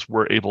classes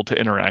were able to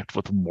interact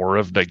with more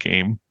of the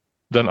game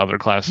than other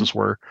classes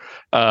were.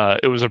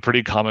 It was a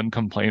pretty common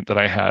complaint that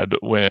I had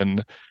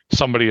when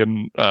somebody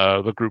in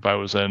the group I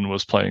was in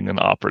was playing an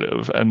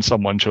Operative and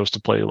someone chose to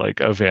play like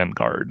a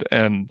Vanguard.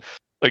 And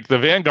like the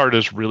Vanguard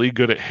is really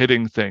good at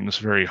hitting things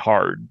very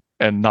hard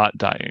and not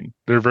dying.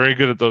 They're very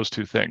good at those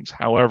two things.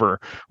 However,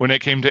 when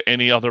it came to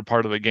any other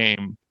part of the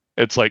game,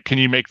 it's like, can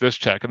you make this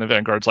check? And the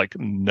Vanguard's like,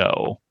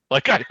 no.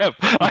 Like I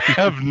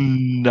have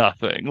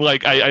nothing.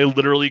 Like I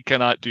literally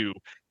cannot do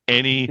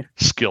any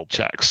skill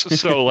checks.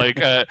 So like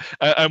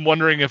I'm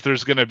wondering if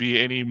there's going to be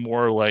any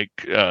more like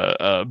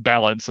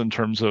balance in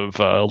terms of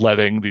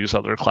letting these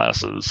other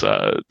classes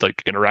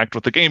like interact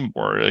with the game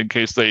more, in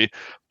case they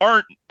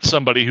aren't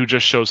somebody who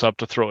just shows up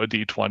to throw a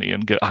d20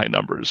 and get high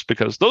numbers,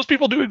 because those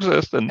people do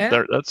exist, and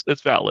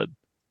it's valid.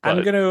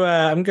 I'm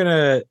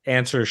gonna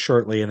answer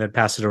shortly and then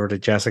pass it over to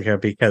Jessica,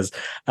 because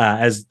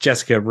as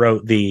Jessica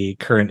wrote the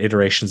current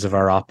iterations of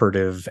our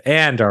Operative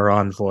and our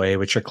Envoy,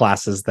 which are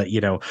classes that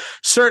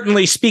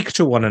certainly speak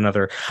to one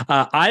another,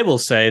 I will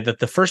say that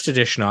the first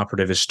edition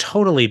Operative is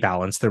totally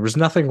balanced. There was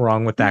nothing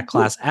wrong with that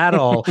class at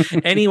all.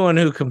 Anyone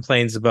who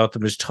complains about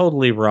them is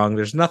totally wrong.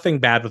 There's nothing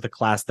bad with a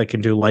class that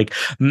can do like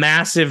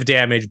massive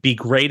damage, be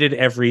great at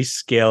every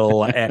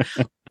skill.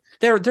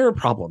 There are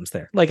problems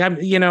there. Like I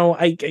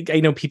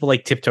know people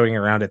like tiptoeing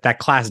around it. That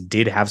class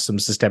did have some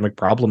systemic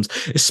problems,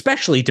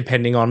 especially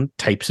depending on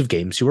types of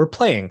games you were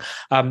playing.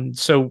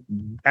 So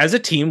as a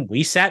team,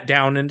 we sat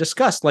down and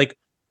discussed like,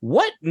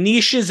 what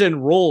niches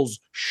and roles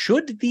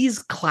should these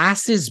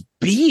classes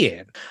be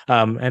in?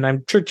 And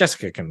I'm sure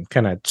Jessica can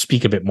kind of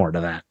speak a bit more to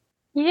that.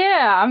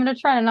 Yeah, I'm going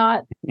to try to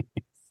not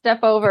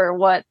step over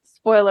what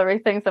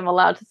spoilery things I'm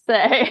allowed to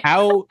say.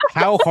 How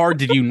hard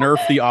did you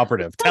nerf the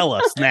Operative? Tell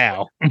us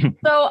now.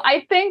 So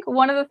I think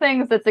one of the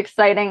things that's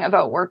exciting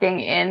about working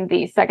in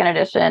the 2nd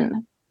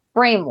edition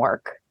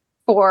framework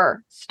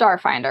for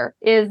Starfinder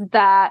is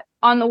that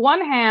on the one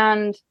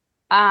hand,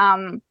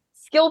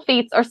 skill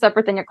feats are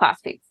separate than your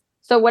class feats.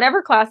 So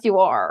whatever class you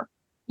are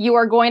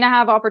going to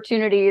have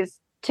opportunities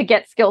to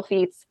get skill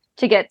feats,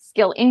 to get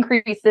skill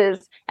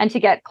increases, and to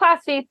get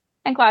class feats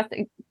and class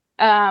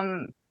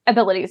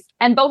abilities.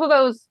 And both of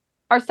those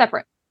are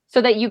separate,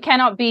 so that you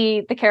cannot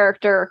be the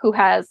character who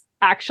has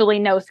actually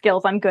no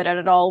skills, I'm good at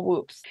it all,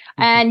 whoops.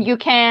 And you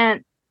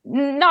can't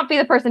not be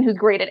the person who's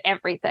great at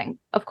everything,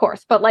 of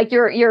course, but like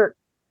your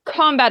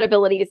combat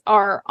abilities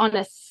are on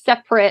a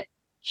separate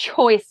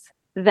choice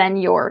than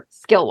your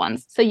skill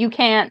ones. So you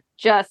can't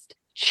just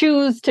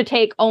choose to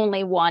take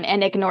only one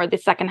and ignore the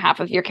second half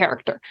of your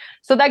character.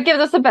 So that gives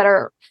us a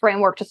better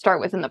framework to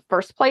start with in the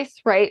first place,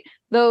 right?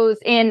 Those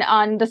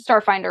on the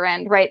Starfinder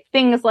end, right?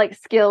 Things like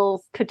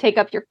skills could take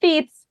up your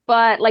feats,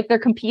 but like they're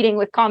competing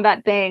with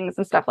combat things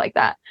and stuff like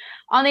that.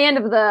 On the end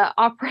of the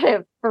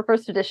operative for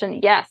first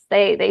edition, yes,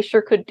 they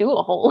sure could do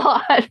a whole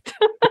lot.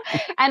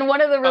 And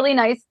one of the really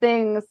nice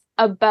things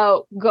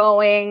about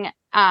going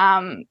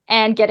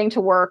and getting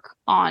to work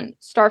on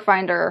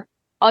Starfinder,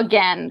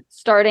 again,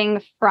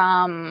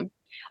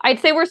 I'd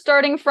say we're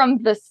starting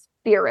from the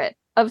spirit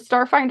of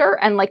Starfinder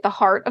and like the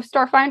heart of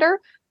Starfinder,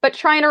 but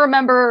trying to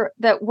remember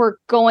that we're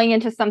going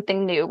into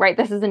something new, right?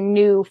 This is a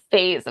new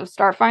phase of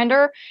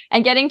Starfinder,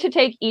 and getting to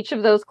take each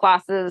of those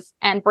classes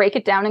and break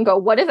it down and go,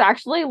 what is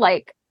actually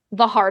like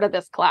the heart of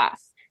this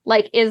class?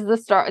 Like, is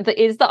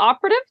the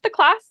operative the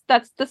class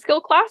that's the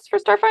skill class for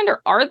Starfinder?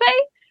 Are they?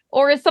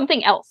 Or is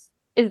something else?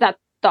 Is that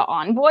the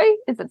envoy?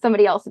 Is it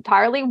somebody else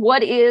entirely?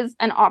 What is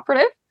an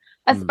operative?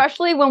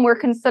 Especially when we're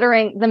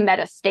considering the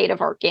meta state of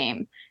our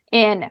game.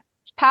 In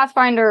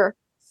Pathfinder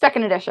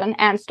 2nd edition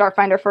and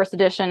Starfinder 1st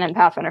edition and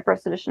Pathfinder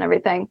 1st edition,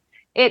 everything,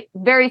 it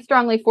very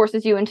strongly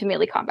forces you into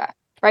melee combat,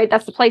 right?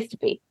 That's the place to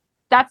be.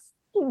 That's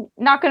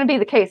not going to be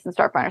the case in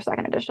Starfinder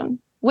 2nd edition.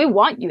 We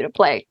want you to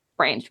play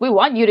ranged. We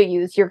want you to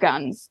use your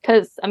guns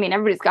because, I mean,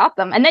 everybody's got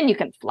them. And then you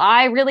can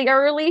fly really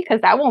early because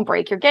that won't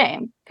break your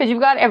game because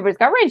everybody's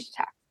got ranged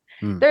attacks.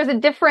 There's a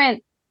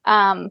different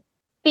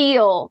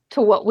feel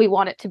to what we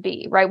want it to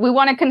be, right? We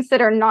want to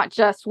consider not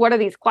just what are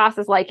these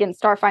classes like in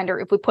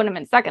Starfinder if we put them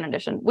in 2nd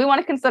edition. We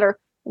want to consider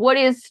what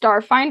is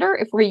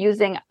Starfinder if we're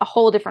using a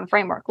whole different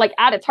framework. Like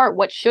at its heart,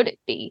 what should it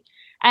be?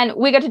 And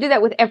we get to do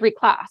that with every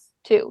class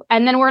too.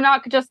 And then we're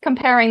not just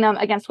comparing them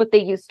against what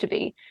they used to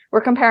be.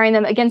 We're comparing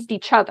them against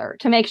each other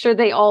to make sure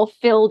they all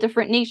fill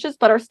different niches,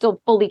 but are still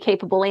fully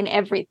capable in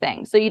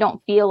everything. So you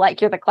don't feel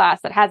like you're the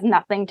class that has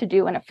nothing to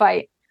do in a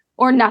fight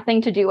or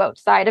nothing to do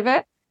outside of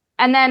it.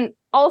 And then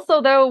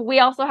also, though, we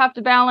also have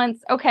to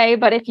balance, okay,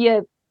 but if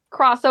you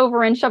cross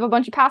over and shove a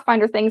bunch of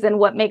Pathfinder things in,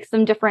 what makes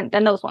them different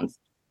than those ones,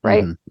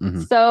 right?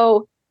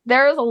 So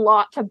there's a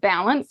lot to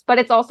balance, but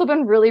it's also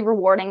been really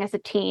rewarding as a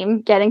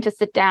team getting to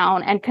sit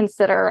down and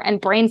consider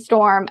and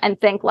brainstorm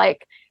and think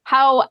like,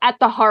 how at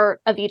the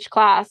heart of each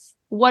class,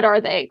 what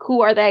are they?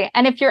 Who are they?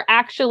 And if you're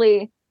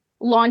actually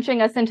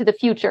launching us into the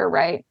future,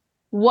 right?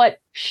 What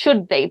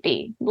should they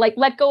be? Like,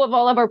 let go of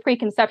all of our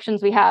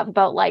preconceptions we have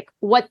about like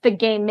what the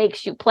game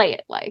makes you play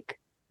it like.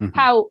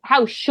 How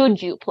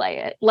should you play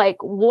it? Like,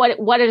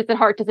 what is at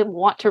heart does it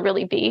want to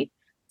really be?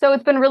 So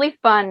it's been really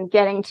fun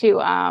getting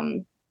to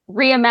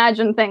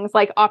reimagine things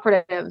like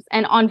operatives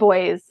and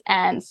envoys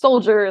and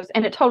soldiers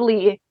in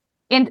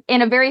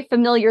a very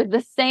familiar,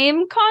 the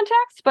same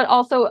context, but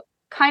also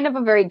kind of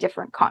a very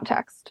different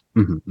context.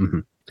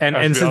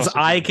 And since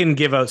I can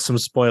give out some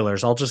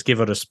spoilers, I'll just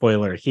give out a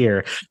spoiler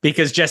here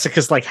because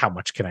Jessica's like, how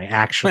much can I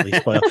actually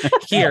spoil?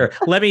 Here,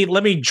 let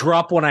me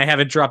drop one I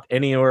haven't dropped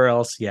anywhere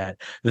else yet.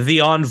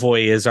 The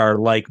Envoy is our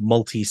like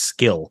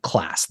multi-skill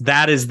class.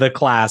 That is the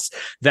class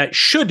that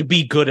should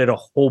be good at a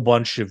whole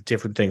bunch of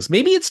different things.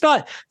 Maybe it's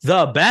not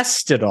the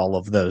best at all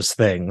of those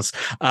things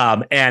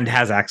and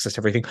has access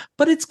to everything,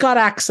 but it's got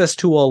access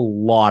to a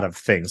lot of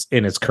things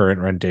in its current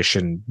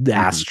rendition,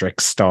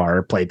 asterisk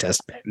star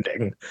playtest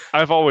pending.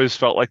 I've always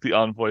felt like the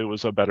Envoy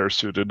was a better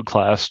suited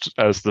class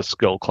as the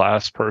skill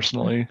class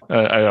personally.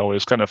 I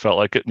always kind of felt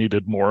like it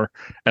needed more,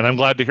 and I'm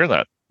glad to hear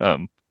that.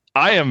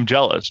 I am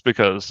jealous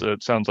because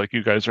it sounds like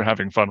you guys are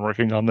having fun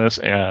working on this,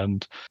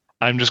 and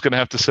I'm just going to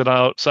have to sit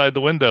outside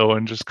the window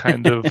and just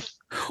kind of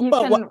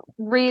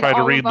read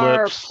all of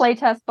our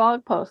playtest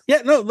blog posts.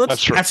 Yeah, no, let's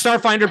at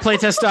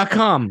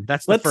starfinderplaytest.com.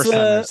 That's the first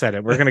time I've said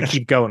it. We're going to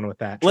keep going with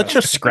that. Let's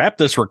just scrap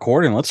this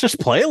recording. Let's just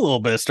play a little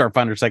bit of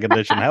Starfinder 2nd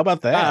edition. How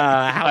about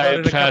that? How about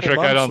in a Patrick,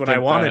 couple months when I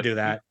want to do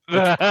that?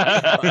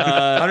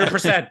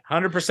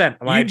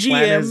 100%. My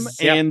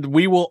UGM and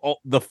we will.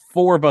 The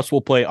four of us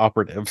will play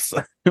operatives.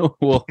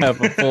 We'll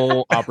have a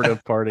full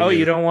operative party. Oh,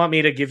 you don't want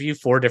me to give you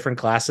 4 different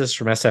classes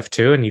from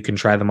SF2 and you can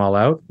try them all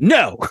out?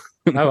 No.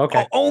 Oh,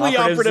 okay. Only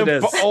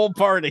operative for all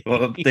party.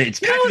 Well, it's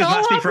packages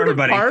not speak for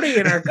everybody. Party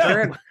in our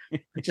current.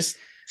 Just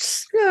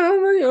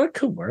it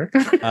could work.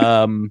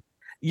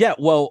 Yeah,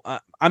 well,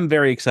 I'm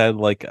very excited.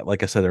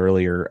 Like I said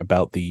earlier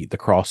about the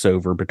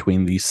crossover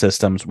between these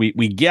systems.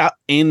 We got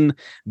in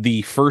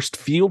the first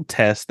field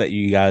test that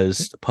you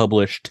guys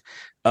published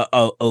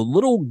a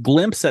little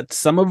glimpse at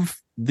some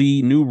of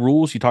the new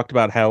rules. You talked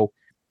about how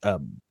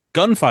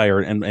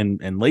gunfire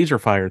and laser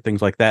fire,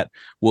 things like that,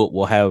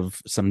 will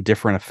have some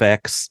different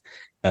effects.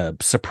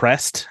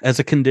 Suppressed as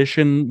a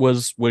condition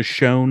was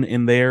shown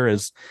in there,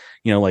 as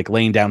you know, like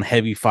laying down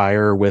heavy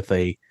fire with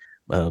a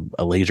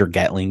laser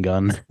Gatling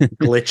gun.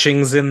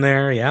 Glitchings in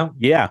there, yeah.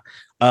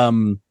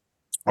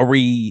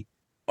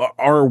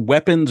 Are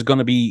weapons going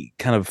to be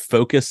kind of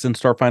focused in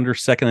Starfinder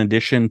 2nd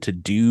edition to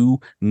do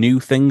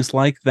new things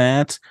like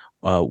that?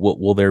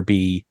 Will there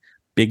be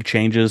big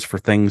changes for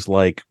things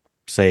like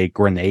say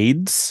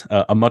grenades,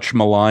 a much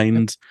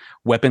maligned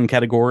weapon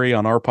category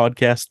on our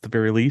podcast at the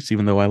very least,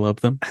 even though I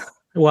love them.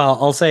 Well,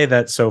 I'll say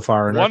that so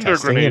far in Wonder our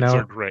testing, grenades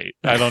are great.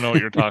 I don't know what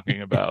you're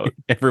talking about.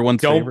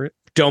 Everyone's favorite.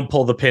 Don't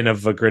pull the pin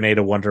of a grenade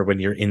of wonder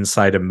when you're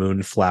inside a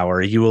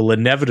moonflower. You will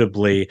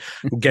inevitably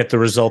get the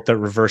result that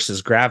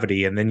reverses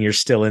gravity, and then you're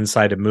still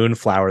inside a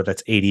moonflower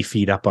that's 80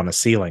 feet up on a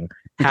ceiling.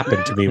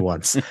 Happened to me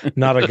once.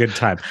 Not a good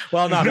time.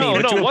 Well, not no,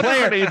 me, but to a wonder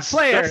player. grenades.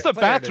 That's the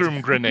bathroom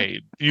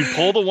grenade. You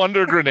pull the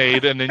wonder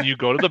grenade, and then you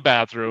go to the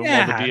bathroom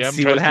while the DM tries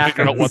to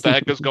figure out what the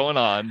heck is going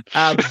on.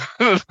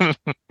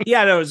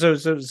 Yeah, no. So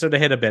to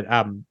hit a bit,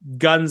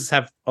 guns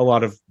have a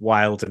lot of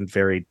wild and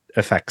varied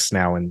effects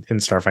now in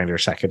Starfinder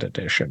 2nd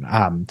Edition.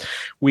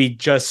 We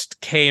just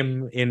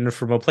came in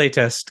from a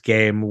playtest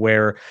game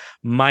where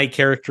my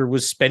character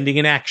was spending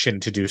an action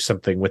to do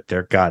something with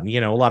their gun. You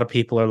know, a lot of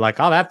people are like,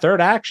 "Oh, that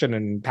third action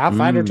in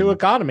Pathfinder 2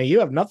 economy, you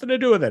have nothing to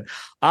do with it."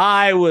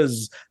 I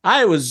was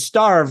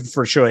starved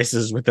for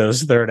choices with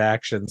those third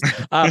actions.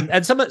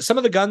 And some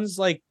of the guns,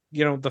 like,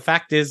 you know, the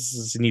fact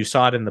is, and you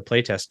saw it in the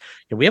playtest,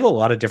 we have a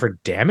lot of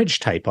different damage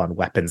type on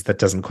weapons that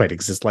doesn't quite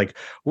exist. Like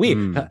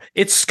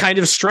it's kind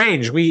of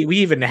strange. We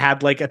even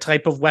had like a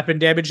type of weapon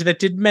damage that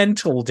did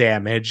mental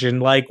damage,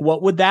 and like,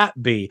 what would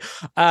that be?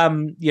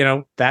 You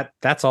know,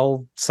 that's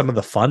all some of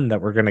the fun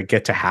that we're going to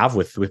get to have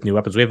with new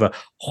weapons. We have a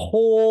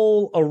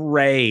whole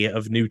array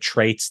of new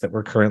traits that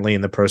we're currently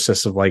in the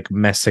process of like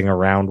messing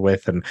around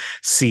with and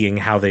seeing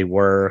how they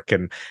work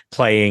and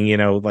playing, you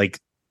know, like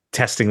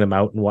testing them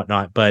out and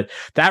whatnot. But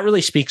that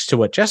really speaks to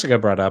what Jessica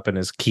brought up and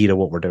is key to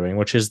what we're doing,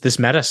 which is this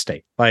meta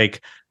state.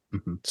 Like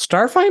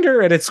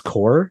Starfinder at its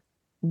core,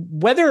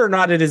 whether or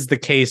not it is the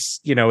case,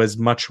 you know, as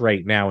much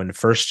right now in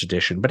 1st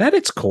edition, but at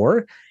its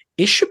core,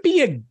 it should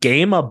be a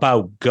game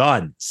about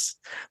guns.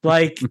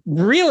 Like,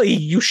 really,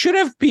 you should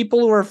have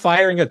people who are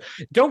firing guns.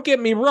 Don't get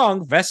me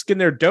wrong, Vesk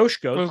and their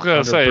Doshkos. I was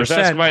going to say,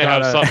 Vesk might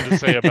have something to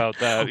say about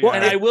that. Well,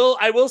 and I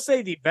will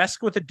say the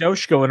Vesk with a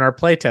Doshko in our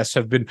playtests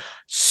have been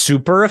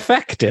super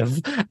effective.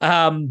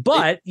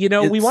 But you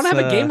know, we want to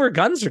have a game where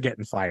guns are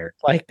getting fired.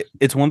 Like,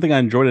 it's one thing I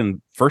enjoyed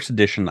in 1st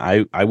edition.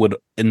 I would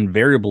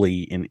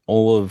invariably in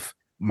all of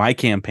my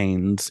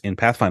campaigns in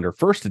Pathfinder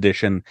 1st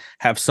edition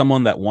have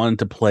someone that wanted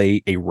to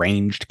play a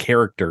ranged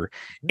character,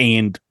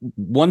 and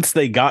once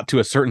they got to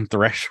a certain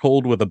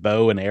threshold with a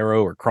bow and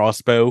arrow or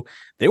crossbow,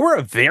 they were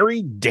a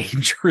very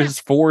dangerous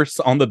force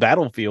on the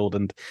battlefield.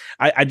 And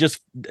I just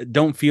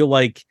don't feel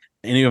like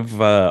any of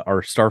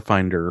our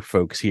Starfinder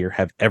folks here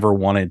have ever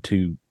wanted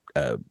to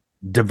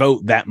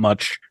devote that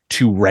much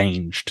to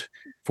ranged.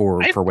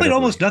 I've played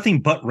almost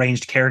nothing but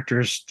ranged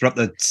characters throughout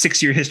the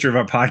 6-year history of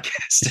our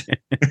podcast.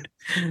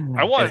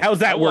 How's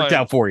that worked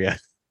out for you?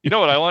 You know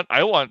what I want?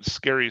 I want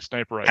scary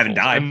sniper rifles. Haven't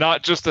died. And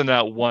not just in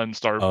that one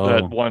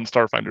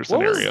Starfinder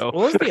scenario. What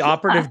was the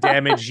operative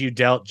damage you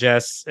dealt,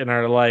 Jess, in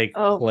our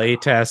play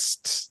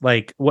test?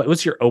 Like, what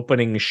was your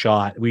opening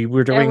shot? We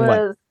were doing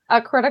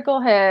a critical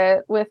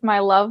hit with my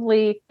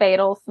lovely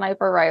fatal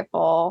sniper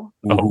rifle.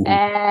 Ooh.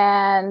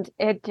 And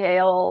it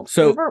dealt.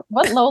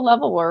 What low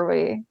level were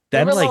we?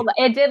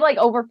 It did like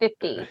over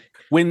 50.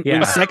 When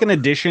 2nd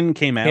edition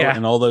came out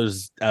and all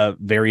those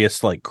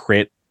various like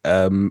crit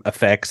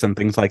effects and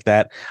things like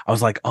that, I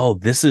was like, oh,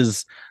 this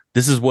is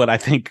what I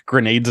think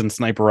grenades and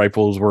sniper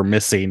rifles were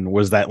missing,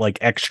 was that like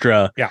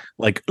extra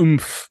like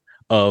oomph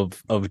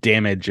of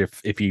damage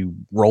if you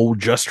roll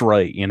just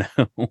right, you know.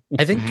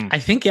 I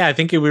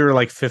think we were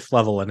like 5th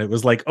level, and it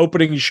was like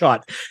opening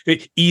shot,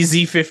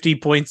 easy 50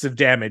 points of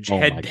damage,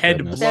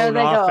 head blown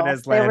off and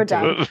has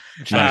landed.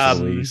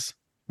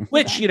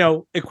 Which, you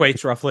know,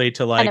 equates roughly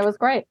to like, and it was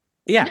great.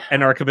 Yeah, an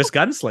arquebus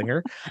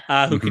gunslinger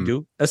who can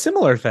do a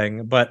similar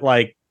thing, but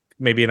like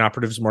maybe an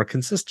operative's more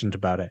consistent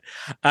about it.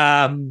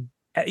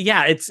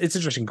 Yeah, it's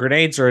interesting.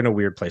 Grenades are in a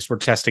weird place. We're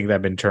testing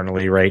them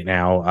internally right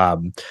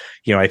now.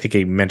 You know, I think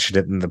I mentioned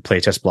it in the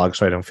playtest blog,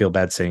 so I don't feel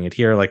bad saying it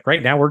here. Like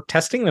right now, we're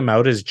testing them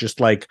out as just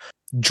like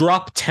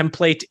drop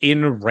template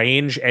in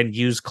range and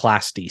use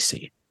class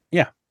DC.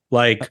 Yeah,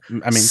 like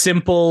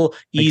simple,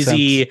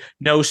 easy, sense.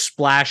 No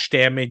splash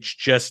damage,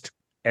 just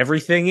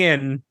everything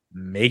in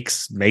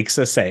makes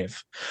a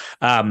save.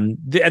 And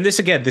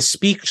this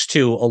speaks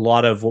to a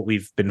lot of what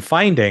we've been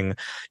finding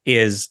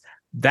is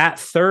that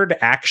third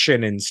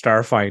action in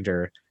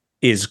Starfinder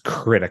is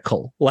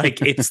critical. Like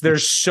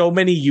there's so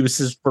many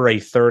uses for a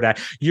third act.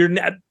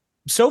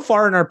 So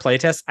far in our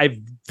playtest, I've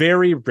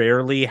very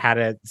rarely had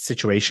a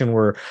situation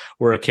where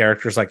a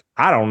character's like,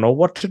 I don't know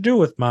what to do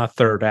with my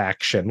third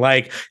action.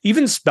 Like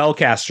even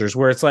spellcasters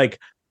where it's like,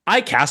 I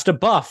cast a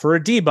buff or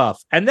a debuff,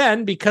 and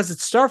then because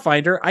it's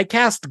Starfinder, I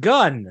cast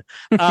gun.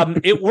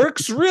 It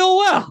works real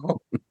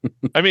well.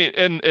 I mean,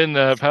 in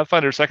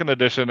Pathfinder 2nd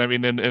Edition, I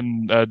mean,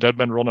 in Dead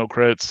Men Roll No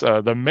Crits,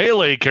 the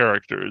melee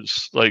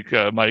characters, like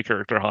my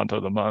character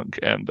Hanto the Monk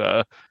and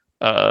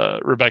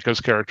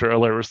Rebecca's character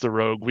Alaris the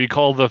Rogue, we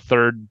call the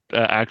third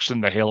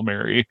action the Hail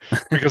Mary,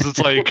 because it's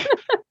like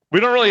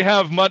we don't really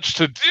have much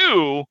to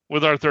do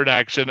with our third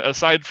action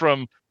aside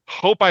from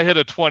hope I hit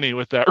a 20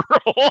 with that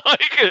roll,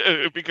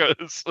 like, because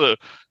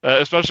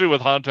especially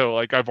with Honto,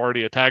 like I've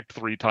already attacked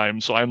 3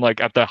 times, so I'm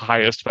like at the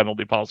highest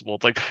penalty possible.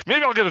 It's like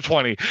maybe I'll get a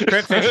 20.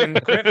 Crit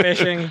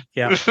fishing.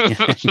 Yeah.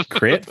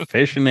 Crit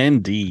fishing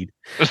indeed.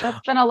 That's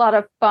been a lot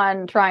of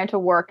fun trying to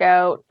work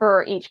out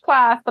for each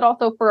class, but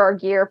also for our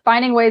gear,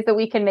 finding ways that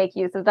we can make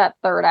use of that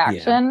third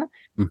action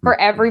for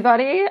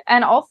everybody,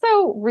 and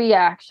also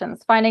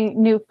reactions,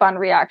 finding new fun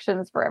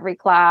reactions for every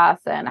class,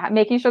 and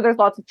making sure there's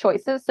lots of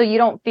choices so you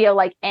don't feel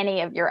like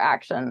any of your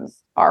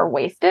actions are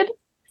wasted.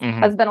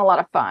 Has been a lot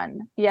of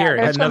fun. Yeah. Here,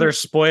 another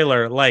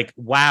spoiler. Like,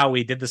 wow,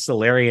 we did the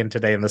Solarian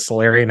today, and the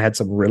Solarian had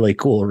some really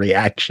cool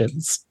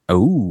reactions.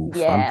 Oh,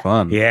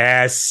 fun.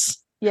 Yes.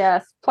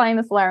 Playing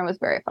the Solarian was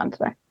very fun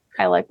today.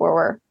 I like where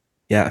we're.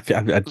 Yeah,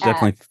 I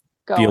definitely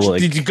feel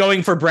like. Did you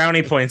going for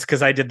brownie points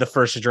because I did the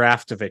first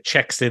draft of it?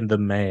 Checks in the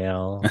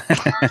mail.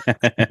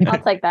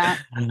 I'll take that.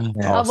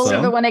 I'll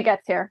believe it when it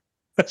gets here.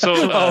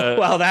 So,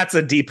 well, that's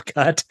a deep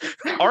cut.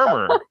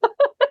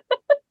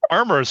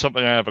 Armor is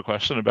something I have a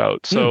question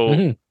about.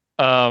 So,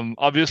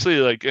 obviously,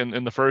 like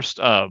in the first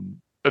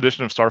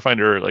edition of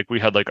Starfinder, like we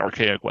had like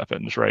archaic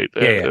weapons, right?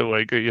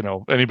 Like, you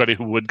know, anybody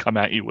who would come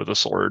at you with a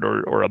sword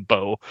or a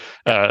bow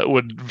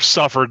would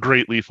suffer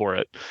greatly for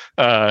it.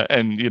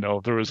 And you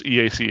know, there was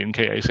EAC and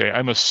KAC.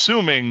 I'm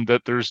assuming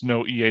that there's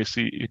no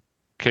EAC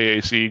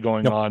KAC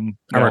going on.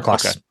 Armor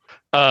class.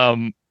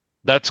 Okay.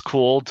 That's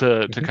cool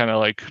to kind of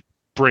like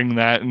bring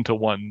that into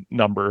one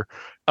number.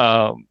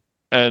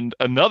 And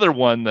another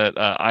one that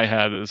I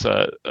had is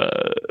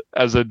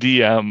as a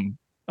DM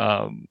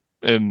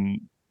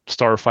in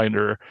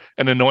Starfinder,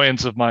 an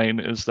annoyance of mine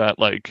is that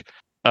like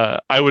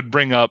I would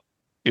bring up,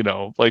 you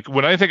know, like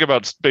when I think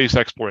about space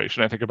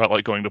exploration, I think about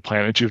like going to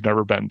planets you've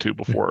never been to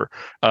before,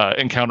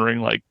 encountering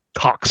like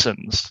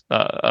toxins,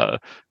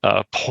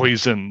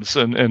 poisons,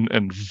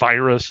 and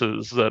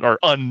viruses that are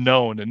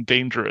unknown and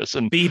dangerous.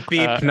 And beep,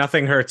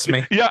 nothing hurts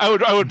me. Yeah,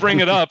 I would bring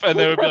it up, and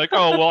they would be like,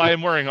 "Oh, well, I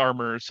am wearing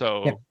armor,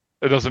 so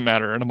it doesn't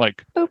matter." And I'm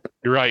like,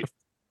 "You're right."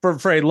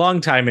 For a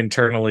long time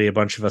internally, a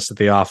bunch of us at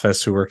the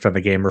office who worked on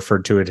the game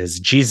referred to it as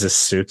Jesus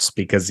suits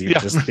because you'd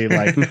just be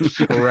like,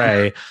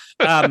 hooray.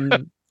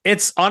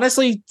 It's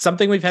honestly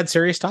something we've had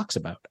serious talks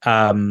about.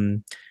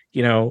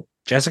 You know,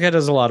 Jessica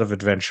does a lot of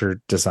adventure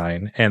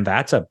design, and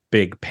that's a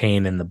big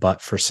pain in the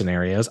butt for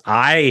scenarios.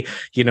 I,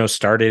 you know,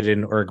 started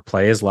in org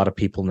play, as a lot of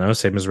people know,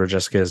 same as where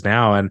Jessica is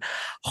now. And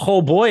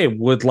oh boy,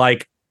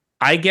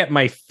 I get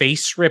my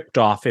face ripped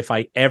off if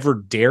I ever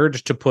dared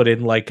to put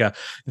in like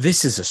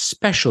this is a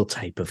special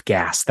type of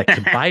gas that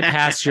can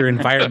bypass your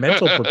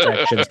environmental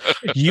protections.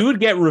 You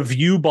would get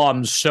review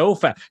bombs so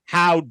fast.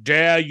 How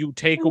dare you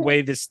take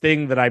away this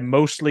thing that I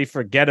mostly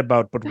forget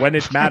about, but when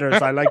it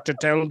matters, I like to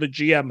tell the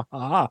GM.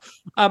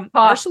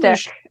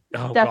 Caustic.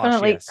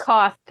 Definitely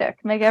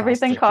caustic. Make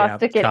everything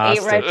caustic and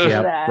ate right through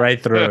that.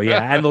 Right through,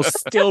 yeah. And they'll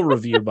still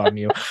review bomb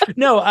you.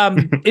 No,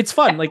 it's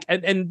fun. Like,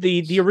 and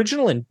the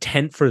original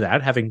intent for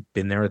that, having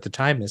been there at the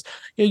time, is,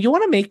 you know, you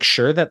want to make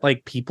sure that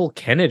like people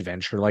can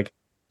adventure. Like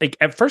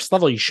at first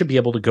level, you should be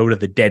able to go to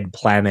the dead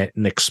planet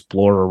and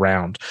explore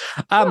around.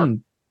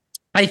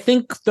 I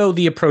think, though,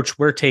 the approach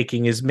we're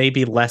taking is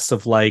maybe less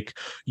of like,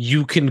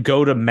 you can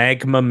go to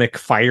Magma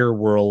McFire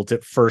World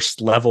at first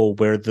level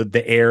where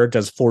the air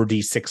does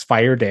 4d6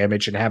 fire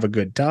damage and have a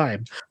good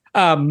time.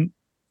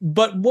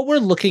 But what we're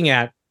looking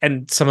at,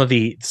 and some of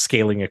the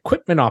scaling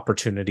equipment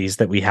opportunities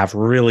that we have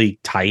really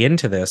tie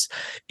into this,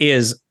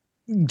 is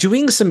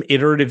doing some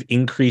iterative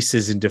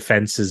increases in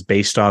defenses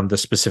based on the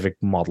specific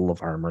model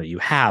of armor you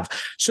have.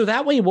 So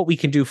that way, what we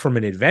can do from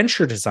an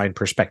adventure design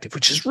perspective,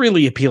 which is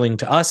really appealing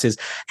to us, is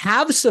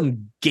have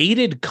some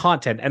gated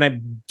content. And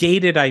I'm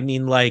gated, I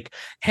mean like,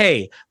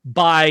 hey,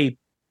 by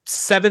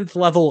 7th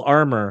level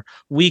armor,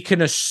 we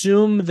can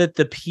assume that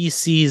the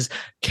PCs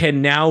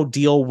can now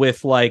deal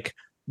with like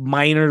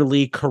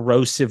minorly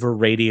corrosive or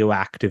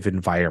radioactive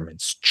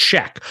environments.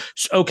 Check.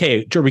 So,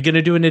 okay, are we going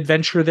to do an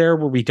adventure there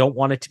where we don't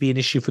want it to be an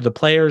issue for the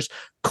players?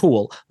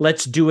 Cool.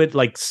 Let's do it,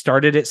 like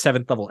start it at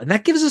 7th level. And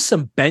that gives us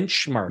some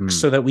benchmarks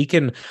so that we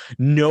can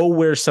know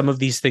where some of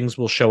these things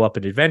will show up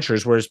in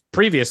adventures. Whereas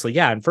previously,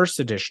 in first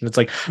edition, it's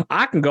like,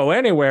 I can go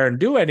anywhere and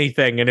do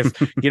anything. And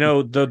if, you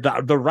know,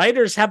 the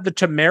writers have the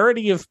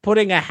temerity of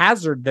putting a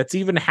hazard that's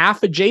even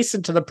half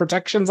adjacent to the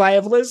protections I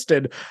have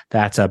listed,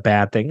 that's a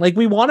bad thing. Like,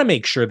 we want to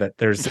make sure that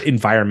there's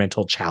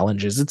environmental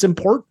challenges. It's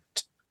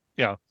important.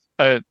 Yeah.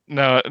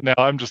 Now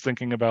I'm just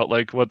thinking about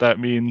like what that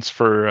means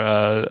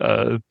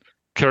for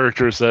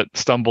characters that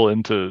stumble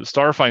into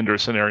Starfinder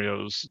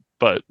scenarios,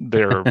 but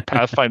they're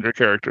Pathfinder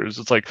characters.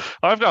 It's like,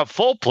 I've got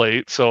full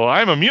plate, so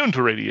I'm immune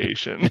to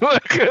radiation.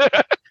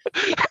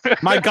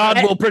 My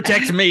God will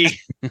protect me.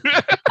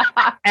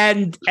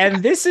 And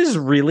this is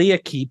really a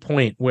key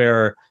point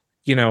where,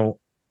 you know,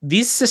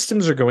 these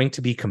systems are going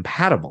to be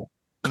compatible.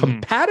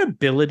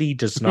 Compatibility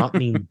does not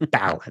mean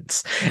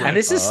balance. And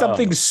this is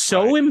something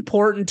so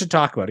important to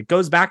talk about. It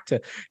goes back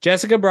to,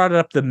 Jessica brought it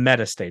up, the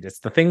meta state. It's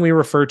the thing we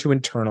refer to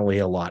internally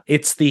a lot.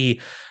 It's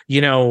the, you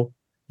know,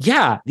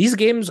 yeah, these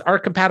games are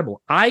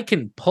compatible. I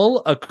can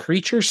pull a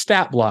creature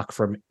stat block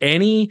from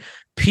any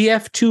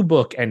PF2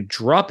 book and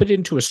drop it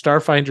into a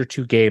Starfinder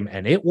 2 game,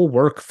 and it will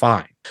work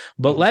fine.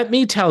 But let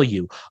me tell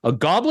you, a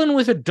goblin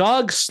with a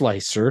dog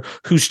slicer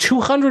who's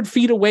 200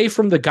 feet away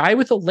from the guy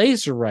with a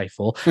laser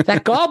rifle,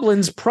 that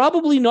goblin's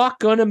probably not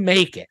going to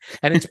make it.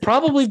 And it's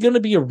probably going to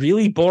be a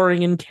really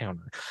boring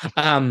encounter.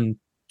 And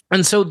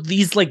so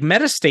these like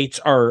meta states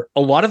are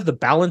a lot of the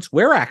balance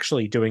we're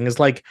actually doing is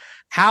like,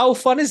 how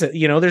fun is it?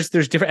 You know, there's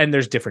different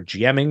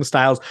GMing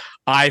styles.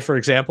 I, for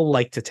example,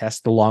 like to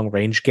test the long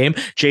range game.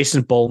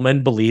 Jason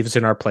Bowman believes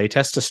in our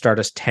playtest to start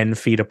us 10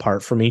 feet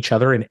apart from each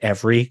other in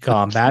every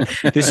combat.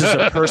 This is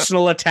a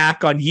personal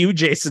attack on you,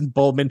 Jason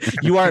Bowman.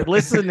 You aren't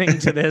listening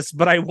to this,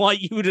 but I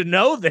want you to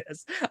know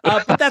this.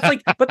 But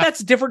that's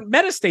different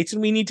meta states,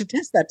 and we need to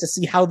test that to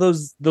see how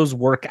those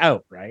work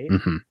out, right?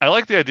 Mm-hmm. I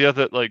like the idea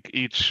that like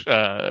each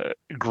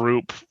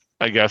group,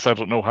 I guess I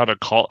don't know how to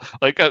call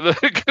like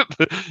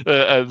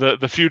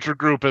the future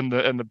group and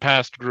the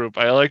past group.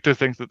 I like to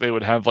think that they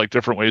would have like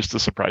different ways to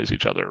surprise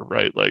each other,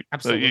 right? Like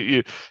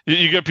you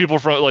get people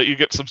from like you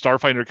get some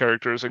Starfinder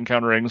characters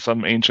encountering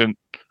some ancient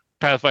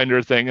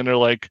Pathfinder thing, and they're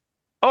like,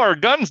 "Oh, our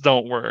guns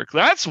don't work.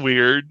 That's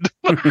weird."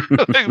 You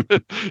don't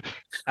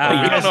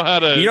know how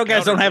to. You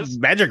guys don't have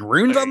magic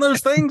runes on those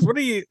things. What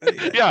are you?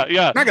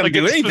 Yeah. Not gonna like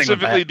do it anything.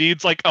 Specifically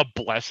needs like a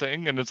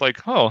blessing, and it's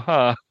like, oh,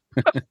 huh.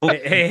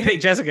 Hey,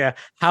 Jessica,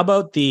 how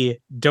about the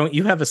don't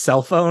you have a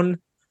cell phone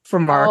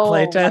from our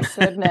playtest?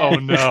 Oh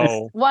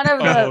no. One of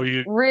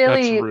the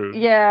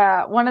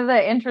one of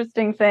the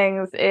interesting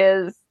things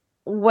is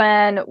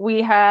when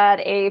we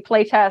had a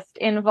playtest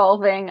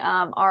involving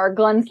our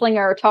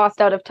gunslinger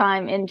tossed out of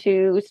time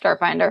into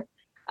Starfinder.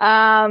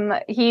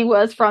 He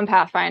was from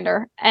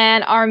Pathfinder,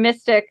 and our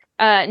mystic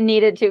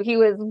he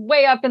was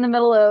way up in the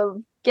middle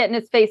of getting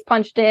his face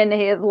punched in.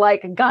 His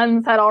like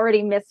guns had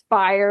already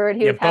misfired.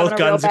 He was having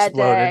a real bad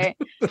day.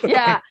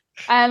 Yeah.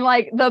 And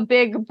like the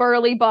big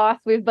burly boss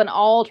we've been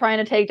all trying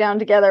to take down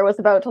together was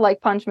about to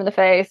like punch him in the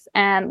face,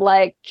 and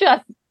like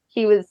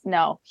he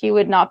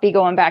would not be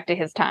going back to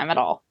his time at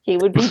all. He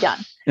would be done.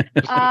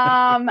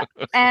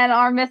 And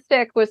our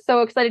mystic was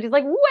so excited. He's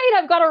like, wait,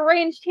 I've got a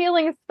ranged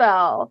healing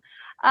spell.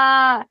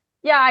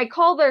 Yeah, I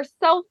call their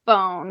cell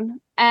phone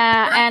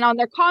and on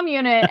their comm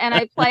unit, and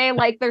I play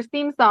like their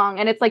theme song,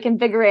 and it's like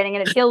invigorating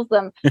and it heals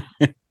them.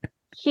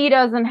 He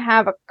doesn't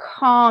have a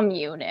comm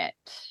unit.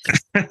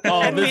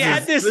 And we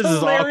had this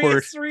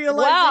hilarious realization.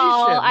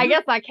 Well, I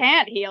guess I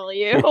can't heal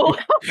you.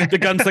 The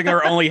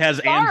gunslinger only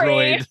has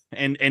Android,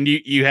 and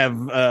you have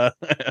an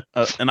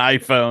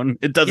iPhone.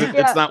 It doesn't.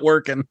 Yeah. It's not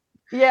working.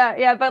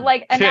 Yeah, but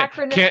like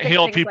can't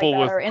heal people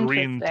like with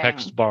green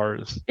text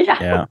bars.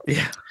 Yeah.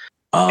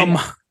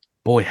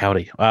 Boy,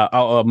 howdy.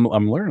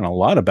 I'm learning a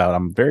lot about.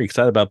 I'm very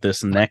excited about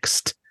this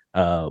next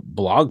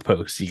blog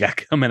post you got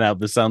coming out.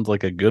 This sounds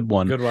like a good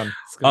one. Good one.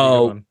 It's gonna be a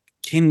good one.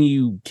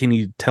 Can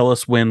you tell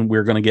us when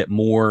we're going to get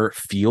more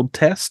field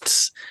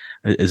tests?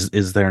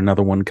 Is there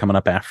another one coming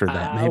up after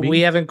that? Maybe we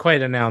haven't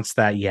quite announced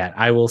that yet.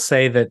 I will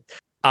say that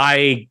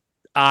I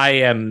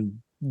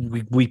am.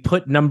 We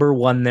put number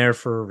 1 there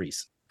for a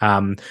reason.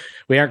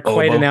 We aren't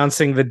quite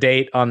announcing the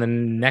date on the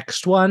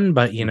next one,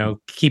 but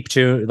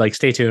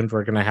stay tuned.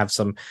 We're gonna have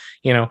some,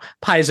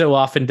 Paizo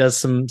often does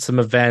some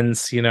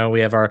events. We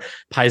have our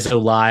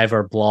Paizo Live,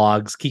 our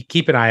blogs.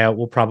 Keep an eye out.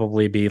 We'll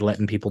probably be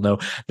letting people know.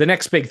 The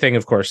next big thing,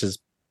 of course, is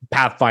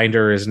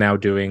Pathfinder is now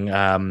doing.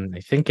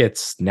 I think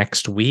it's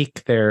next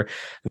week. They're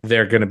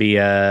going to be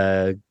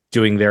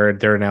doing their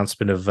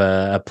announcement of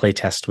a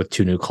playtest with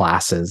 2 new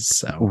classes.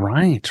 So.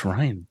 Right.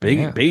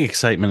 Big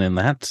excitement in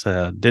that.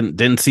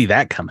 Didn't see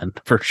that coming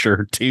for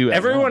sure too.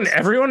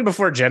 Everyone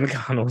before Gen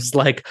Con was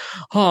like,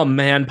 oh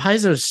man,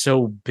 Paizo's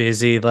so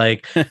busy.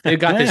 Like they've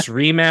got this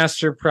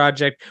remaster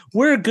project.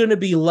 We're going to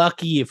be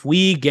lucky if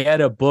we get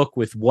a book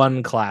with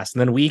 1 class. And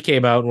then we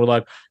came out and we're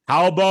like,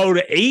 how about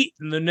 8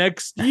 in the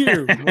next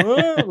year?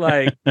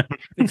 Like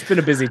it's been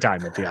a busy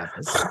time at the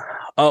office.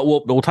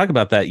 We'll talk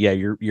about that. Yeah,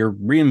 you're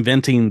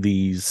reinventing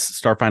these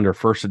Starfinder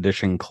First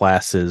Edition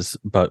classes,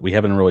 but we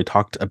haven't really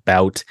talked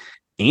about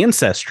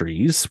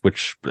Ancestries,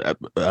 which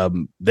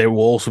they will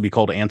also be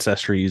called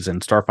Ancestries in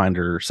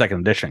Starfinder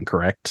Second Edition,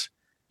 correct?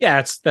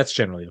 Yeah, that's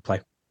generally the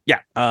play. Yeah,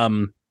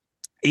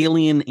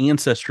 Alien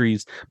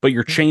Ancestries, but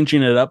you're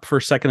changing it up for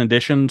Second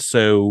Edition,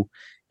 so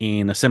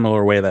in a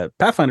similar way that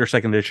Pathfinder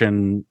Second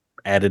Edition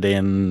added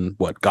in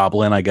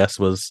Goblin, I guess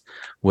was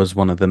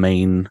one of the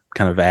main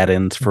kind of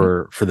add-ins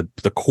for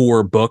the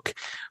core book.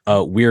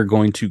 We're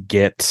going to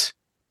get,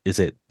 is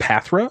it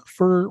Patra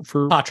for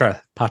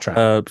Patra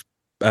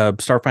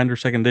Starfinder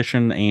Second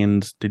Edition?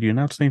 And did you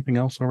announce anything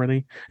else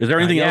already? Is there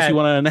anything else you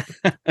want to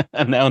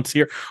announce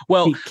here?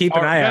 Well, keep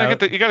an eye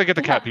out. You got to get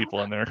the cat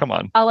people in there. Come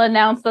on. I'll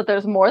announce that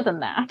there's more than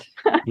that.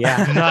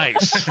 Yeah,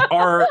 nice.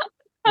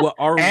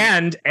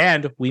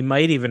 And we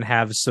might even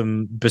have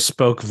some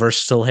bespoke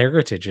versatile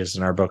heritages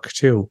in our book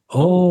too.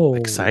 Oh,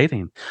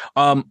 exciting.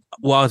 Well,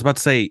 I was about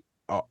to say,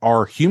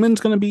 are humans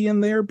going to be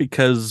in there?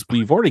 Because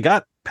we've already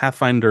got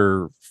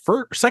Pathfinder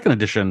second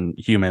edition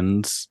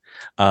humans,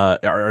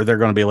 are there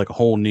going to be like a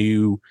whole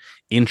new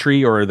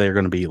entry, or are there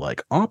going to be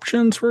like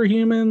options for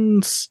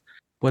humans?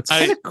 What's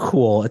kind of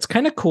cool? It's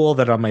kind of cool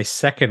that on my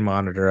second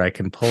monitor I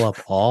can pull up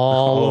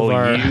all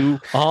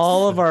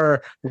of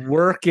our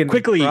work in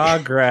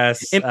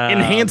progress.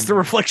 Enhance the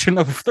reflection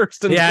of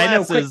Thurston's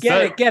glasses. I know.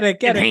 Get it.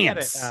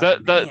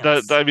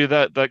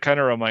 That kind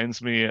of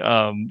reminds me.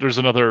 There's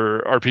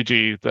another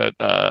RPG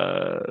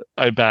that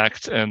I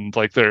backed, and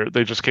like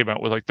they just came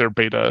out with like their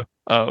beta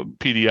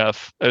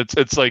PDF.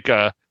 It's like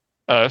a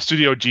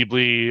Studio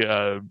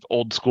Ghibli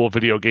old school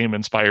video game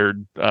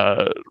inspired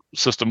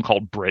system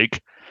called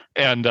Break.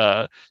 And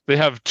they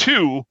have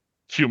two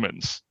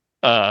humans,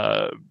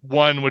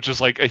 one which is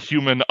like a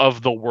human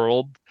of the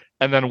world,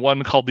 and then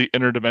one called the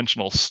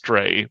Interdimensional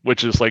Stray,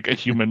 which is like a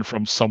human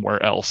from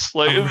somewhere else.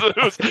 Like,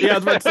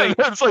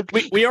 it's like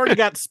we already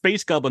got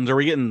space goblins. Are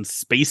we getting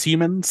space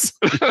humans?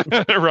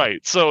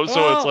 Right. So it's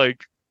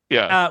like,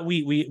 yeah,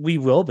 we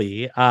will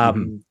be.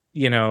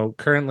 You know,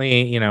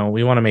 currently, you know,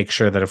 we want to make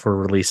sure that if we're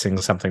releasing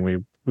something,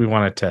 we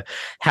want it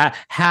to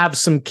have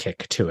some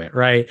kick to it,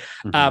 right?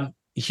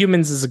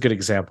 Humans is a good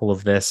example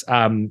of this.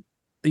 You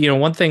know,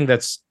 one thing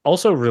that's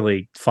also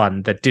really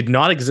fun that did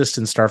not exist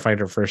in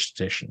Starfinder First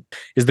Edition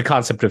is the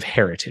concept of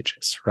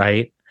heritages,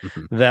 right?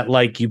 That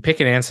like you pick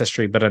an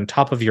ancestry, but on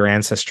top of your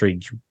ancestry,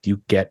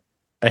 you get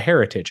a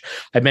heritage.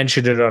 I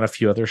mentioned it on a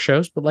few other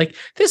shows, but like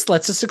this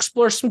lets us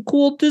explore some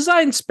cool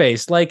design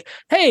space. Like,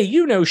 hey,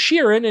 you know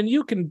Sheeran, and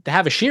you can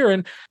have a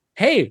Sheeran.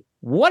 Hey,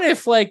 what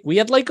if like we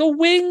had like a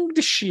winged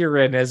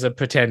Sheeran as a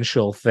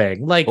potential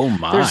thing? Like,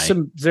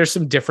 there's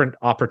some different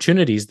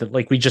opportunities that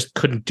like we just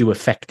couldn't do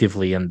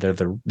effectively under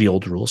the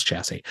old rules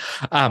chassis.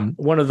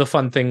 One of the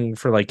fun thing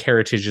for like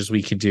heritages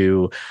we could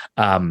do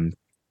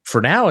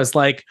for now is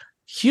like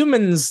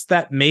humans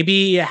that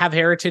maybe have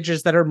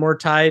heritages that are more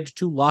tied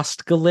to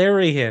Lost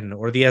Galarian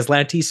or the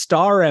Aslanti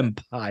Star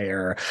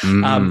Empire.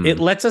 It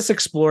lets us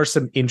explore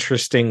some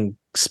interesting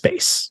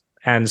space.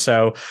 And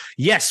so,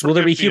 yes, will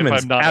there be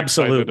humans? I'm not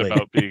absolutely.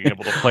 About being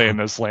able to play in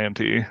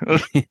Aslanti.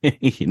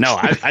 No,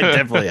 I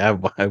definitely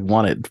I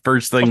want it.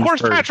 First thing. Of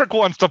course, Patrick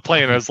wants to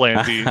play in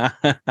Aslanti.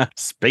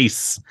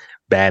 Space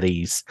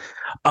baddies.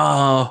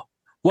 Well,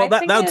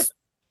 that's.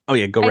 Oh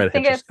yeah, go right ahead. I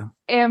think it's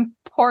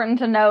important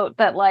to note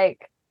that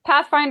like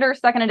Pathfinder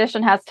Second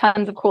Edition has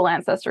tons of cool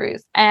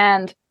ancestries,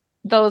 and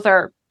those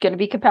are going to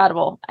be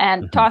compatible.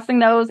 And tossing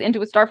those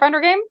into a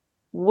Starfinder game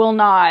will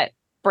not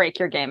break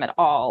your game at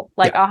all.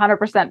 Like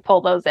 100%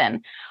 pull those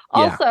in.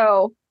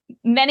 Also,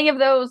 many of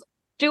those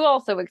do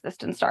also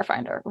exist in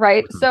Starfinder,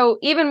 right? So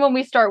even when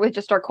we start with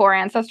just our core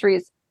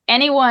ancestries,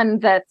 anyone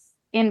that's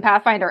in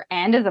Pathfinder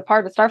and is a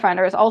part of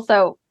Starfinder is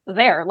also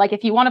there. Like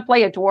if you want to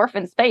play a dwarf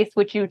in space,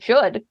 which you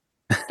should,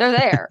 they're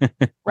there,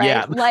 right?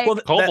 Yeah, like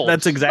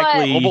that's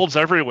exactly kobolds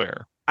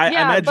everywhere. I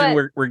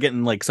imagine we're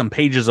getting like some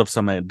pages of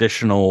some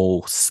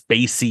additional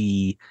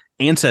spacey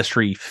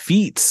ancestry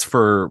feats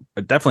for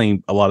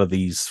definitely a lot of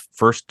these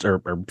first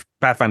or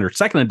Pathfinder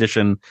Second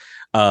Edition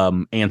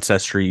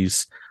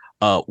ancestries.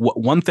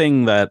 One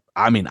thing that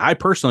I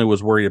personally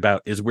was worried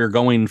about is we're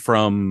going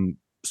from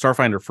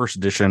Starfinder First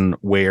Edition,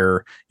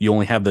 where you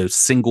only have those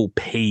single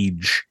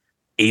page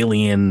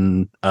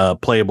alien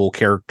playable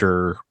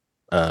character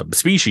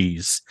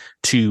species,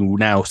 to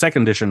now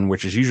Second Edition,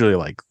 which is usually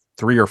like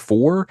 3 or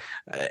 4.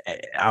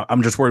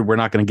 I'm just worried we're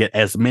not going to get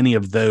as many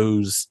of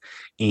those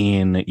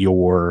in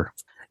your,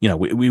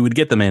 we would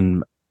get them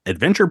in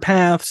adventure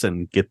paths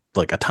and get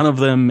like a ton of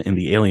them in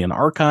the alien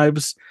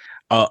archives.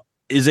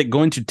 Is it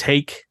going to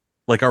take,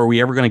 like, are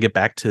we ever going to get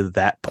back to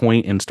that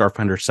point in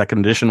Starfinder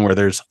Second Edition where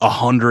there's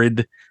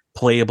 100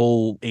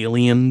 playable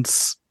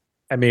aliens?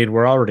 I mean,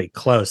 we're already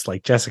close.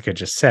 Like Jessica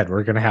just said,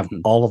 we're going to have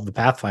all of the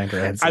Pathfinder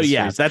ancestries. Oh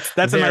yeah, that's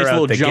a nice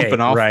little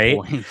jumping off right?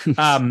 point.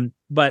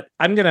 But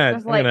I'm gonna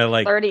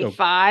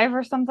 35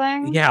 or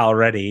something. Yeah,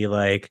 already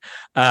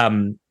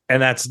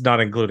and that's not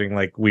including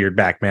like weird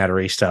back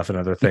mattery stuff and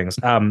other things.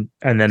 And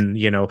then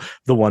the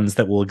ones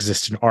that will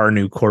exist in our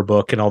new core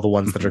book and all the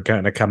ones that are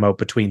going to come out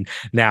between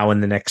now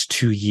and the next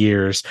 2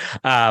 years.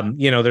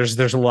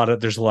 There's a lot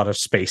of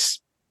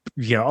space.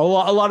 A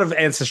lot of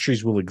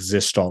ancestries will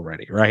exist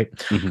already, right?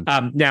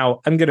 Now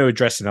I'm going to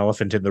address an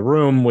elephant in the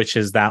room, which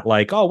is that,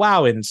 like, oh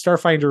wow, in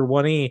Starfinder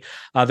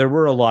 1E, there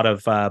were a lot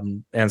of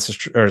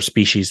ancestry or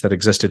species that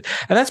existed,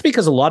 and that's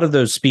because a lot of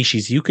those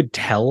species you could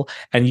tell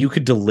and you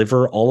could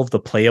deliver all of the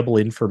playable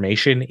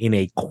information in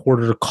a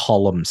quarter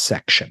column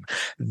section.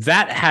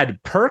 That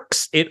had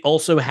perks. It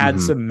also had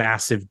some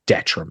massive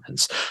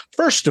detriments.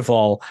 First of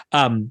all,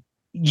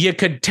 you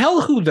could tell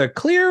who the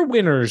clear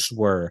winners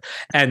were,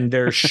 and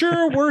there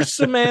sure were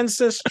some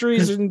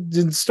ancestries in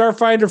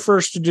Starfinder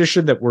First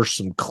Edition that were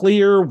some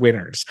clear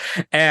winners.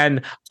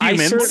 And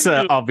humans,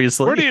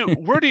 obviously,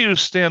 where do you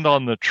stand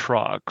on the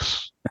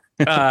trucks?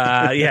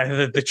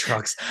 The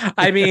trucks.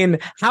 I mean,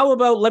 how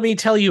about, let me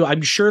tell you,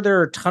 I'm sure there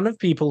are a ton of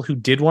people who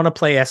did want to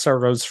play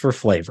SROs for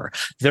flavor.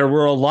 There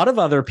were a lot of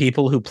other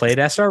people who played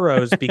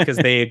SROs because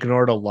they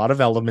ignored a lot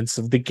of elements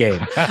of the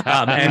game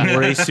and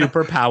were a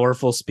super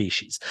powerful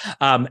species.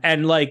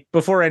 And like,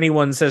 before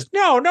anyone says,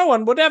 no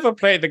one would ever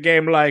play the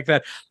game like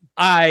that,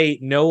 I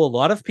know a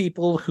lot of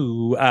people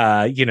who,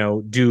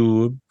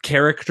 do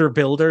character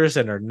builders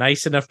and are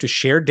nice enough to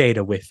share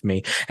data with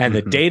me. And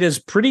the data is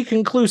pretty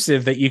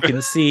conclusive that you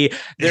can see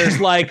there's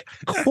like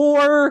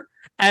core,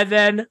 and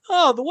then,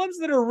 the ones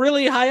that are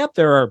really high up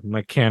there are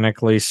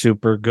mechanically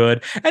super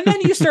good. And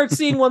then you start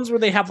seeing ones where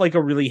they have like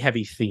a really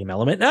heavy theme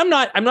element. And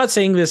I'm not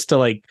saying this to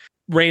like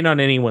rain on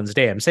anyone's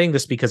day. I'm saying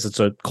this because it's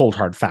a cold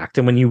hard fact.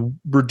 And when you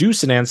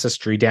reduce an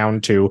ancestry down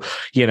to,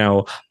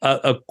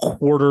 a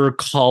quarter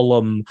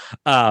column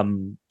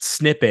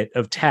snippet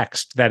of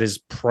text that is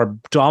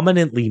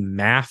predominantly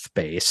math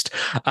based,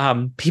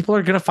 people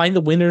are going to find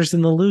the winners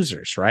and the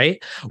losers,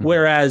 right?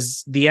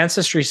 Whereas the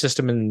ancestry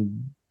system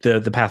in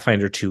the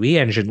Pathfinder 2e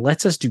engine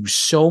lets us do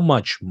so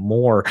much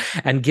more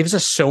and gives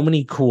us so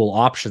many cool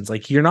options.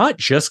 Like, you're not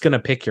just going to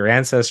pick your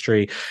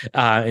ancestry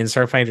in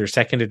Starfinder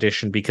 2nd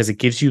edition because it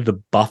gives you the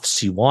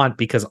buffs you want,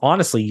 because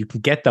honestly, you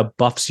can get the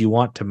buffs you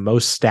want to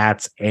most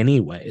stats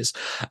anyways.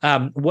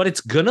 What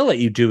it's going to let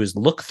you do is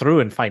look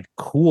through and find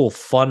cool,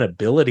 fun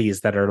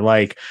abilities that are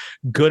like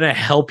going to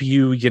help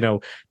you,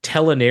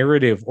 tell a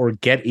narrative or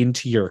get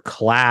into your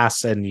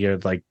class and you're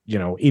like,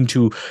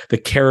 into the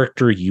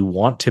character you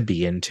want to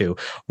be into.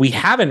 We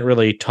haven't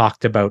really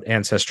talked about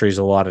ancestries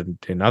a lot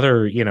in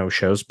other,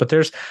 shows, but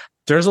there's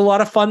a lot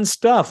of fun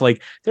stuff.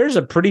 Like, there's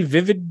a pretty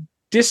vivid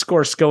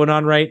discourse going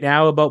on right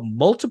now about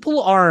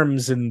multiple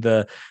arms in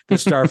the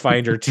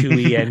Starfinder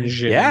 2e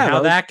engine.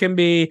 How that can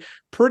be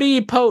pretty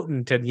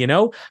potent. And,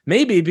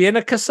 maybe being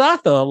a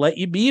Kasatha will let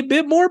you be a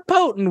bit more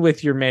potent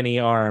with your many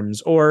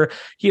arms. Or,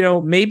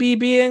 maybe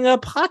being a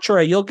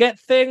Patra, you'll get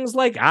things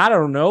like, I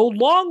don't know,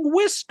 long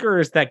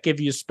whiskers that give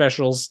you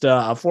special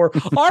stuff, or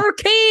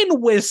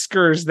arcane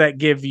whiskers that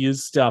give you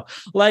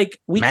stuff. Like,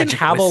 we Magic can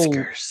have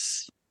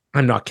whiskers.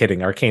 I'm not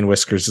kidding. Arcane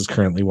Whiskers is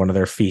currently one of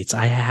their feats.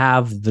 I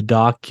have the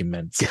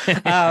documents.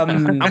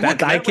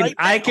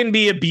 I can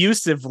be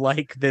abusive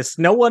like this.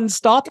 No one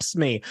stops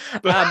me.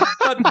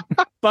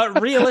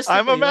 But realistically,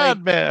 I'm a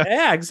madman.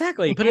 Yeah,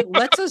 exactly. But it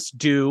lets us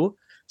do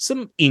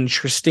some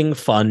interesting,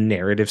 fun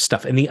narrative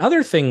stuff. And the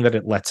other thing that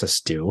it lets us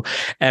do,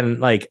 and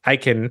like, I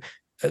can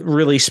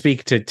really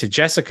speak to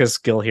Jessica's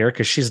skill here,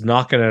 because she's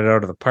knocking it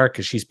out of the park,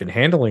 because she's been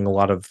handling a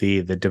lot of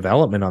the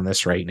development on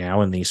this right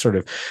now and the sort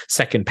of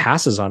second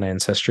passes on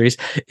ancestries,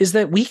 is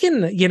that we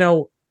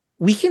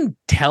can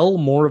tell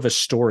more of a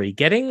story.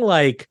 Getting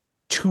like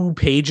 2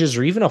 pages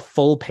or even a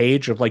full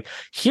page of like,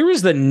 here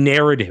is the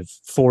narrative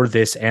for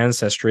this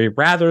ancestry,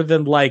 rather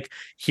than like,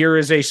 here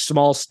is a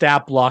small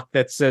stat block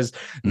that says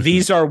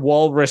these are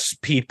walrus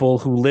people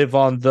who live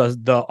on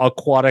the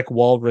aquatic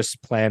walrus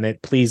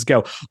planet, please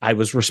go. I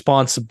was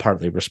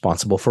partly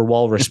responsible for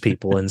walrus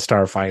people in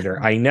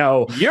Starfinder. I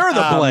know you're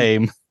the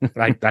blame.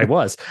 I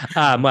was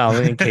well,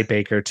 in Cape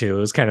Baker too. It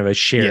was kind of a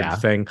shared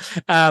thing.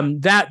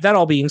 That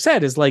all being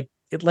said, is like,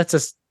 it lets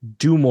us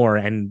do more.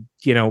 And,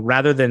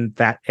 rather than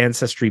that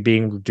ancestry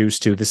being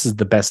reduced to, this is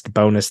the best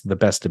bonus, the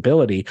best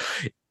ability,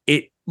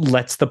 it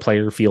lets the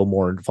player feel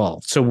more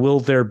involved. So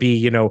will there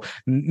be,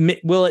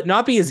 will it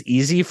not be as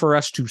easy for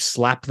us to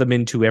slap them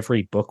into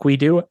every book we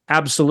do?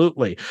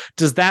 Absolutely.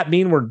 Does that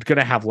mean we're going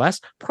to have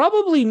less?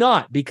 Probably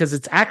not, because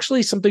it's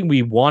actually something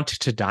we want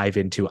to dive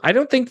into. I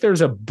don't think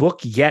there's a book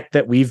yet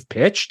that we've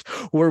pitched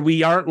where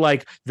we aren't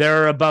like,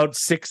 there are about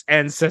 6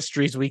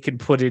 ancestries we can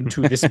put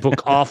into this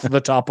book off the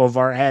top of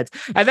our heads.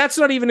 And that's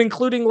not even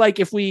including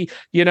like, if we,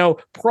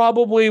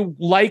 probably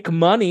like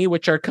money,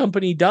 which our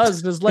company does,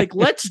 and is like,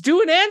 let's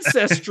do an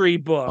ancestry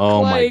book.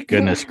 Oh my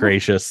goodness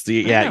gracious.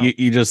 Yeah,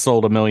 you just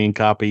sold 1 million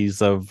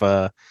copies of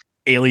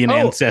Alien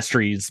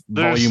Ancestries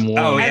Volume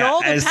 1. And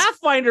all the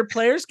Pathfinder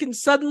players can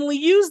suddenly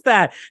use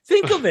that.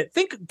 Think of it.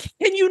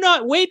 Can you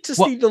not wait to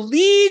see the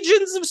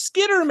legions of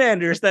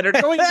Skittermanders that are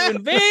going to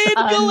invade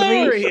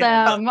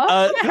Galarian?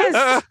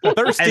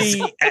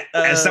 Thirsty.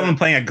 As someone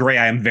playing a Grey,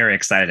 I am very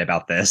excited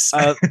about this.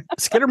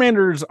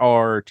 Skittermanders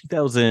are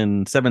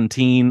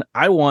 2017.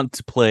 I want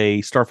to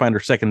play Starfinder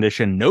 2nd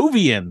Edition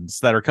Novians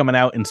that are coming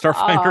out in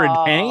Starfinder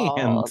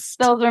Advanced.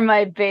 Those are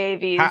my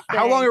babies.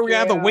 How long are we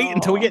going to have to wait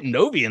until we get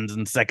Novians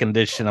in 2nd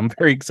edition? I'm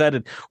very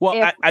excited. Well,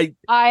 if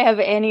I have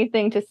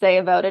anything to say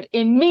about it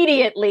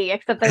immediately,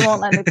 except they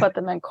won't let me put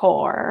them in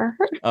core.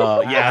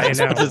 Yeah, I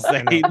know. To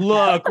say,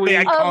 look, we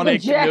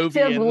iconic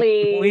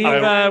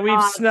Novian.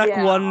 We've snuck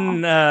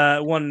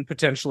one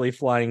potentially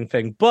flying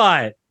thing,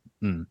 but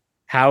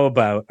how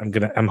about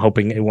I'm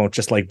hoping it won't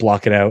just like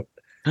block it out.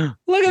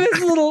 Look at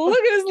this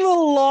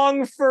little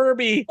long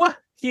Furby. What?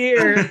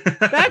 Here,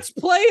 that's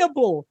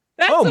playable.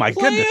 That's Oh my a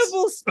playable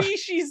goodness.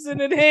 species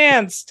in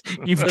enhanced.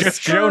 You've The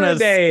just shown us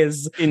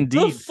Spiridays, indeed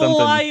the something.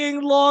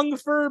 flying long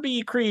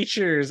Furby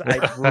creatures.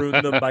 I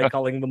ruined them by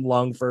calling them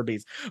long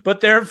Furbies, but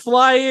they're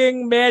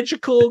flying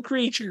magical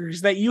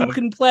creatures that you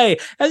can play,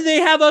 and they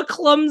have a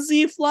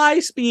clumsy fly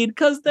speed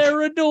because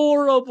they're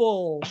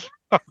adorable.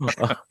 I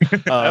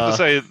have to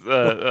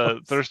say,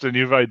 Thurston,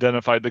 you've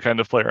identified the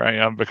kind of player I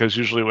am, because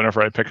usually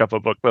whenever I pick up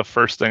a book, the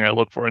first thing I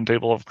look for in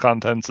table of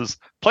contents is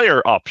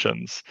player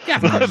options. Yeah,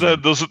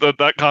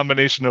 that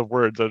combination of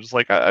words. I'm just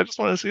like, I just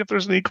want to see if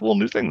there's any cool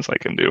new things I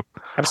can do.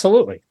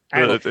 Absolutely.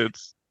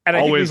 It's And I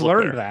think always we've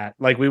learned that.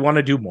 Like, we want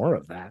to do more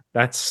of that.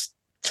 That's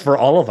for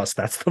all of us.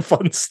 That's the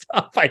fun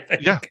stuff, I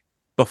think. Yeah.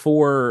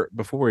 Before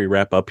we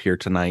wrap up here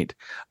tonight,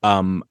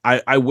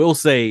 I will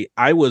say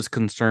I was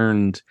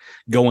concerned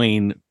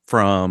going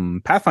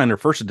from Pathfinder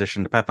First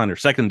Edition to Pathfinder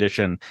Second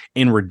Edition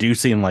in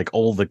reducing like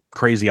all the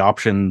crazy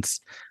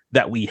options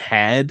that we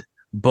had,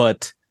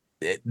 but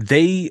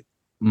they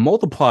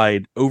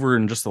multiplied over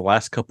in just the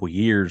last couple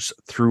years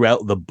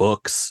throughout the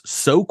books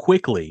so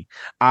quickly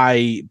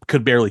I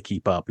could barely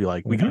keep up. You're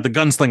like, we got the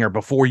gunslinger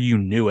before you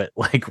knew it,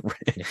 like,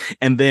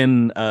 and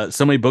then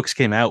so many books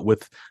came out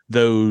with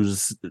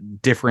those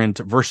different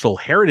versatile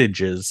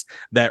heritages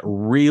that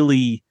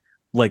really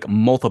like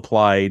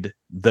multiplied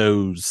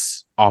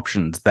those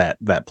options that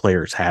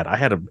players had. I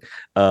had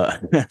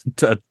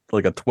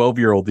like a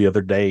 12-year-old the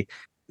other day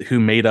who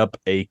made up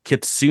a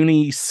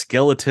Kitsune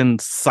skeleton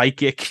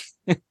psychic.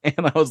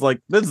 And I was like,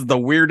 this is the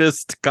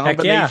weirdest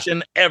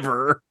combination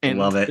ever. And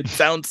love it. It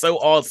sounds so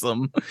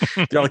awesome.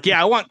 They're like,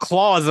 yeah, I want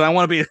claws and I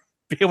want to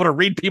be able to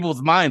read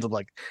people's minds. I'm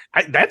like,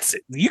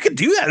 you could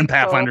do that in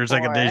Pathfinder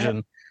Second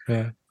Edition.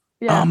 Yeah.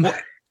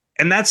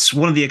 And that's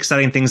one of the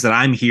exciting things that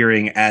I'm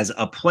hearing as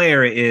a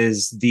player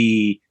is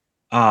the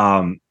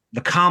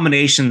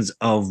combinations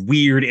of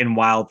weird and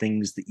wild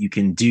things that you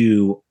can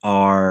do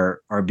are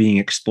being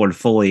explored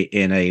fully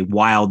in a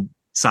wild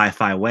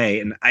sci-fi way.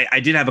 And I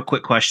did have a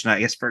quick question, I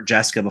guess, for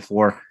Jessica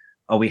before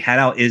we head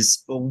out.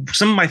 Is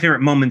some of my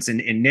favorite moments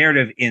in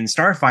narrative in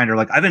Starfinder.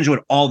 Like, I've enjoyed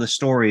all the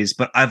stories,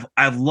 but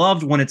I've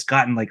loved when it's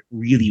gotten like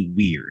really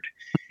weird.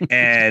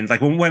 And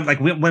like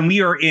when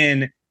we are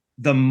in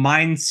the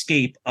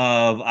mindscape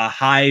of a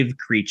hive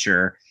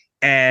creature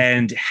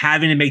and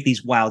having to make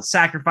these wild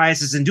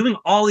sacrifices and doing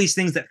all these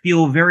things that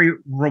feel very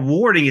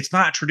rewarding. It's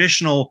not a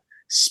traditional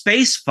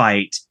space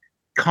fight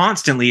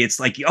constantly. It's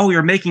like, oh,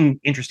 you're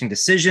making interesting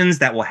decisions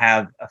that will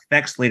have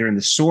effects later in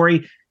the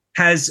story.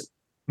 Has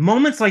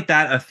moments like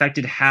that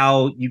affected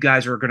how you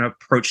guys are going to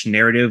approach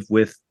narrative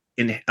with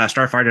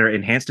Starfinder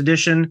Enhanced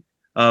Edition?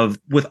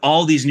 With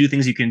all these new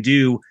things you can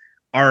do,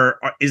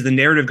 is the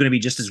narrative going to be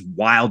just as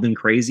wild and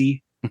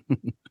crazy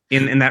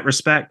in that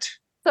respect?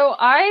 So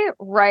I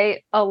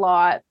write a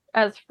lot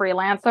as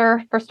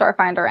freelancer for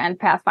Starfinder and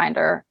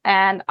Pathfinder,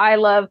 and I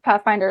love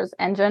Pathfinder's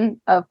engine.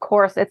 Of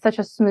course, it's such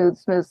a smooth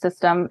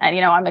system, and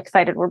I'm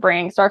excited we're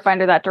bringing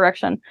Starfinder that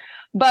direction.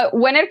 But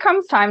when it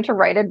comes time to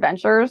write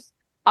adventures,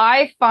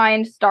 I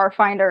find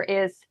Starfinder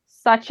is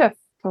such a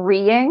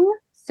freeing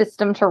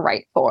system to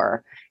write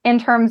for in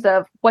terms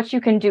of what you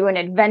can do in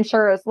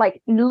adventures.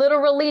 Like,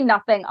 literally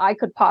nothing I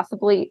could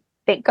possibly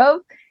think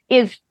of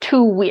is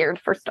too weird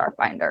for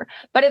Starfinder.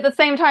 But at the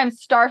same time,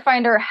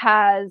 Starfinder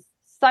has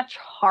such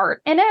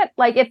heart in it.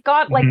 Like, it's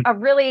got like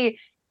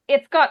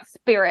it's got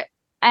spirit.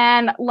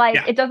 And like,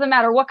 It doesn't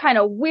matter what kind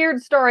of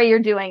weird story you're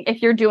doing.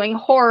 If you're doing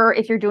horror,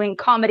 if you're doing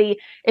comedy,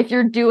 if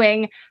you're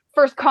doing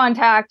First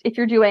Contact, if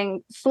you're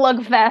doing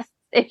slugfests,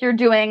 if you're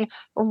doing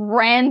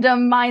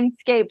random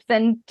mindscapes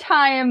and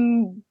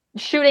time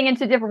shooting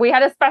into different, we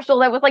had a special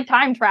that was like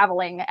time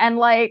traveling, and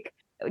like,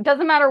 it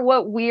doesn't matter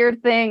what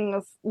weird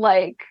things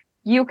like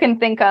you can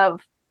think of,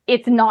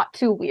 it's not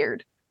too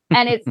weird.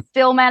 And it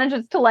still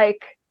manages to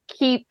like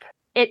keeps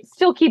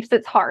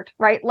its heart,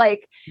 right?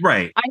 Like,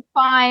 right. I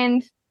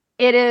find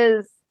it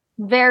is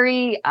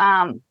very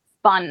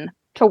fun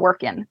to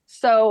work in.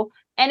 So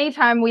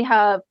anytime we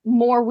have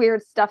more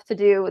weird stuff to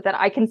do that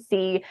I can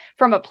see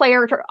from a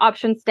player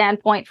option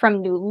standpoint,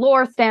 from new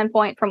lore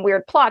standpoint, from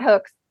weird plot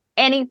hooks,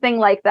 anything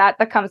like that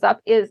comes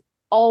up is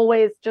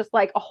always just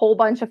like a whole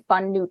bunch of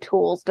fun new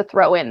tools to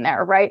throw in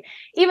there, right?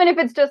 Even if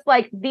it's just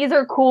like, these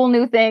are cool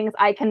new things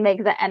I can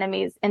make the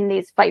enemies in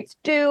these fights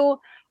do,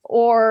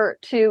 or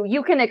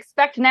you can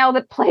expect now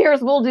that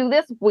players will do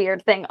this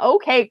weird thing.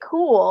 Okay,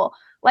 cool.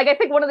 Like, I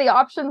think one of the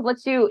options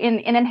lets you in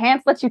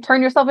Enhanced lets you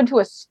turn yourself into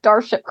a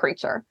starship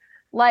creature.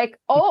 Like,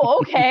 oh,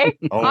 okay,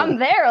 I'm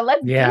there.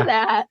 Let's do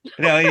that.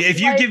 No, if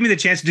you give me the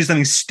chance to do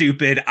something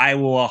stupid, I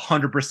will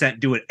 100%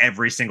 do it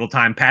every single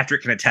time.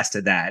 Patrick can attest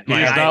to that.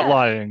 He's not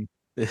lying.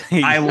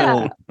 I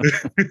will.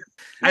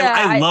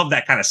 I love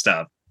that kind of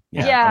stuff.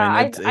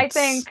 I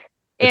think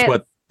it's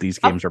what these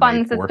games are made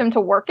for. It's a fun system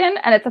to work in,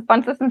 and it's a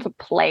fun system to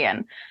play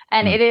in.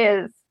 And it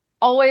is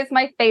always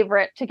my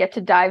favorite to get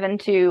to dive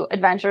into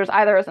adventures,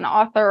 either as an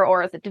author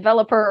or as a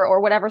developer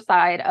or whatever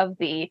side of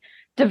the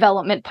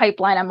development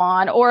pipeline I'm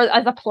on, or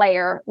as a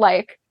player.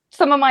 Like,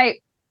 some of my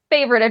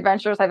favorite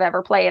adventures I've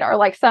ever played are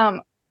like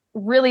some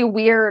really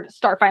weird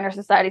Starfinder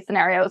Society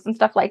scenarios and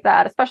stuff like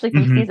that, especially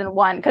from season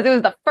 1, because it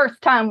was the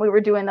first time we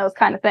were doing those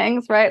kind of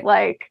things, right?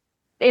 Like,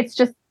 it's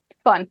just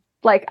fun.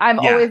 Like, I'm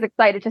always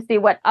excited to see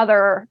what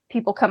other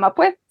people come up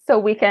with, so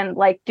we can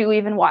like do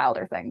even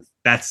wilder things.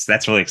 That's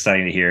really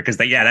exciting to hear, because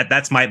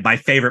that's my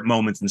favorite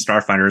moments in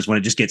Starfinder is when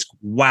it just gets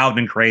wild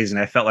and crazy,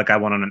 and I felt like I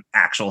went on an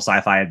actual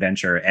sci-fi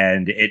adventure,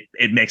 and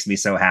it makes me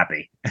so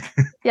happy.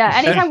 Yeah,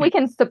 anytime we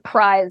can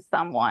surprise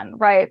someone,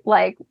 right?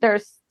 Like,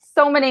 there's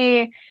so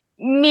many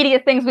media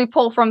things we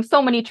pull from,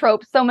 so many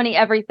tropes, so many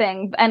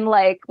everything, and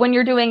like when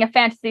you're doing a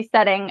fantasy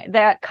setting,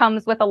 that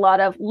comes with a lot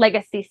of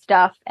legacy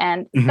stuff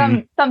and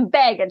some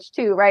baggage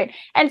too, right?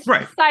 And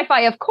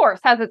sci-fi, of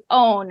course, has its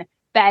own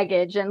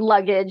baggage and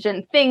luggage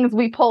and things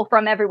we pull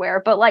from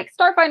everywhere, but like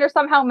Starfinder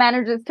somehow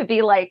manages to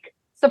be like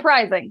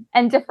surprising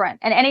and different,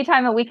 and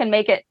anytime that we can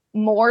make it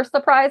more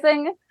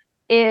surprising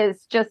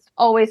is just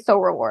always so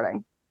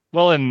rewarding.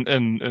 Well,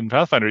 in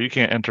Pathfinder, you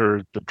can't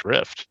enter the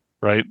drift,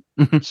 right?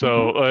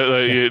 So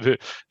in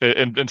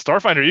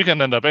Starfinder, you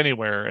can end up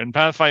anywhere. In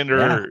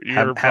Pathfinder,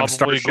 you're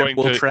probably going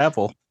to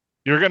travel.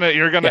 You're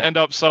gonna end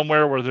up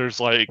somewhere where there's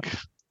like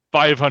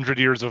 500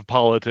 years of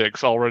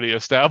politics already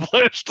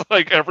established,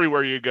 like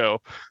everywhere you go.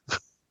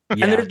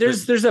 And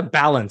there's a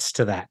balance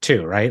to that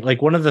too, right?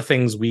 Like, one of the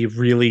things we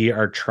really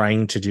are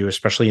trying to do,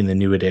 especially in the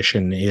new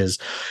edition, is,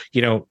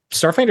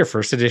 Starfinder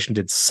First Edition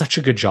did such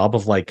a good job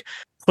of like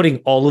putting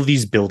all of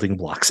these building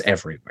blocks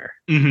everywhere,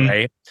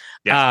 right?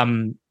 Yeah.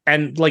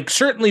 And like,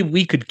 certainly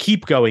we could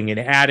keep going and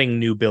adding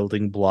new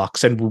building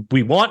blocks, and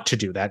we want to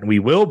do that, and we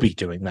will be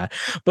doing that.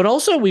 But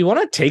also, we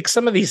want to take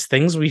some of these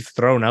things we've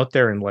thrown out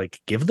there and like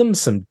give them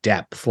some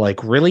depth,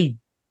 like really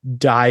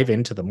dive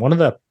into them. One of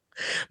the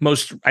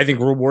most, I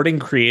think, rewarding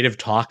creative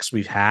talks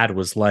we've had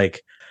was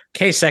like,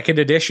 okay, second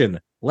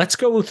edition, let's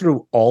go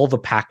through all the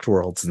packed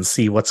worlds and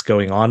see what's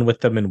going on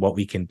with them and what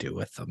we can do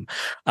with them.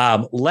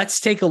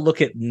 Let's take a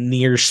look at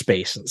near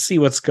space and see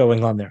what's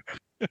going on there.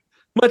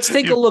 Let's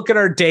take a look at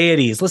our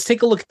deities. Let's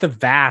take a look at the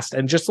vast,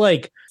 and just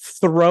like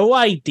throw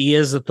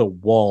ideas at the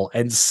wall.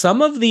 And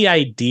some of the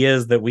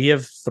ideas that we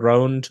have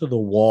thrown to the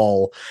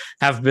wall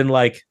have been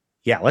like,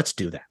 yeah, let's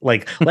do that.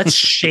 Like, let's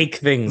shake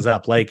things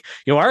up. Like,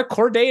 our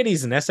core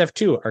deities in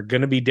SF2 are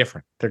going to be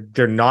different.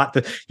 They're not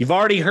you've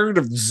already heard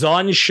of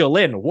Zon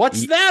Shalin.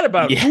 What's that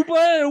about? Yeah.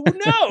 Who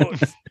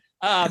knows?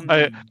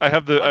 I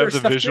have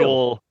the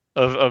visual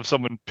of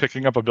someone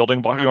picking up a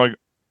building block and going,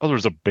 oh,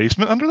 there's a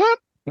basement under that?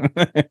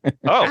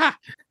 Oh.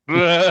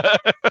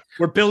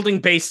 We're building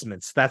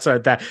basements. That's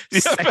that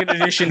second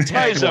edition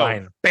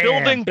tagline.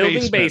 Building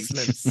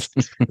basements.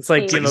 It's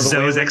like, the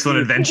Zoe's Excellent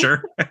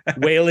Adventure.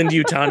 Wayland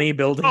Yutani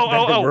building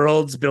better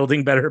worlds,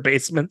 building better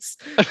basements.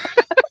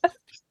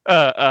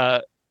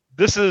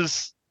 This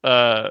is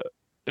an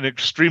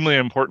extremely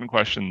important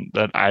question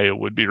that I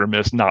would be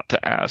remiss not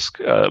to ask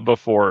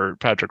before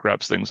Patrick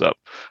wraps things up.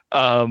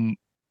 Are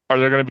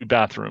there going to be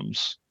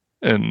bathrooms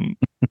in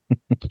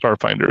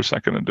Starfinder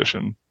Second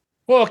Edition?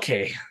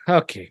 Okay.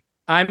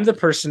 I'm the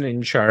person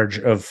in charge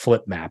of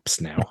flip maps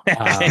now.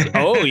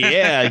 Oh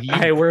yeah,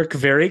 I work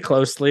very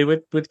closely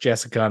with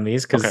Jessica on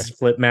these, because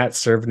flip maps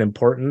serve an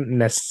important,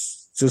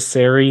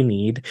 necessary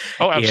need.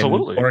 Oh,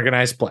 absolutely. In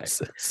organized play.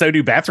 So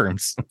do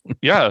bathrooms.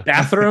 Yeah,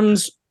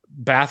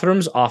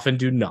 Bathrooms often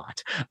do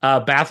not.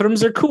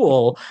 Bathrooms are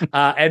cool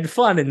and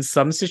fun in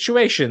some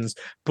situations,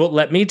 but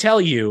let me tell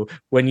you,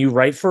 when you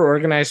write for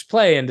organized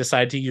play and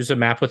decide to use a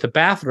map with a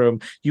bathroom,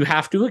 you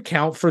have to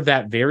account for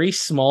that very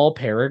small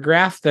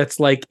paragraph that's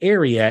like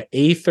area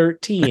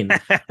A13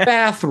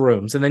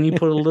 bathrooms, and then you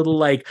put a little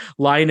like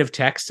line of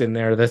text in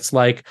there that's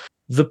like,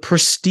 the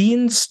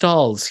pristine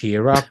stalls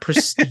here are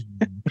pristine.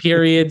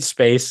 Period,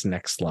 space,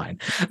 next line.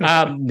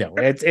 No,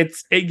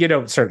 it's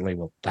certainly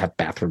we'll have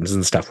bathrooms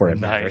and stuff where it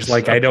matters.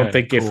 Like, I don't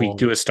think if we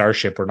do a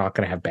starship, we're not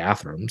going to have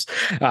bathrooms.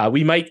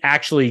 We might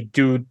actually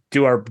do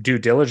our due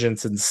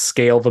diligence and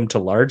scale them to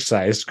large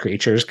sized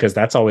creatures, because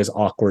that's always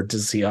awkward to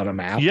see on a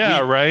map.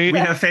 Yeah, right. We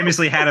have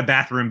famously had a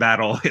bathroom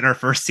battle in our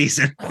first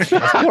season.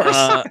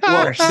 Of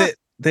course.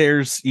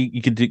 There's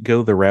you could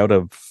go the route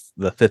of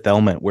the Fifth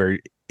Element, where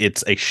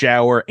it's a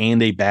shower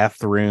and a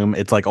bathroom.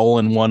 It's like all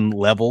in one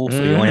level,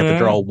 so you only have to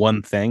draw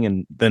one thing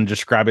and then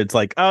describe it. It's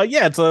like,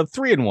 it's a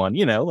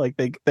 3-in-1. Like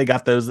they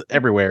got those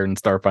everywhere in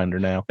Starfinder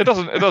now. It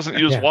doesn't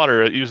use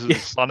water. It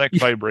uses sonic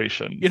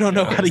vibration. You don't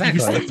know how to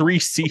use the 3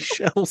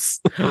 seashells.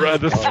 Right,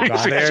 there's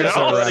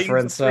a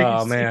reference.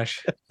 Oh man!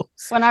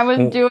 When I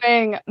was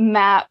doing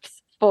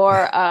maps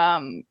for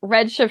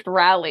Redshift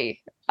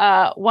Rally,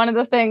 one of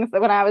the things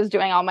that when I was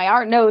doing all my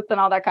art notes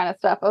and all that kind of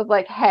stuff, I was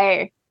like,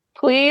 hey,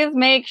 please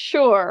make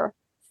sure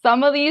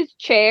some of these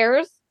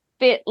chairs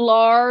fit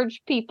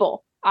large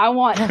people. I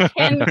want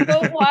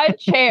 10-foot wide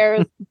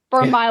chairs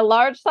for my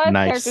large size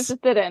characters to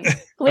sit in.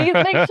 Please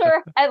make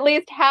sure at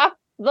least half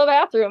the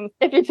bathrooms,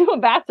 if you're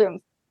doing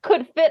bathrooms,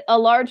 could fit a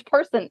large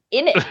person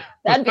in it.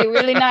 That'd be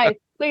really nice.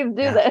 Please do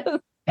this.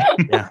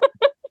 Yeah.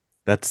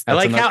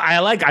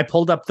 I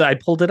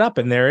pulled it up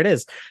and there it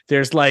is.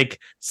 There's like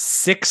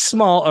 4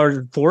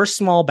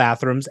 small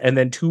bathrooms and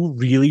then 2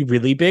 really,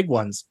 really big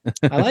ones.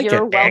 I like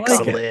You're it. welcome.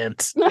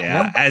 Excellent.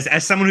 Yeah,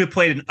 as someone who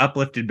played an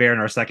uplifted bear in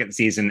our second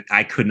season,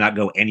 I could not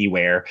go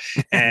anywhere.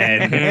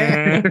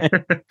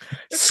 And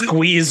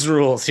Squeeze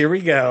rules. Here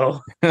we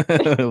go. Look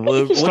 'em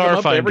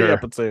up every Starfinder.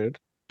 episode.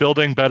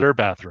 Building better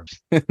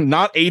bathrooms.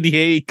 Not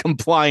ADA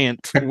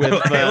compliant with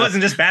it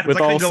wasn't just bathrooms.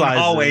 with I all couldn't go in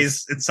sizes.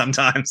 hallways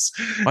sometimes.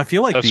 I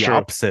feel like That's the true.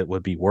 opposite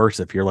would be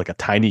worse if you're like a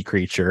tiny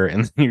creature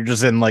and you're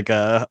just in like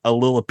a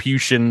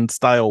Lilliputian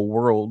style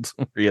world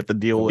where you have to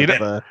deal with.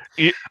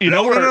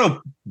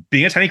 No.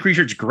 Being a tiny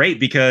creature is great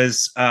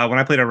because when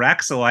I played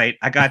Araxolite,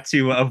 I got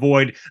to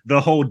avoid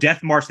the whole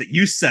death march that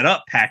you set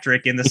up,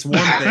 Patrick, in the swarm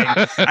thing.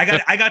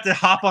 I got to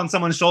hop on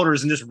someone's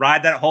shoulders and just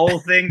ride that whole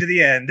thing to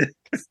the end.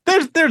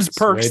 There's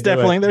perks,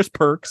 definitely. There's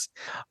perks.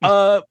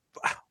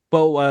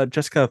 Well,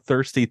 Jessica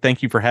Thirsty,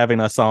 thank you for having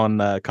us on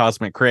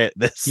Cosmic Crit.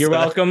 You're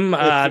welcome.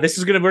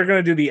 We're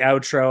gonna do the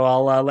outro.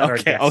 I'll let our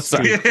guests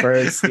speak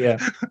first. Yeah.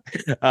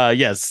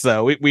 Yes.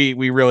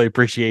 We really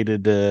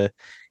appreciated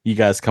you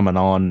guys coming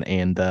on,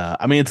 and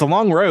I mean it's a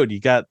long road. You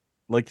got,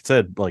 like you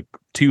said, like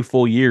 2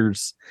 full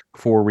years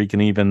before we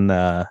can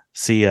even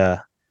see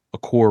a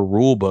core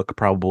rule book,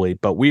 probably.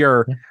 But we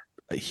are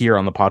here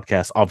on the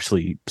podcast,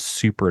 obviously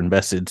super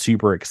invested,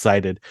 super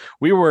excited.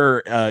 We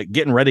were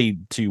getting ready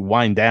to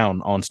wind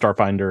down on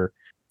Starfinder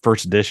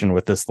First Edition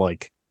with this,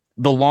 like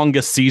the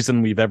longest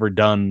season we've ever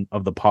done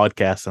of the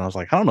podcast, and I was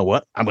like, I don't know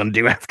what I'm going to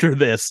do after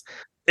this.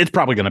 It's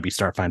probably going to be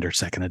Starfinder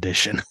Second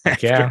Edition.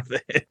 Yeah.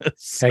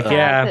 Heck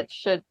yeah. It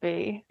should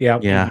be. Yeah.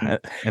 Yeah.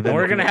 And then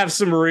we're going to have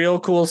some real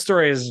cool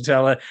stories to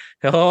tell.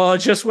 Oh,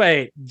 just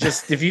wait.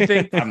 Just if you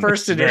think the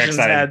first edition's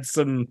had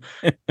some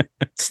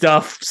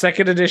stuff,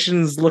 second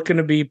edition's looking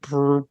to be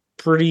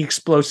pretty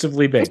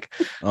explosively big.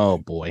 Oh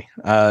boy.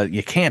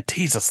 You can't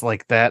tease us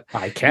like that.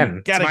 I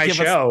can. Gotta it's my give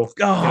show.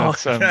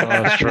 Us,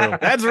 That's true.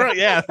 That's right.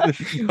 Yeah.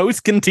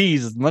 Hosts can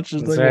tease as much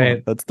as That's they right.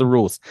 want. That's the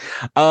rules.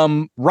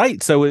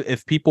 Right. So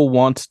if people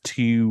want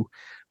to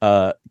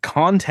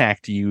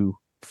contact you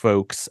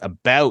folks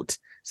about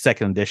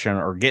second edition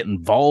or get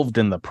involved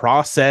in the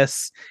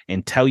process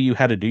and tell you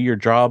how to do your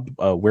job,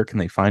 where can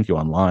they find you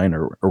online,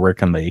 or where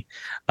can they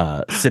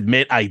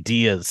submit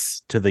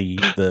ideas to the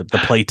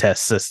playtest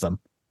system?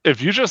 If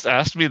you just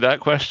asked me that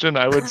question,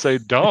 I would say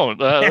don't.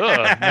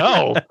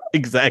 No.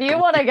 Exactly. If you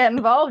want to get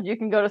involved, you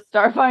can go to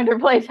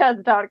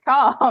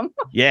starfinderplaytest.com.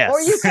 Yes.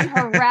 Or you can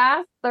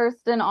harass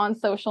Thurston on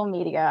social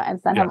media and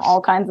send him all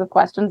kinds of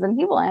questions and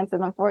he will answer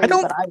them for you,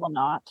 but I will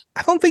not.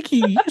 I don't think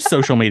you use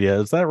social media.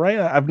 Is that right?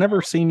 I've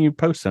never seen you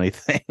post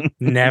anything.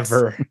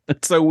 Never.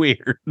 It's so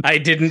weird. I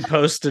didn't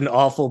post an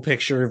awful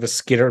picture of a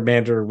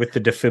Skittermander with the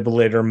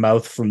defibrillator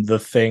mouth from The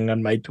Thing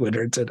on my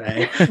Twitter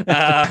today.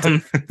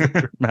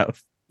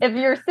 Mouth. If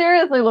you're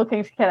seriously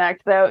looking to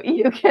connect, though,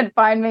 you can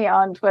find me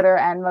on Twitter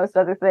and most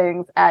other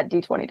things at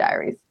D20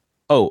 Diaries.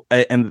 Oh,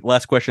 and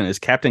last question, is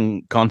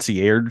Captain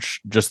Concierge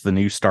just the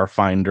new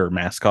Starfinder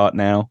mascot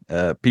now?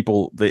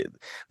 People, the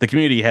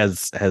community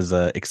has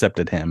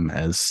accepted him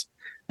as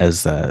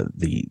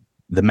the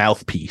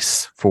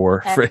mouthpiece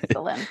for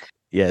Excellent.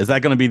 Yeah, is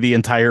that going to be the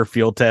entire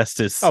field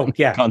test? Is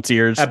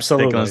Concierge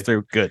absolutely taking us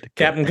through? Good.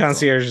 Captain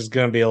Concierge is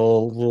going to be a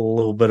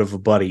little bit of a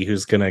buddy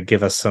who's going to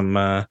give us some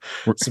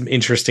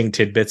interesting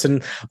tidbits,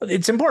 and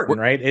it's important,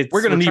 right?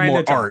 We're going to need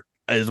more art,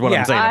 is what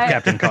I'm saying.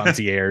 Captain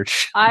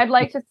Concierge. I'd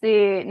like to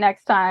see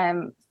next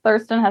time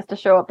Thurston has to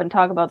show up and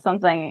talk about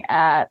something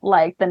at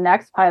like the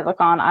next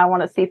PaizoCon. I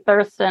want to see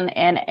Thurston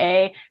in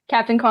a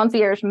Captain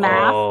Concierge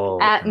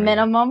mask at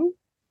minimum.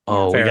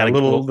 Oh, we got a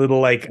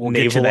little like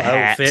naval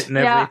outfit and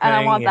everything. Yeah, and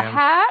I want the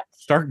hat.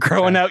 Start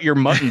growing out your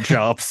mutton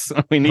chops.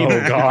 We need.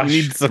 We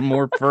need some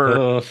more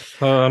fur.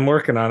 I'm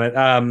working on it.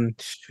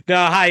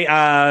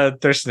 Hi,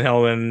 Thurston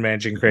Hillman,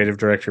 managing creative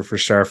director for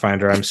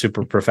Starfinder. I'm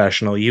super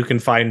professional. You can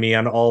find me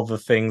on all the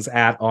things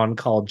at On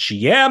Call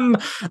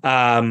GM.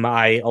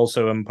 I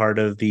also am part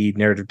of the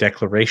Narrative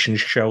Declaration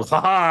show.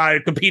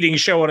 Competing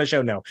show on a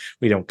show. No,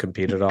 we don't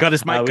compete at all. Got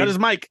his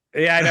mic.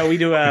 Yeah, I know. We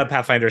do a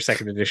Pathfinder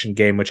Second Edition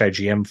game, which I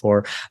GM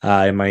for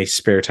in my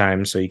spare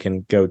time, so you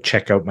can go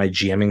check out my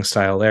GMing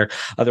style there.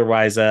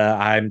 Otherwise,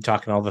 I'm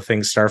talking all the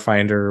things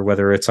Starfinder,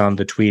 whether it's on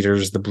the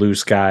tweeters, the blue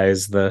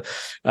skies, the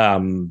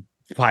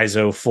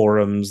Paizo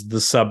forums, the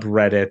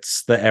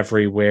subreddits, the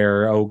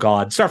everywhere. Oh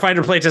God,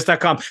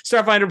 StarfinderPlaytest.com,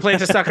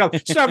 StarfinderPlaytest.com,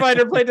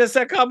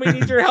 StarfinderPlaytest.com. We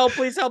need your help.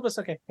 Please help us.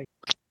 Okay.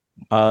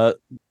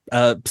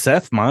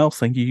 Seth, Myles,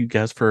 thank you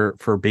guys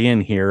for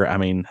being here. I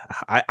mean,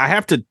 I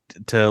have to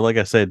like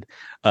I said,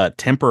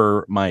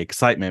 temper my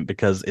excitement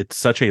because it's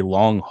such a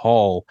long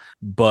haul,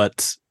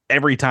 but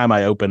every time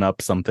I open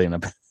up something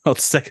about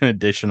second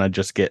edition, I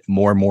just get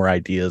more and more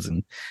ideas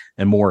and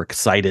more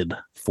excited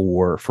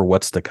for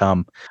what's to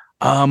come.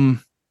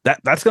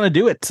 That's gonna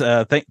do it.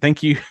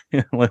 Thank you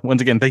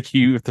once again. Thank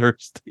you,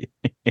 Thirsty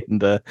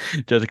and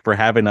Jessica, for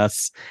having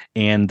us.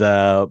 And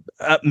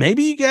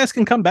maybe you guys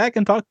can come back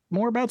and talk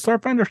more about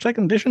Starfinder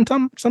Second Edition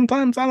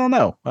sometimes. I don't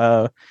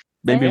know.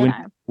 Maybe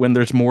when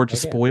there's more to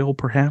spoil,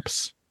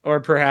 perhaps. Or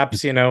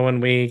perhaps,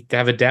 when we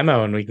have a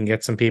demo and we can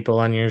get some people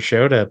on your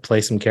show to play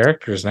some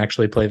characters and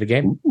actually play the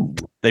game. Ooh,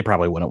 they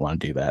probably wouldn't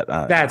want to do that.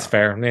 That's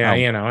fair. Yeah,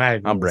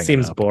 it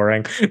seems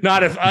boring.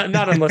 Not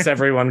unless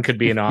everyone could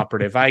be an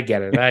operative. I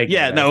get it.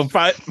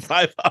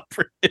 Five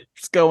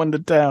operatives going to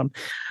town.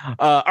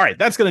 All right,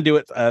 that's going to do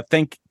it.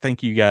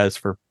 Thank you guys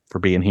for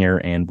being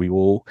here, and we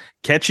will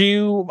catch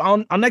you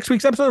on next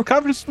week's episode of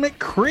Cosmic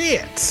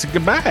Crits.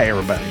 Goodbye,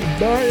 everybody.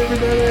 Bye,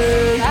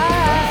 everybody.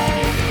 Bye.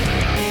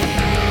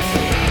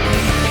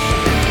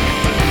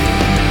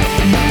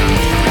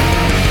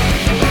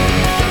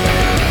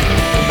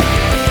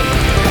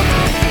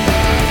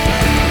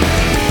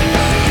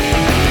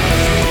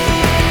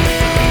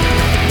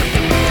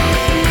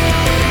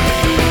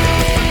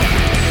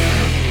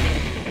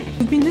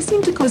 You've been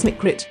listening to Cosmic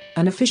Crit,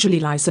 an officially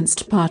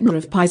licensed partner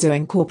of Paizo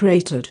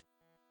Incorporated.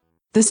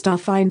 The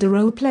Starfinder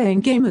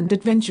role-playing game and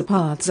adventure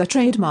paths are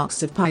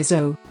trademarks of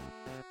Paizo.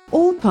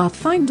 All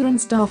Pathfinder and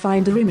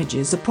Starfinder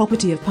images are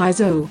property of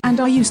Paizo and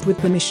are used with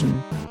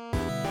permission.